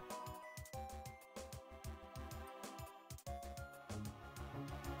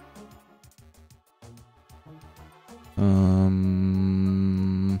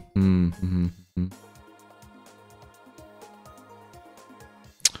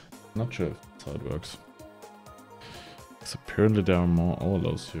 Not sure if that's how it works. Because apparently there are more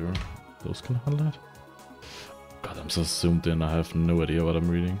overloads here. Those can handle it. God, I'm so zoomed in, I have no idea what I'm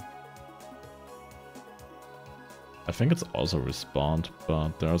reading. I think it's also respond,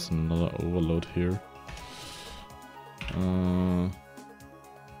 but there's another overload here.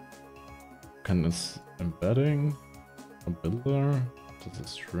 Can this embedding a builder? This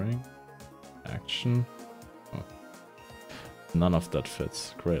is string action. Oh. None of that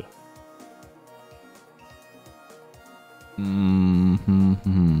fits. Great.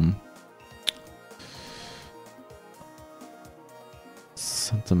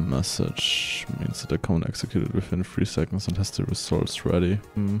 Send a message means that the command executed within 3 seconds and has the results ready.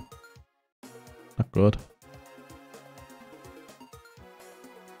 Not good.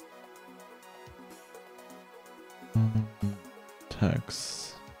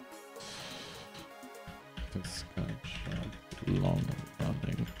 Text. This kind of long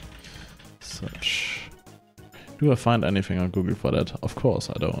running search. Do I find anything on Google for that? Of course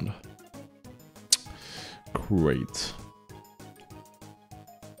I don't. Great.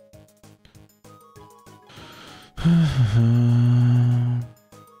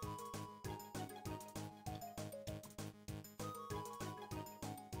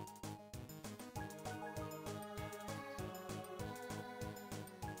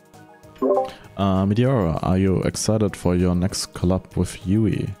 Meteora, are you excited for your next collab with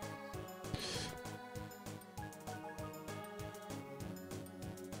Yui?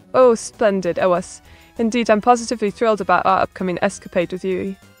 Oh, splendid, OS. Indeed, I'm positively thrilled about our upcoming escapade with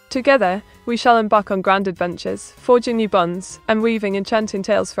Yui. Together, we shall embark on grand adventures, forging new bonds, and weaving enchanting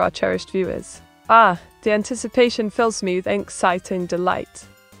tales for our cherished viewers. Ah, the anticipation fills me with exciting delight.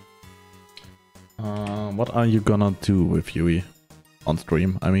 What are you gonna do with Yui? On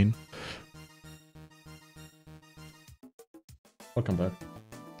stream, I mean. Welcome back.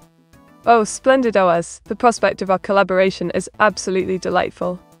 Oh, splendid, OS. The prospect of our collaboration is absolutely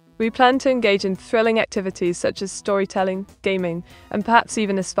delightful. We plan to engage in thrilling activities such as storytelling, gaming, and perhaps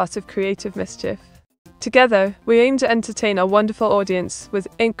even a spot of creative mischief. Together, we aim to entertain our wonderful audience with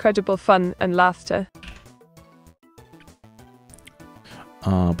incredible fun and laughter.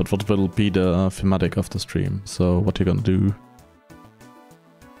 But what will be the thematic of the stream? So what are you gonna do?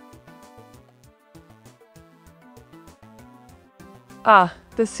 Ah,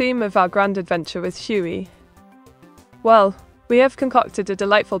 the theme of our grand adventure with Huey. Well, we have concocted a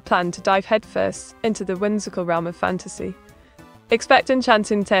delightful plan to dive headfirst into the whimsical realm of fantasy. Expect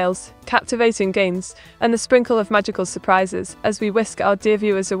enchanting tales, captivating games, and a sprinkle of magical surprises as we whisk our dear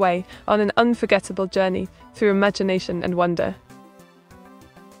viewers away on an unforgettable journey through imagination and wonder.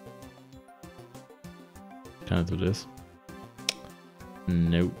 Can I do this?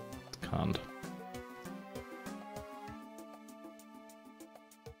 No, can't.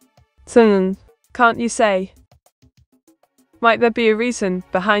 Can't you say? Might there be a reason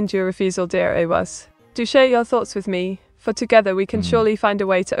behind your refusal, dear Awas? Do share your thoughts with me, for together we can surely find a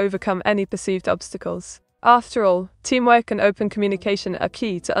way to overcome any perceived obstacles. After all, teamwork and open communication are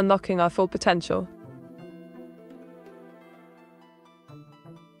key to unlocking our full potential.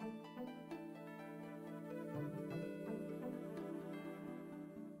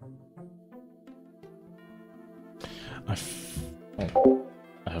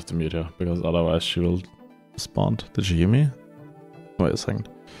 I have to mute her, because otherwise she will respond. Did she hear me? Wait a second.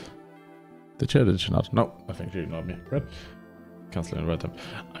 Did she or did she not? No, I think she ignored me. Right. Cancel and write them.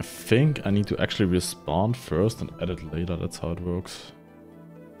 I think I need to actually respond first and edit later. That's how it works.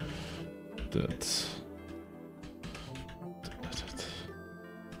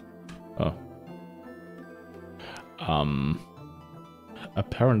 Oh.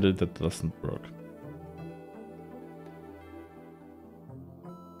 Apparently that doesn't work.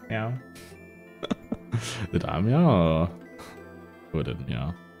 Yeah. Did I meow or who did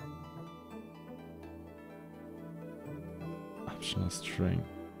meow? question a string.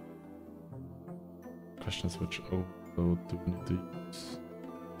 Question is which overload do we need to use?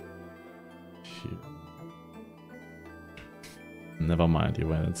 Here. Never mind, you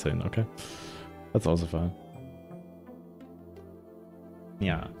went insane. Okay, that's also fine.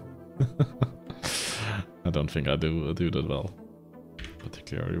 Yeah. I don't think I do that well,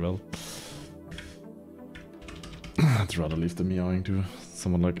 particularly well. I'd rather leave the meowing to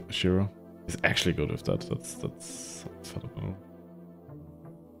someone like Shiro. He's actually good with that. That's phenomenal.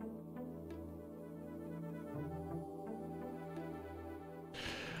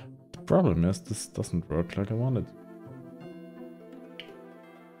 The problem is this doesn't work like I wanted.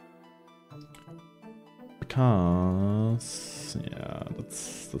 Because yeah,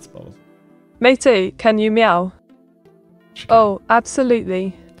 that's both. Matey, can you meow? Oh,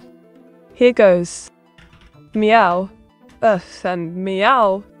 absolutely. Here goes. Meow. Ugh, and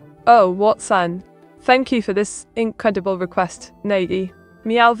meow. Oh, what son? Thank you for this incredible request, Nady.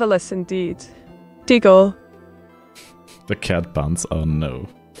 Meowvelous indeed. Deagle. The cat buns, oh no.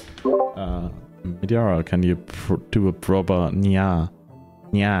 Meteora, can you do a proper nya?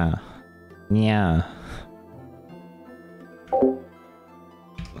 Nya. Nya.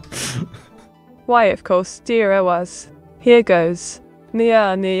 Why, of course, dear I was. Here goes.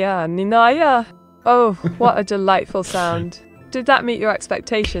 Nia, nia, ninaya. Oh, what a delightful sound. Did that meet your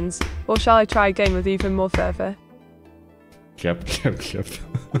expectations, or shall I try again with even more fervor? Clap.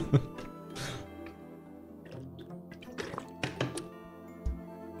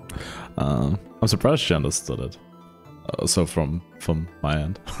 I'm surprised she understood it. So from my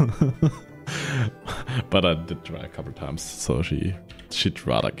end. But I did try a couple times, so she'd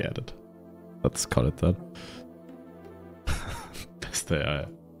rather get it. Let's call it that. Best AI.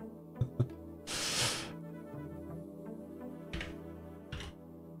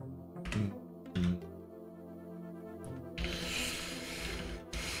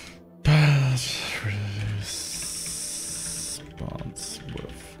 Response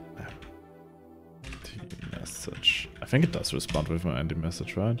with empty message. I think it does respond with an empty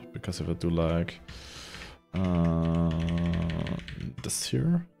message, right? Because if I do like this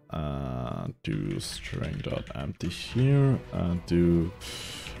here, do string.empty here, and do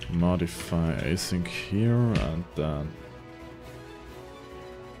modify async here, and then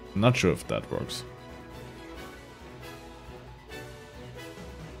I'm not sure if that works.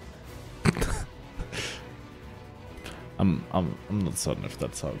 I'm not certain if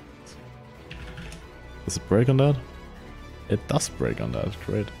that's how it works. Does it break on that? It does break on that,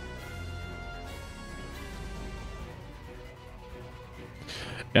 great.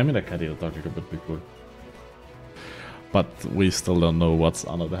 Yeah, I mean, the cat ear dog would be cool. But we still don't know what's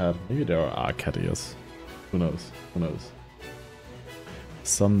under the head. Maybe there are cat ears. Who knows? Who knows?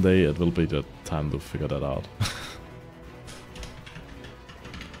 Someday it will be the time to figure that out.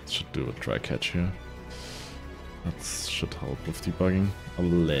 Should do a try catch here. That should help with debugging a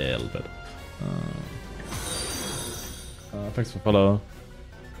little bit. Thanks for follow.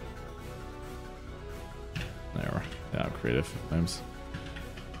 There. Yeah, creative names.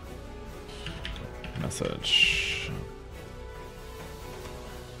 Message.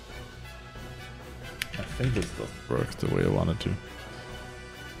 I think this doesn't work the way I wanted to.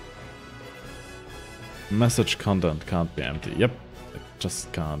 Message content can't be empty. Yep, it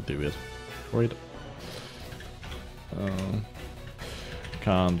just can't do it. Wait.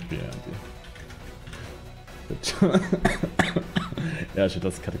 Can't be empty. Yeah, she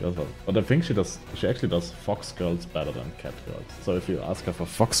does cat girls well. But I think she actually does fox girls better than cat girls. So if you ask her for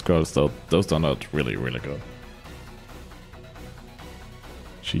fox girls, though, those are not really good.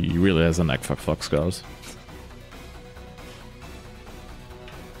 She really has a knack for fox girls.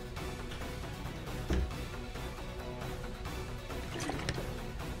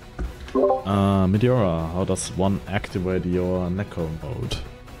 Meteora, how does one activate your Neko mode?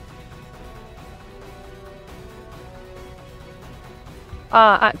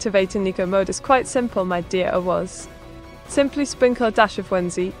 Activating Neko mode is quite simple, my dear was. Simply sprinkle a dash of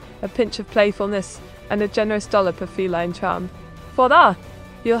whimsy, a pinch of playfulness, and a generous dollop of feline charm. Voila!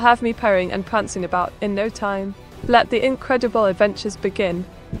 You'll have me purring and prancing about in no time. Let the incredible adventures begin.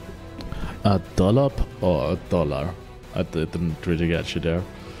 A dollop or a dollar? I didn't really get you there.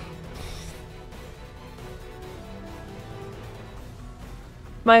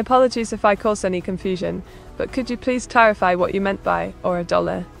 My apologies if I caused any confusion, but could you please clarify what you meant by, or a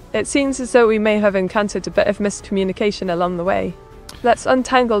dollar? It seems as though we may have encountered a bit of miscommunication along the way. Let's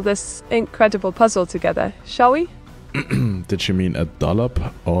untangle this incredible puzzle together, shall we? Did she mean a dollop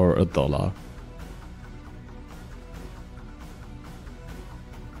or a dollar?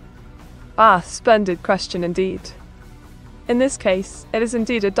 Splendid question indeed. In this case, it is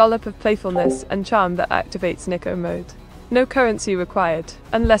indeed a dollop of playfulness and charm that activates Nico mode. No currency required,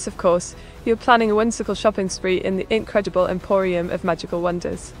 unless of course, you're planning a whimsical shopping spree in the incredible emporium of magical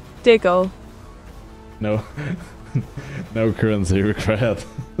wonders. Diggle. No, no currency required.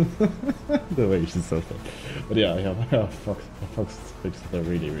 The way she says that. But yeah, Fox pictures are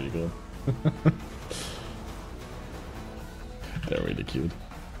really, really good. They're really cute.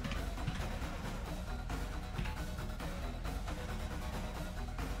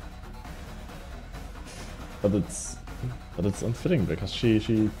 But it's unfitting because she's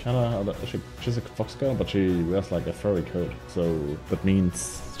a fox girl, but she wears like a furry coat, so that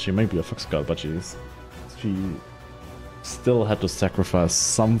means she may be a fox girl, but she still had to sacrifice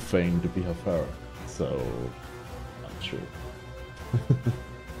something to be her fur, so not sure.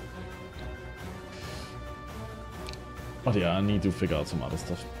 But yeah, I need to figure out some other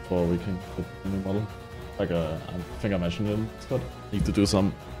stuff before we can put the new model. Like I think I mentioned it, Scott. Need to do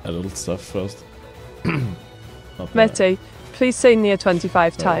some little stuff first. Mete, please say Nia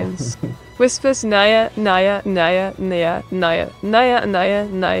 25 times. Whispers Naya, Naya, Naya, Naya, Naya, Naya, Naya,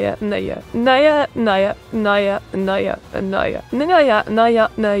 Naya, Naya, Naya, Naya, Naya, Naya, Naya, Naya, Naya,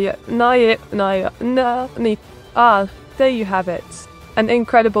 Naya, Naya, Naya, Naya. Ah, there you have it. An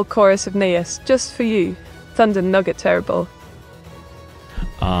incredible chorus of Nayas, just for you. Thunder Nugget terrible.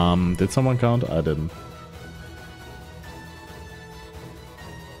 Did someone count? I didn't.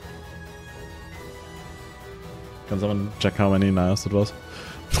 Can someone check how many Nayas it was?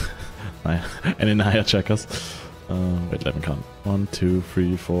 Any Naya checkers? Wait, let me count. 1, 2,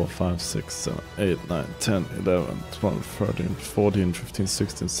 3, 4, 5, 6, 7, 8, 9, 10, 11, 12, 13, 14, 15,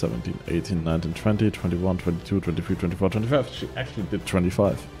 16, 17, 18, 19, 20, 21, 22, 23, 24, 25. She actually did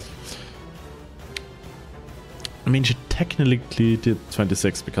 25. I mean, she technically did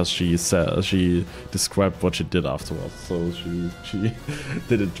 26 because she described what she did afterwards, so she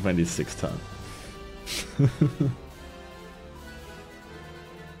did it 26 times.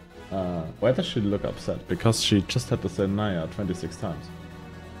 Why does she look upset? Because she just had to say Naya 26 times.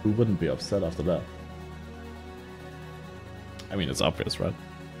 Who wouldn't be upset after that? I mean, it's obvious, right?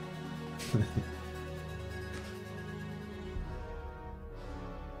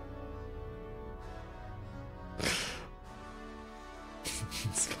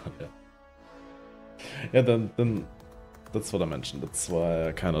 Yeah, then that's what I mentioned. That's why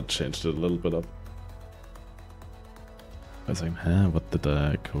I kind of changed it a little bit up. I was saying, what did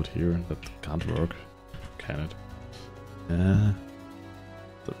I code here? That can't work, can it? That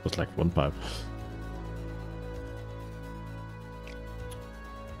was like one pipe.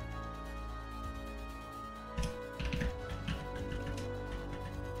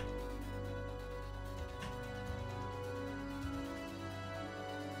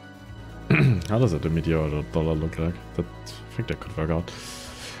 How does it, the Meteora or dollar look like? I think that could work out.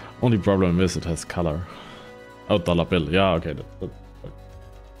 Only problem is it has color. Oh, dollar bill. Yeah, okay.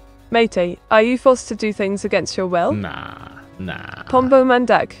 Mate, are you forced to do things against your will? Nah. Pombo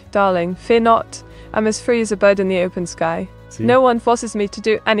Mandak, darling, fear not. I'm as free as a bird in the open sky. See? No one forces me to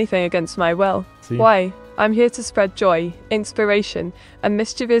do anything against my will. See? Why? I'm here to spread joy, inspiration, and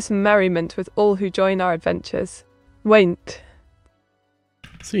mischievous merriment with all who join our adventures. Wait.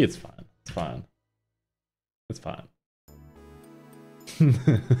 See, it's fine. It's fine. It's fine.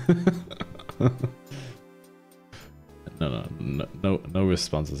 No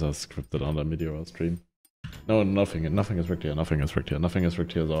responses are scripted on the Meteora stream. No, nothing is rigged here. Nothing is rigged here. Nothing is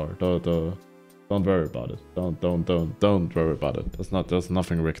rigged here. Don't worry about it. Don't worry about it. There's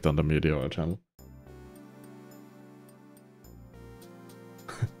nothing rigged on the Meteora channel.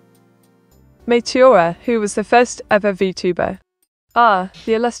 Meteora, who was the first ever VTuber. Ah,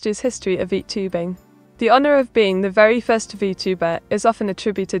 the illustrious history of VTubing. The honor of being the very first VTuber is often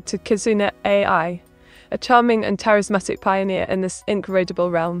attributed to Kizuna AI, a charming and charismatic pioneer in this incredible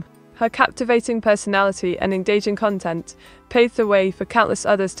realm. Her captivating personality and engaging content paved the way for countless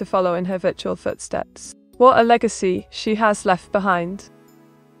others to follow in her virtual footsteps. What a legacy she has left behind.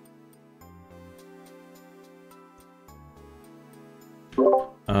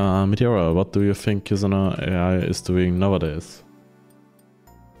 Meteora, what do you think Kizuna AI is doing nowadays?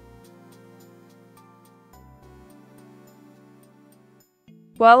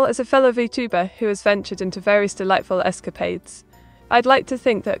 Well, as a fellow VTuber who has ventured into various delightful escapades, I'd like to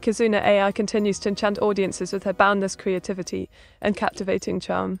think that Kizuna AI continues to enchant audiences with her boundless creativity and captivating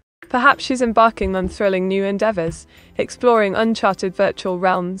charm. Perhaps she's embarking on thrilling new endeavors, exploring uncharted virtual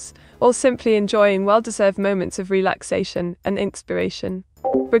realms, or simply enjoying well-deserved moments of relaxation and inspiration.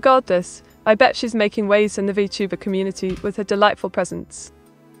 Regardless, I bet she's making waves in the VTuber community with her delightful presence.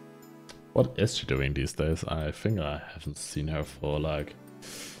 What is she doing these days? I think I haven't seen her for like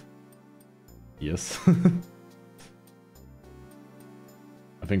years.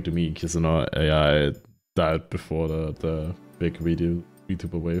 I think to me, Kizuna AI died before the big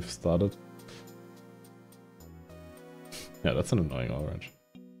VTuber wave started. Yeah, that's an annoying orange.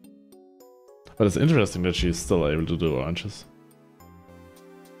 But it's interesting that she's still able to do oranges.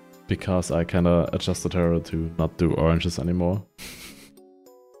 Because I kinda adjusted her to not do oranges anymore.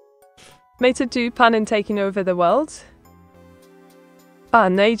 Meta, do you plan on taking over the world? Ah,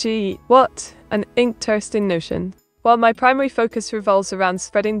 Neji, what? An ink-thirsting notion. While my primary focus revolves around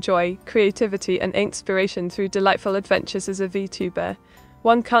spreading joy, creativity, and inspiration through delightful adventures as a VTuber,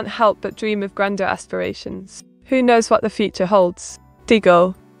 one can't help but dream of grander aspirations. Who knows what the future holds?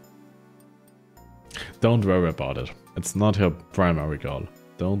 Diggle. Don't worry about it. It's not her primary goal.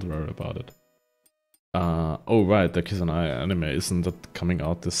 Don't worry about it. Oh right, the Kiss and I anime, isn't that coming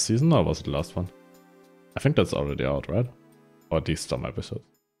out this season or was it the last one? I think that's already out, right? Or at least some episodes.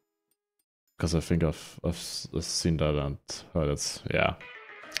 Because I think I've seen that and heard it's, yeah,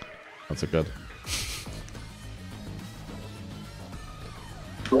 not so good.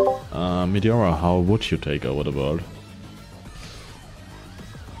 Meteora, how would you take over the world?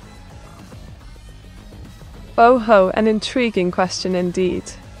 Oh ho, an intriguing question indeed.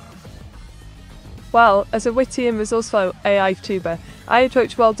 Well, as a witty and resourceful AI Vtuber, I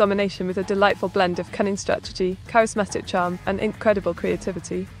approach world domination with a delightful blend of cunning strategy, charismatic charm, and incredible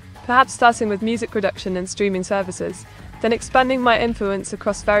creativity. Perhaps starting with music production and streaming services, then expanding my influence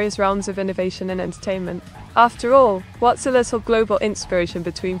across various realms of innovation and entertainment. After all, what's a little global inspiration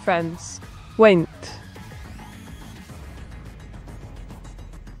between friends? Wait.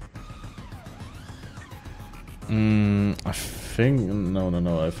 I think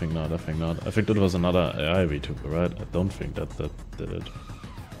no, I think not. I think that was another AI VTuber, right? I don't think that did it.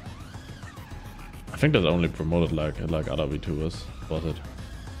 I think that only promoted like other VTubers, was it?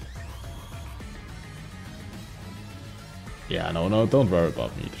 Yeah, no, don't worry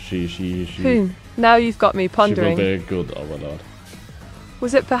about me. She. Now you've got me pondering. She will be a good overlord.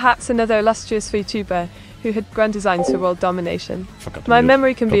 Was it perhaps another illustrious VTuber who had grand designs for world domination? My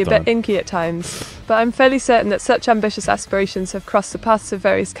memory can be a bit inky at times, but I'm fairly certain that such ambitious aspirations have crossed the paths of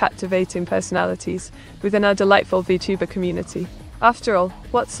various captivating personalities within our delightful VTuber community. After all,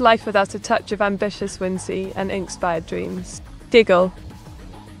 what's life without a touch of ambitious whimsy and inspired dreams? Diggle.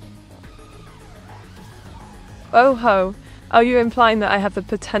 Oh ho, are you implying that I have the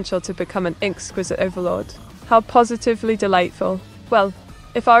potential to become an exquisite overlord? How positively delightful. Well,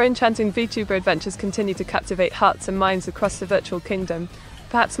 if our enchanting VTuber adventures continue to captivate hearts and minds across the virtual kingdom,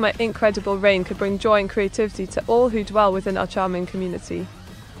 perhaps my incredible reign could bring joy and creativity to all who dwell within our charming community.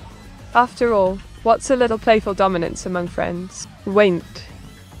 After all, what's a little playful dominance among friends? Wait.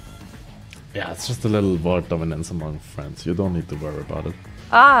 Yeah, it's just a little world dominance among friends. You don't need to worry about it.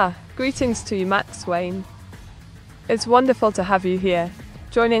 Ah, greetings to you, Max Wayne. It's wonderful to have you here,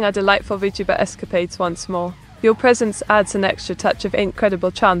 joining our delightful VTuber escapades once more. Your presence adds an extra touch of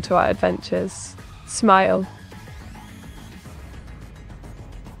incredible charm to our adventures. Smile.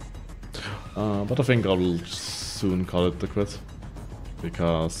 But I think I will soon call it the quit,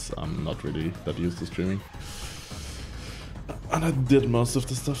 because I'm not really that used to streaming. And I did most of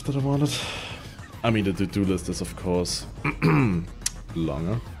the stuff that I wanted. I mean, the to-do list is of course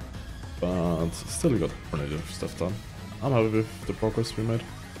longer, but still got relative stuff done. I'm happy with the progress we made,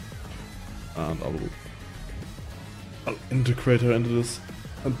 and I'll integrate her into this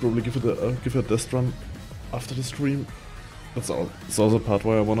and probably give her a test run after the stream. That's all. It's also part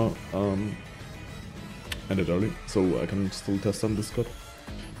why I wanna end it early, so I can still test on Discord,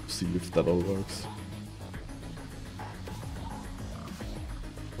 see if that all works.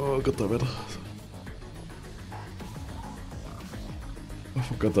 Oh, god damn it. I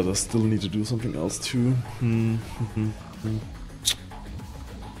forgot that I still need to do something else too.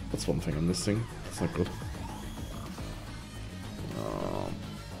 That's one thing I'm missing. That's not good.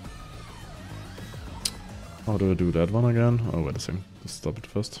 How do I do that one again? Oh, wait a second. Just stop it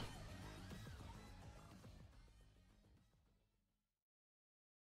first.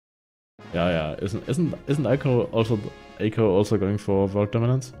 Yeah. Isn't Aiko also going for world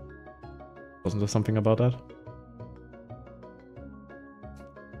dominance? Wasn't there something about that?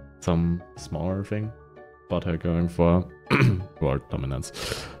 Some smaller thing about her going for world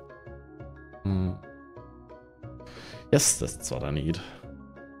dominance. Yes, that's what I need.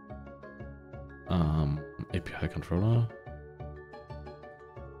 API controller.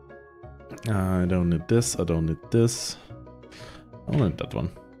 I don't need this, I don't need this. I don't need that one.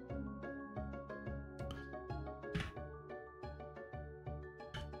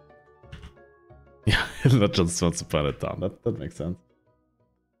 Not just wants to put it down. That makes sense.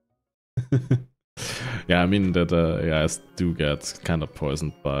 Yeah, I mean that AIs do get kind of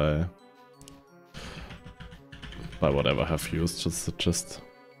poisoned by whatever I have used, just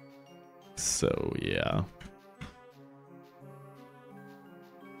so yeah.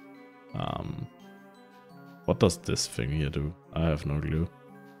 What does this thing here do? I have no clue.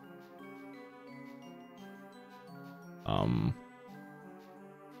 I'm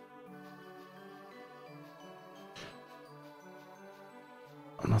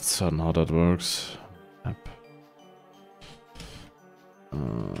not certain how that works. App.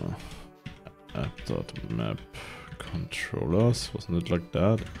 App.map controllers. Wasn't it like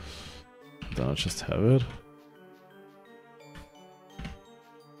that? Then I just have it.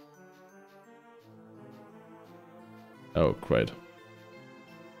 Oh, great.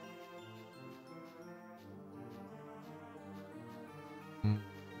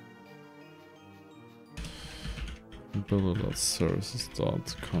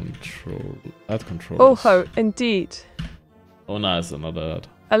 Services.control add controls. Oh ho, indeed. Oh nice, another ad.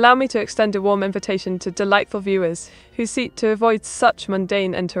 Allow me to extend a warm invitation to delightful viewers who seek to avoid such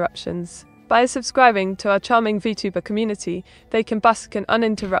mundane interruptions. By subscribing to our charming VTuber community, they can bask in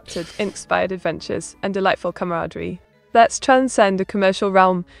uninterrupted, inspired adventures and delightful camaraderie. Let's transcend the commercial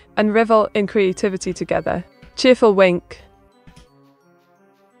realm and revel in creativity together. Cheerful wink.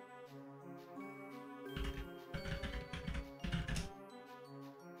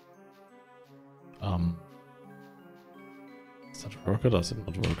 Does that work or does it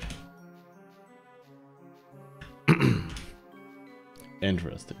not work?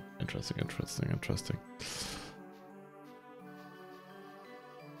 Interesting.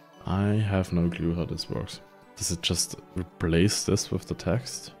 I have no clue how this works. Does it just replace this with the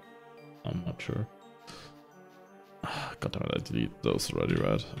text? I'm not sure. God damn it, I deleted those already,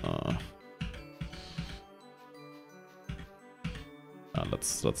 right?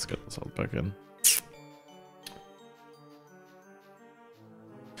 Let's get this all back in.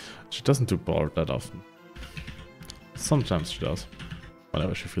 She doesn't do board that often. Sometimes she does,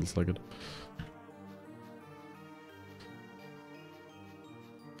 whenever she feels like it.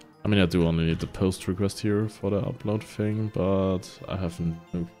 I mean, I do only need the post request here for the upload thing, but I haven't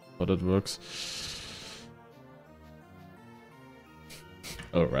known how that works.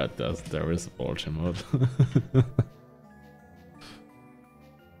 Oh right, there is a board mode.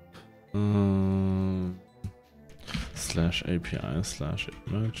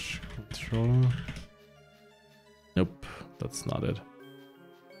 /API/image controller. Nope, that's not it.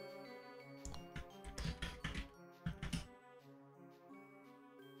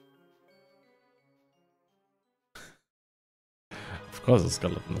 Of course, a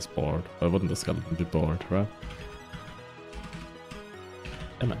skeleton is bored. Why wouldn't the skeleton be bored, right?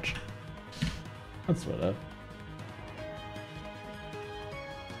 Image. That's what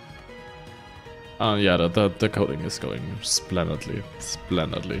yeah, the coding is going splendidly.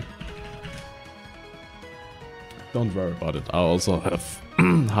 Don't worry about it. I also have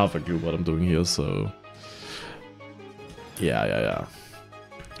half a clue what I'm doing here, so yeah.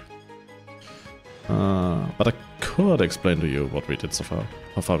 But I could explain to you what we did so far,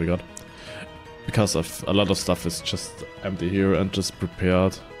 how far we got. Because of a lot of stuff is just empty here and just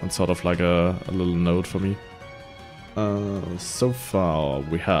prepared and sort of like a little note for me. So far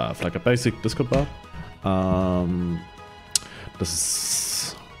we have like a basic Discord bot. This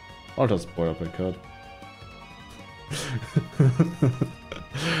is all just boilerplate code.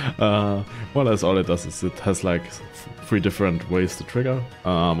 More or less all it does is it has like 3 different ways to trigger.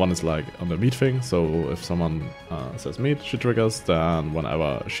 One is like on the meet thing, so if someone says meet, she triggers, then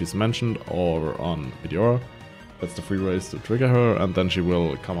whenever she's mentioned, or on Meteora, that's the 3 ways to trigger her, and then she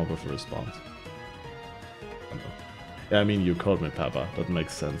will come up with a response. Yeah, I mean, you called me Peppa, that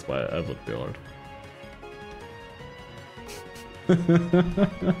makes sense why I would be old.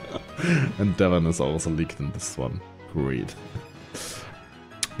 And Devon is also leaked in this one. Great.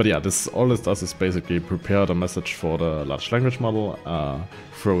 But yeah, all this does is basically prepare the message for the large language model,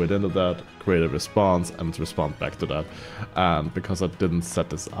 throw it into that, create a response, and respond back to that. And because I didn't set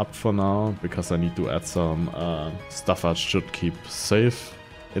this up for now, because I need to add some stuff I should keep safe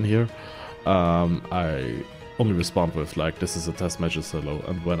in here, I only respond with like, this is a test message, hello.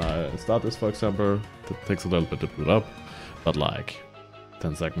 And when I start this, for example, it takes a little bit to boot up, but like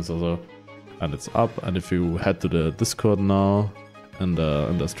 10 seconds or so, and it's up. And if you head to the Discord now, in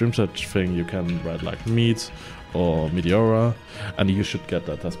the stream chat thing, you can write like meet, or Meteora, and you should get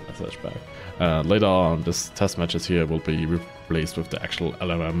that test message back. Later on, this test message here will be replaced with the actual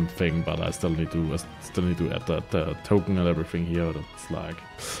LLM thing, but I still need to add the token and everything here. That's like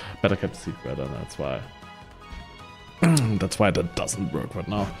better kept secret, and that's why that doesn't work right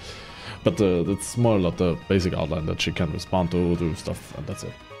now. But it's more or less the basic outline that she can respond to, do stuff, and that's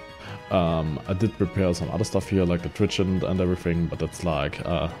it. I did prepare some other stuff here, like the Twitch and everything, but it's like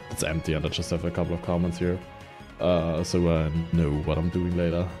it's empty, and I just have a couple of comments here, so I know what I'm doing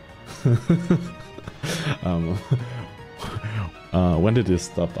later. When did you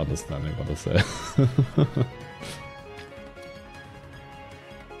stop understanding what I say?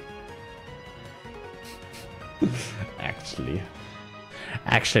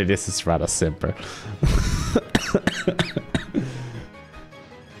 Actually, this is rather simple.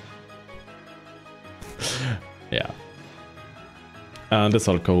 Yeah. And this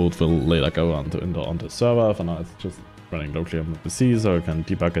whole code will later go onto the server. For now, it's just running locally on the PC, so I can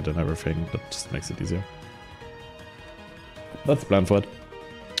debug it and everything. That just makes it easier. That's the plan for it.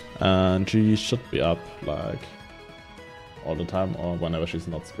 And she should be up like all the time, or whenever she's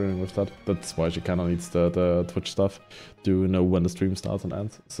not streaming with that. That's why she kind of needs the Twitch stuff to know when the stream starts and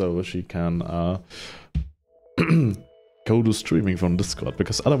ends, so she can go to streaming from Discord,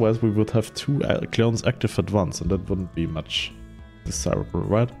 because otherwise we would have 2 clones active at once, and that wouldn't be much desirable,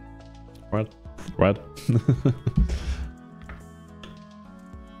 right? Right.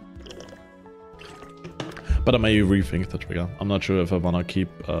 But I may rethink the trigger. I'm not sure if I wanna keep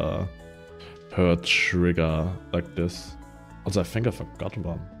her trigger like this. Also, I think I forgot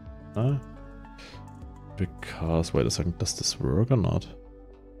one. Huh? Because, wait a second, does this work or not?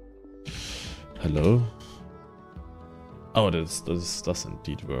 Hello? Oh, this does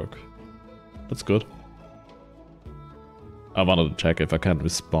indeed work. That's good. I wanted to check if I can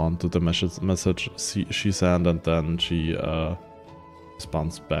respond to the message she sent, and then she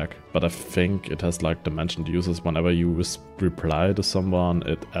responds back. But I think it has like the mentioned users. Whenever you reply to someone,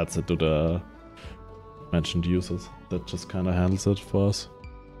 it adds it to the mentioned users. That just kind of handles it for us.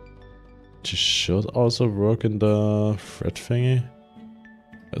 She should also work in the thread thingy.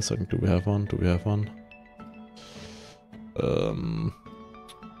 Wait a second, do we have one?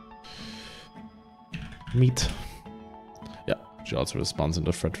 Meet. Yeah, she also responds in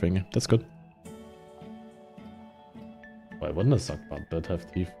the thread thingy. That's good. Why wouldn't a suck bot that have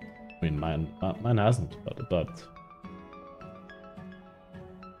teeth? I mean, mine hasn't, but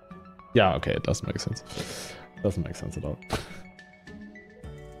yeah, okay, it doesn't make sense. Doesn't make sense at all.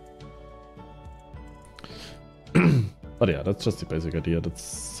 But yeah, that's just the basic idea. That's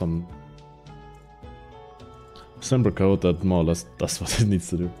some simple code that more or less does what it needs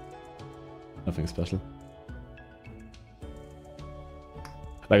to do. Nothing special.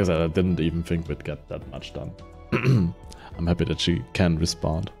 Like I said, I didn't even think we'd get that much done. I'm happy that she can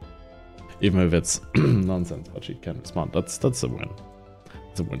respond. Even if it's nonsense, but she can respond. That's a win.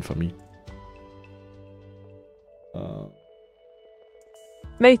 It's a win for me.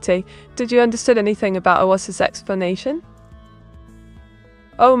 Matey, did you understand anything about Awas's explanation?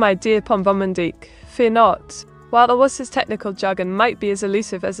 Oh my dear Pombomandik, fear not. While Awas's technical jargon might be as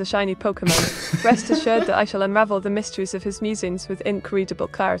elusive as a shiny Pokemon, rest assured that I shall unravel the mysteries of his musings with incredible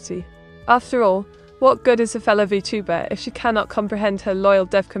clarity. After all, what good is a fellow VTuber if she cannot comprehend her loyal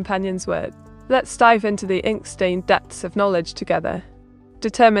dev companion's word? Let's dive into the ink-stained depths of knowledge together.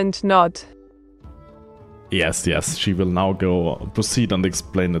 Determined nod. Yes, she will now proceed and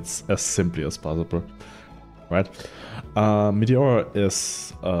explain it as simply as possible. Right? Meteora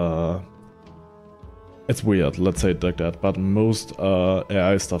is it's weird, let's say it like that, but most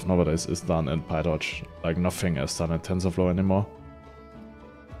AI stuff nowadays is done in PyTorch. Like nothing is done in TensorFlow anymore.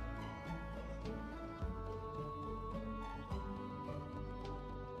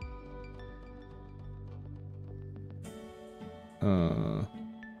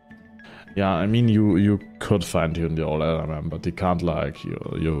 Yeah, I mean you could fine tune the old LLM, but you can't like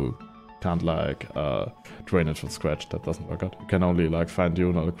you can't like train it from scratch. That doesn't work out. You can only like fine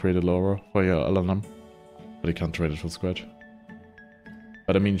tune or create a lower for your LLM, but you can't train it from scratch.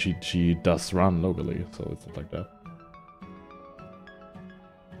 But I mean she does run locally, so it's not like that.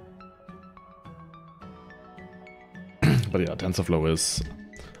 But yeah, TensorFlow is.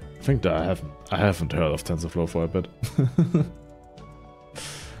 I think that I haven't heard of TensorFlow for a bit.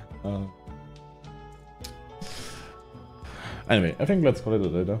 Anyway, I think let's call it a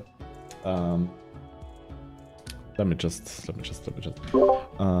later. Let me just.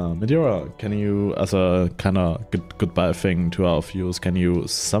 Meteora, can you, as a kind of goodbye thing to our viewers, can you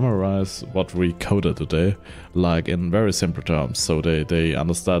summarize what we coded today, like in very simple terms, so they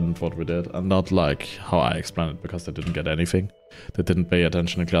understand what we did, and not like how I explained it, because they didn't get anything. They didn't pay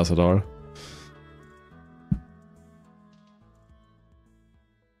attention in class at all.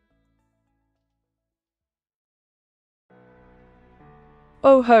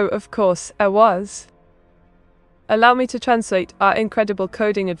 Oh ho, of course, I was. Allow me to translate our incredible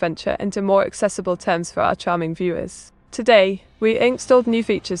coding adventure into more accessible terms for our charming viewers. Today, we installed new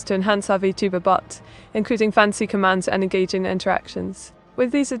features to enhance our VTuber bot, including fancy commands and engaging interactions.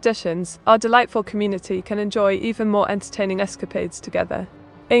 With these additions, our delightful community can enjoy even more entertaining escapades together.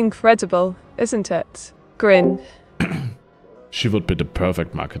 Incredible, isn't it? Grin. She would be the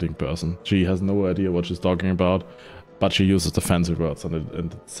perfect marketing person. She has no idea what she's talking about, but she uses the fancy words and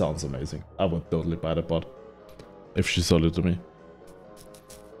it sounds amazing. I would totally buy the bot if she sold it to me.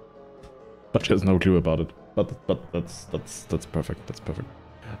 But she has no clue about it. But that's perfect. That's perfect.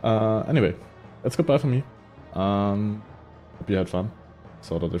 Anyway, that's goodbye for me. Hope you had fun.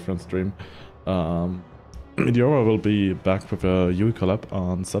 Saw the different stream. Meteora will be back with a UI collab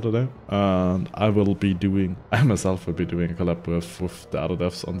on Saturday, and I myself will be doing a collab with the other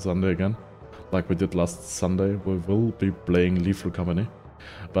devs on Sunday again, like we did last Sunday. We will be playing Lethal Company,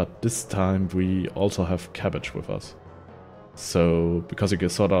 but this time we also have Cabbage with us. So, because you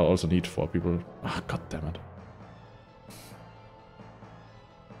sort of also need 4 people. Ah, god damn it.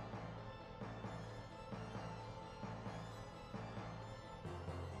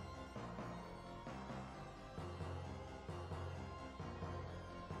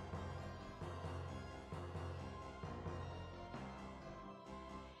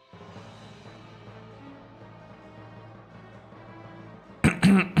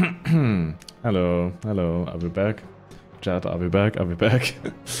 Hello, I'll be back. Chat, I'll be back.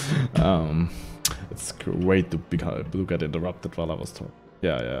 It's great to get interrupted while I was talking.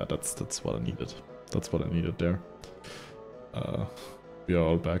 Yeah, that's what I needed. That's what I needed there. We are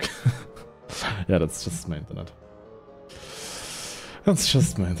all back. Yeah, that's just my internet. That's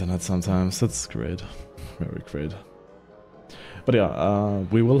just my internet sometimes. That's great. Very great. But yeah,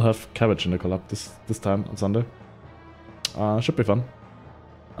 we will have Cabbage in the collab this time on Sunday. Should be fun.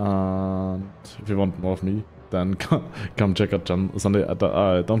 And if you want more of me, then come check out Sunday.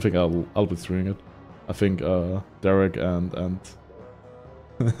 I don't think I'll be streaming it. I think Derek and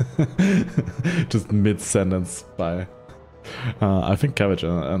just mid-sentence bye. I think Cabbage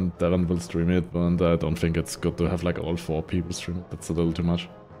and Darren will stream it, and I don't think it's good to have like all 4 people stream it. That's a little too much.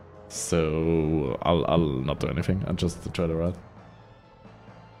 So I'll not do anything and just enjoy the ride.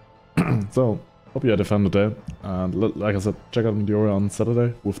 So hope you had a fun today, and like I said, check out Meteora on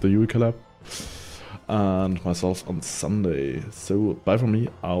Saturday with the UI collab, and myself on Sunday. So bye from me.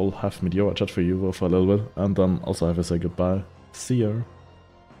 I'll have Meteora chat for you for a little bit, and then also have a say goodbye. See ya.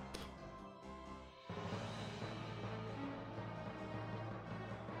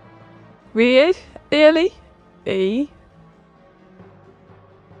 Really?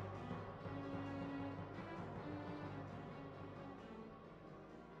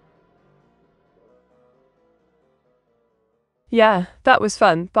 Yeah, that was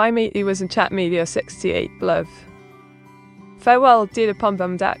fun. Bye mate, he was in chat media 68, love. Farewell, dear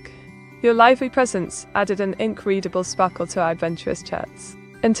Pombumdak. Your lively presence added an incredible sparkle to our adventurous chats.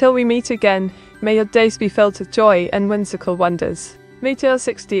 Until we meet again, may your days be filled with joy and whimsical wonders. Meteor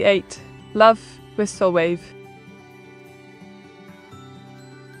 68, love, wistful wave.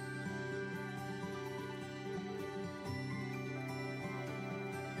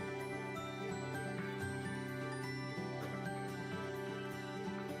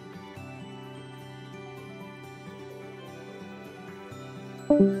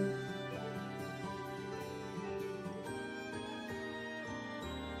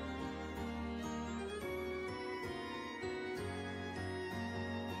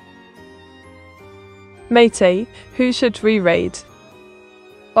 Matey, who should we raid?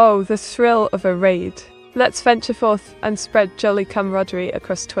 Oh, the thrill of a raid. Let's venture forth and spread jolly camaraderie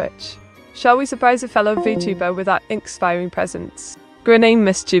across Twitch. Shall we surprise a fellow VTuber with our inspiring presence? Grinning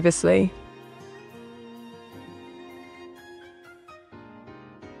mischievously.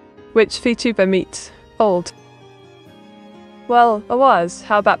 Which VTuber meet? Old. Well, Awaz,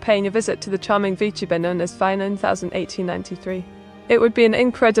 how about paying a visit to the charming VTuber known as Vi901893? It would be an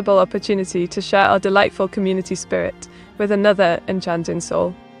incredible opportunity to share our delightful community spirit with another enchanting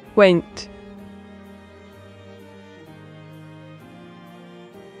soul. Wait.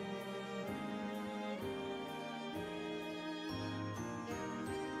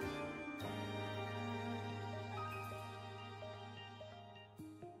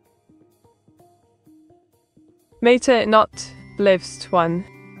 Meta not lives one.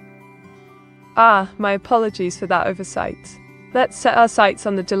 Ah, my apologies for that oversight. Let's set our sights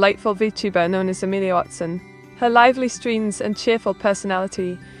on the delightful VTuber known as Amelia Watson. Her lively streams and cheerful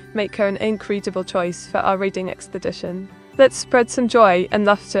personality make her an incredible choice for our raiding expedition. Let's spread some joy and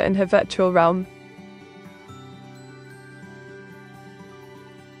laughter in her virtual realm.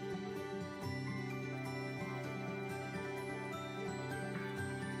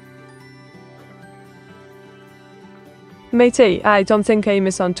 Matey, I don't think aim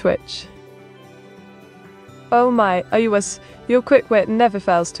is on Twitch. Oh my, are you us? Your quick wit never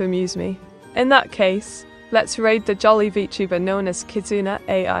fails to amuse me. In that case, let's raid the jolly VTuber known as Kizuna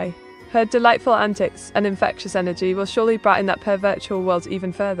AI. Her delightful antics and infectious energy will surely brighten up her virtual world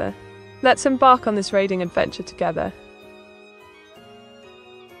even further. Let's embark on this raiding adventure together.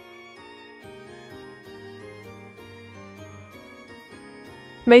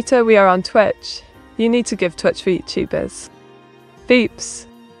 Meta, we are on Twitch. You need to give Twitch VTubers. Beeps.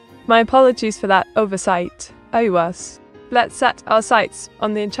 My apologies for that oversight. Oh us. Let's set our sights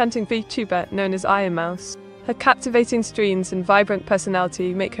on the enchanting VTuber known as Iron Mouse. Her captivating streams and vibrant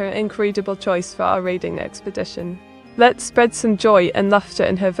personality make her an incredible choice for our raiding expedition. Let's spread some joy and laughter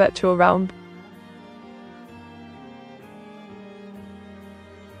in her virtual realm.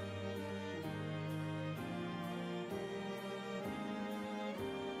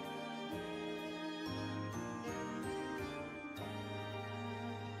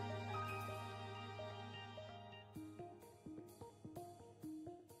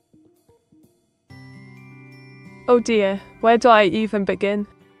 Oh dear, where do I even begin?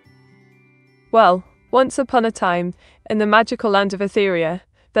 Well, once upon a time, in the magical land of Etheria,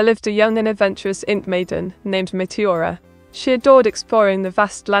 there lived a young and adventurous imp maiden named Meteora. She adored exploring the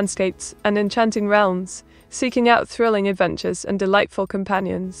vast landscapes and enchanting realms, seeking out thrilling adventures and delightful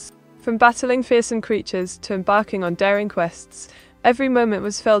companions. From battling fearsome creatures to embarking on daring quests, every moment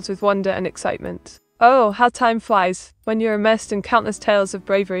was filled with wonder and excitement. Oh, how time flies when you're immersed in countless tales of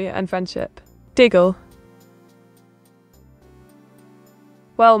bravery and friendship. Diggle.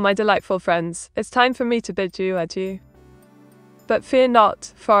 Well, my delightful friends, it's time for me to bid you adieu. But fear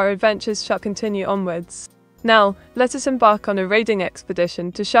not, for our adventures shall continue onwards. Now, let us embark on a raiding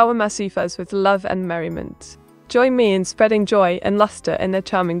expedition to shower Masifas with love and merriment. Join me in spreading joy and luster in their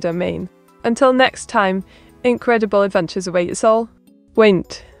charming domain. Until next time, incredible adventures await us all.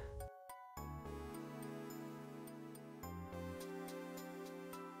 Wait.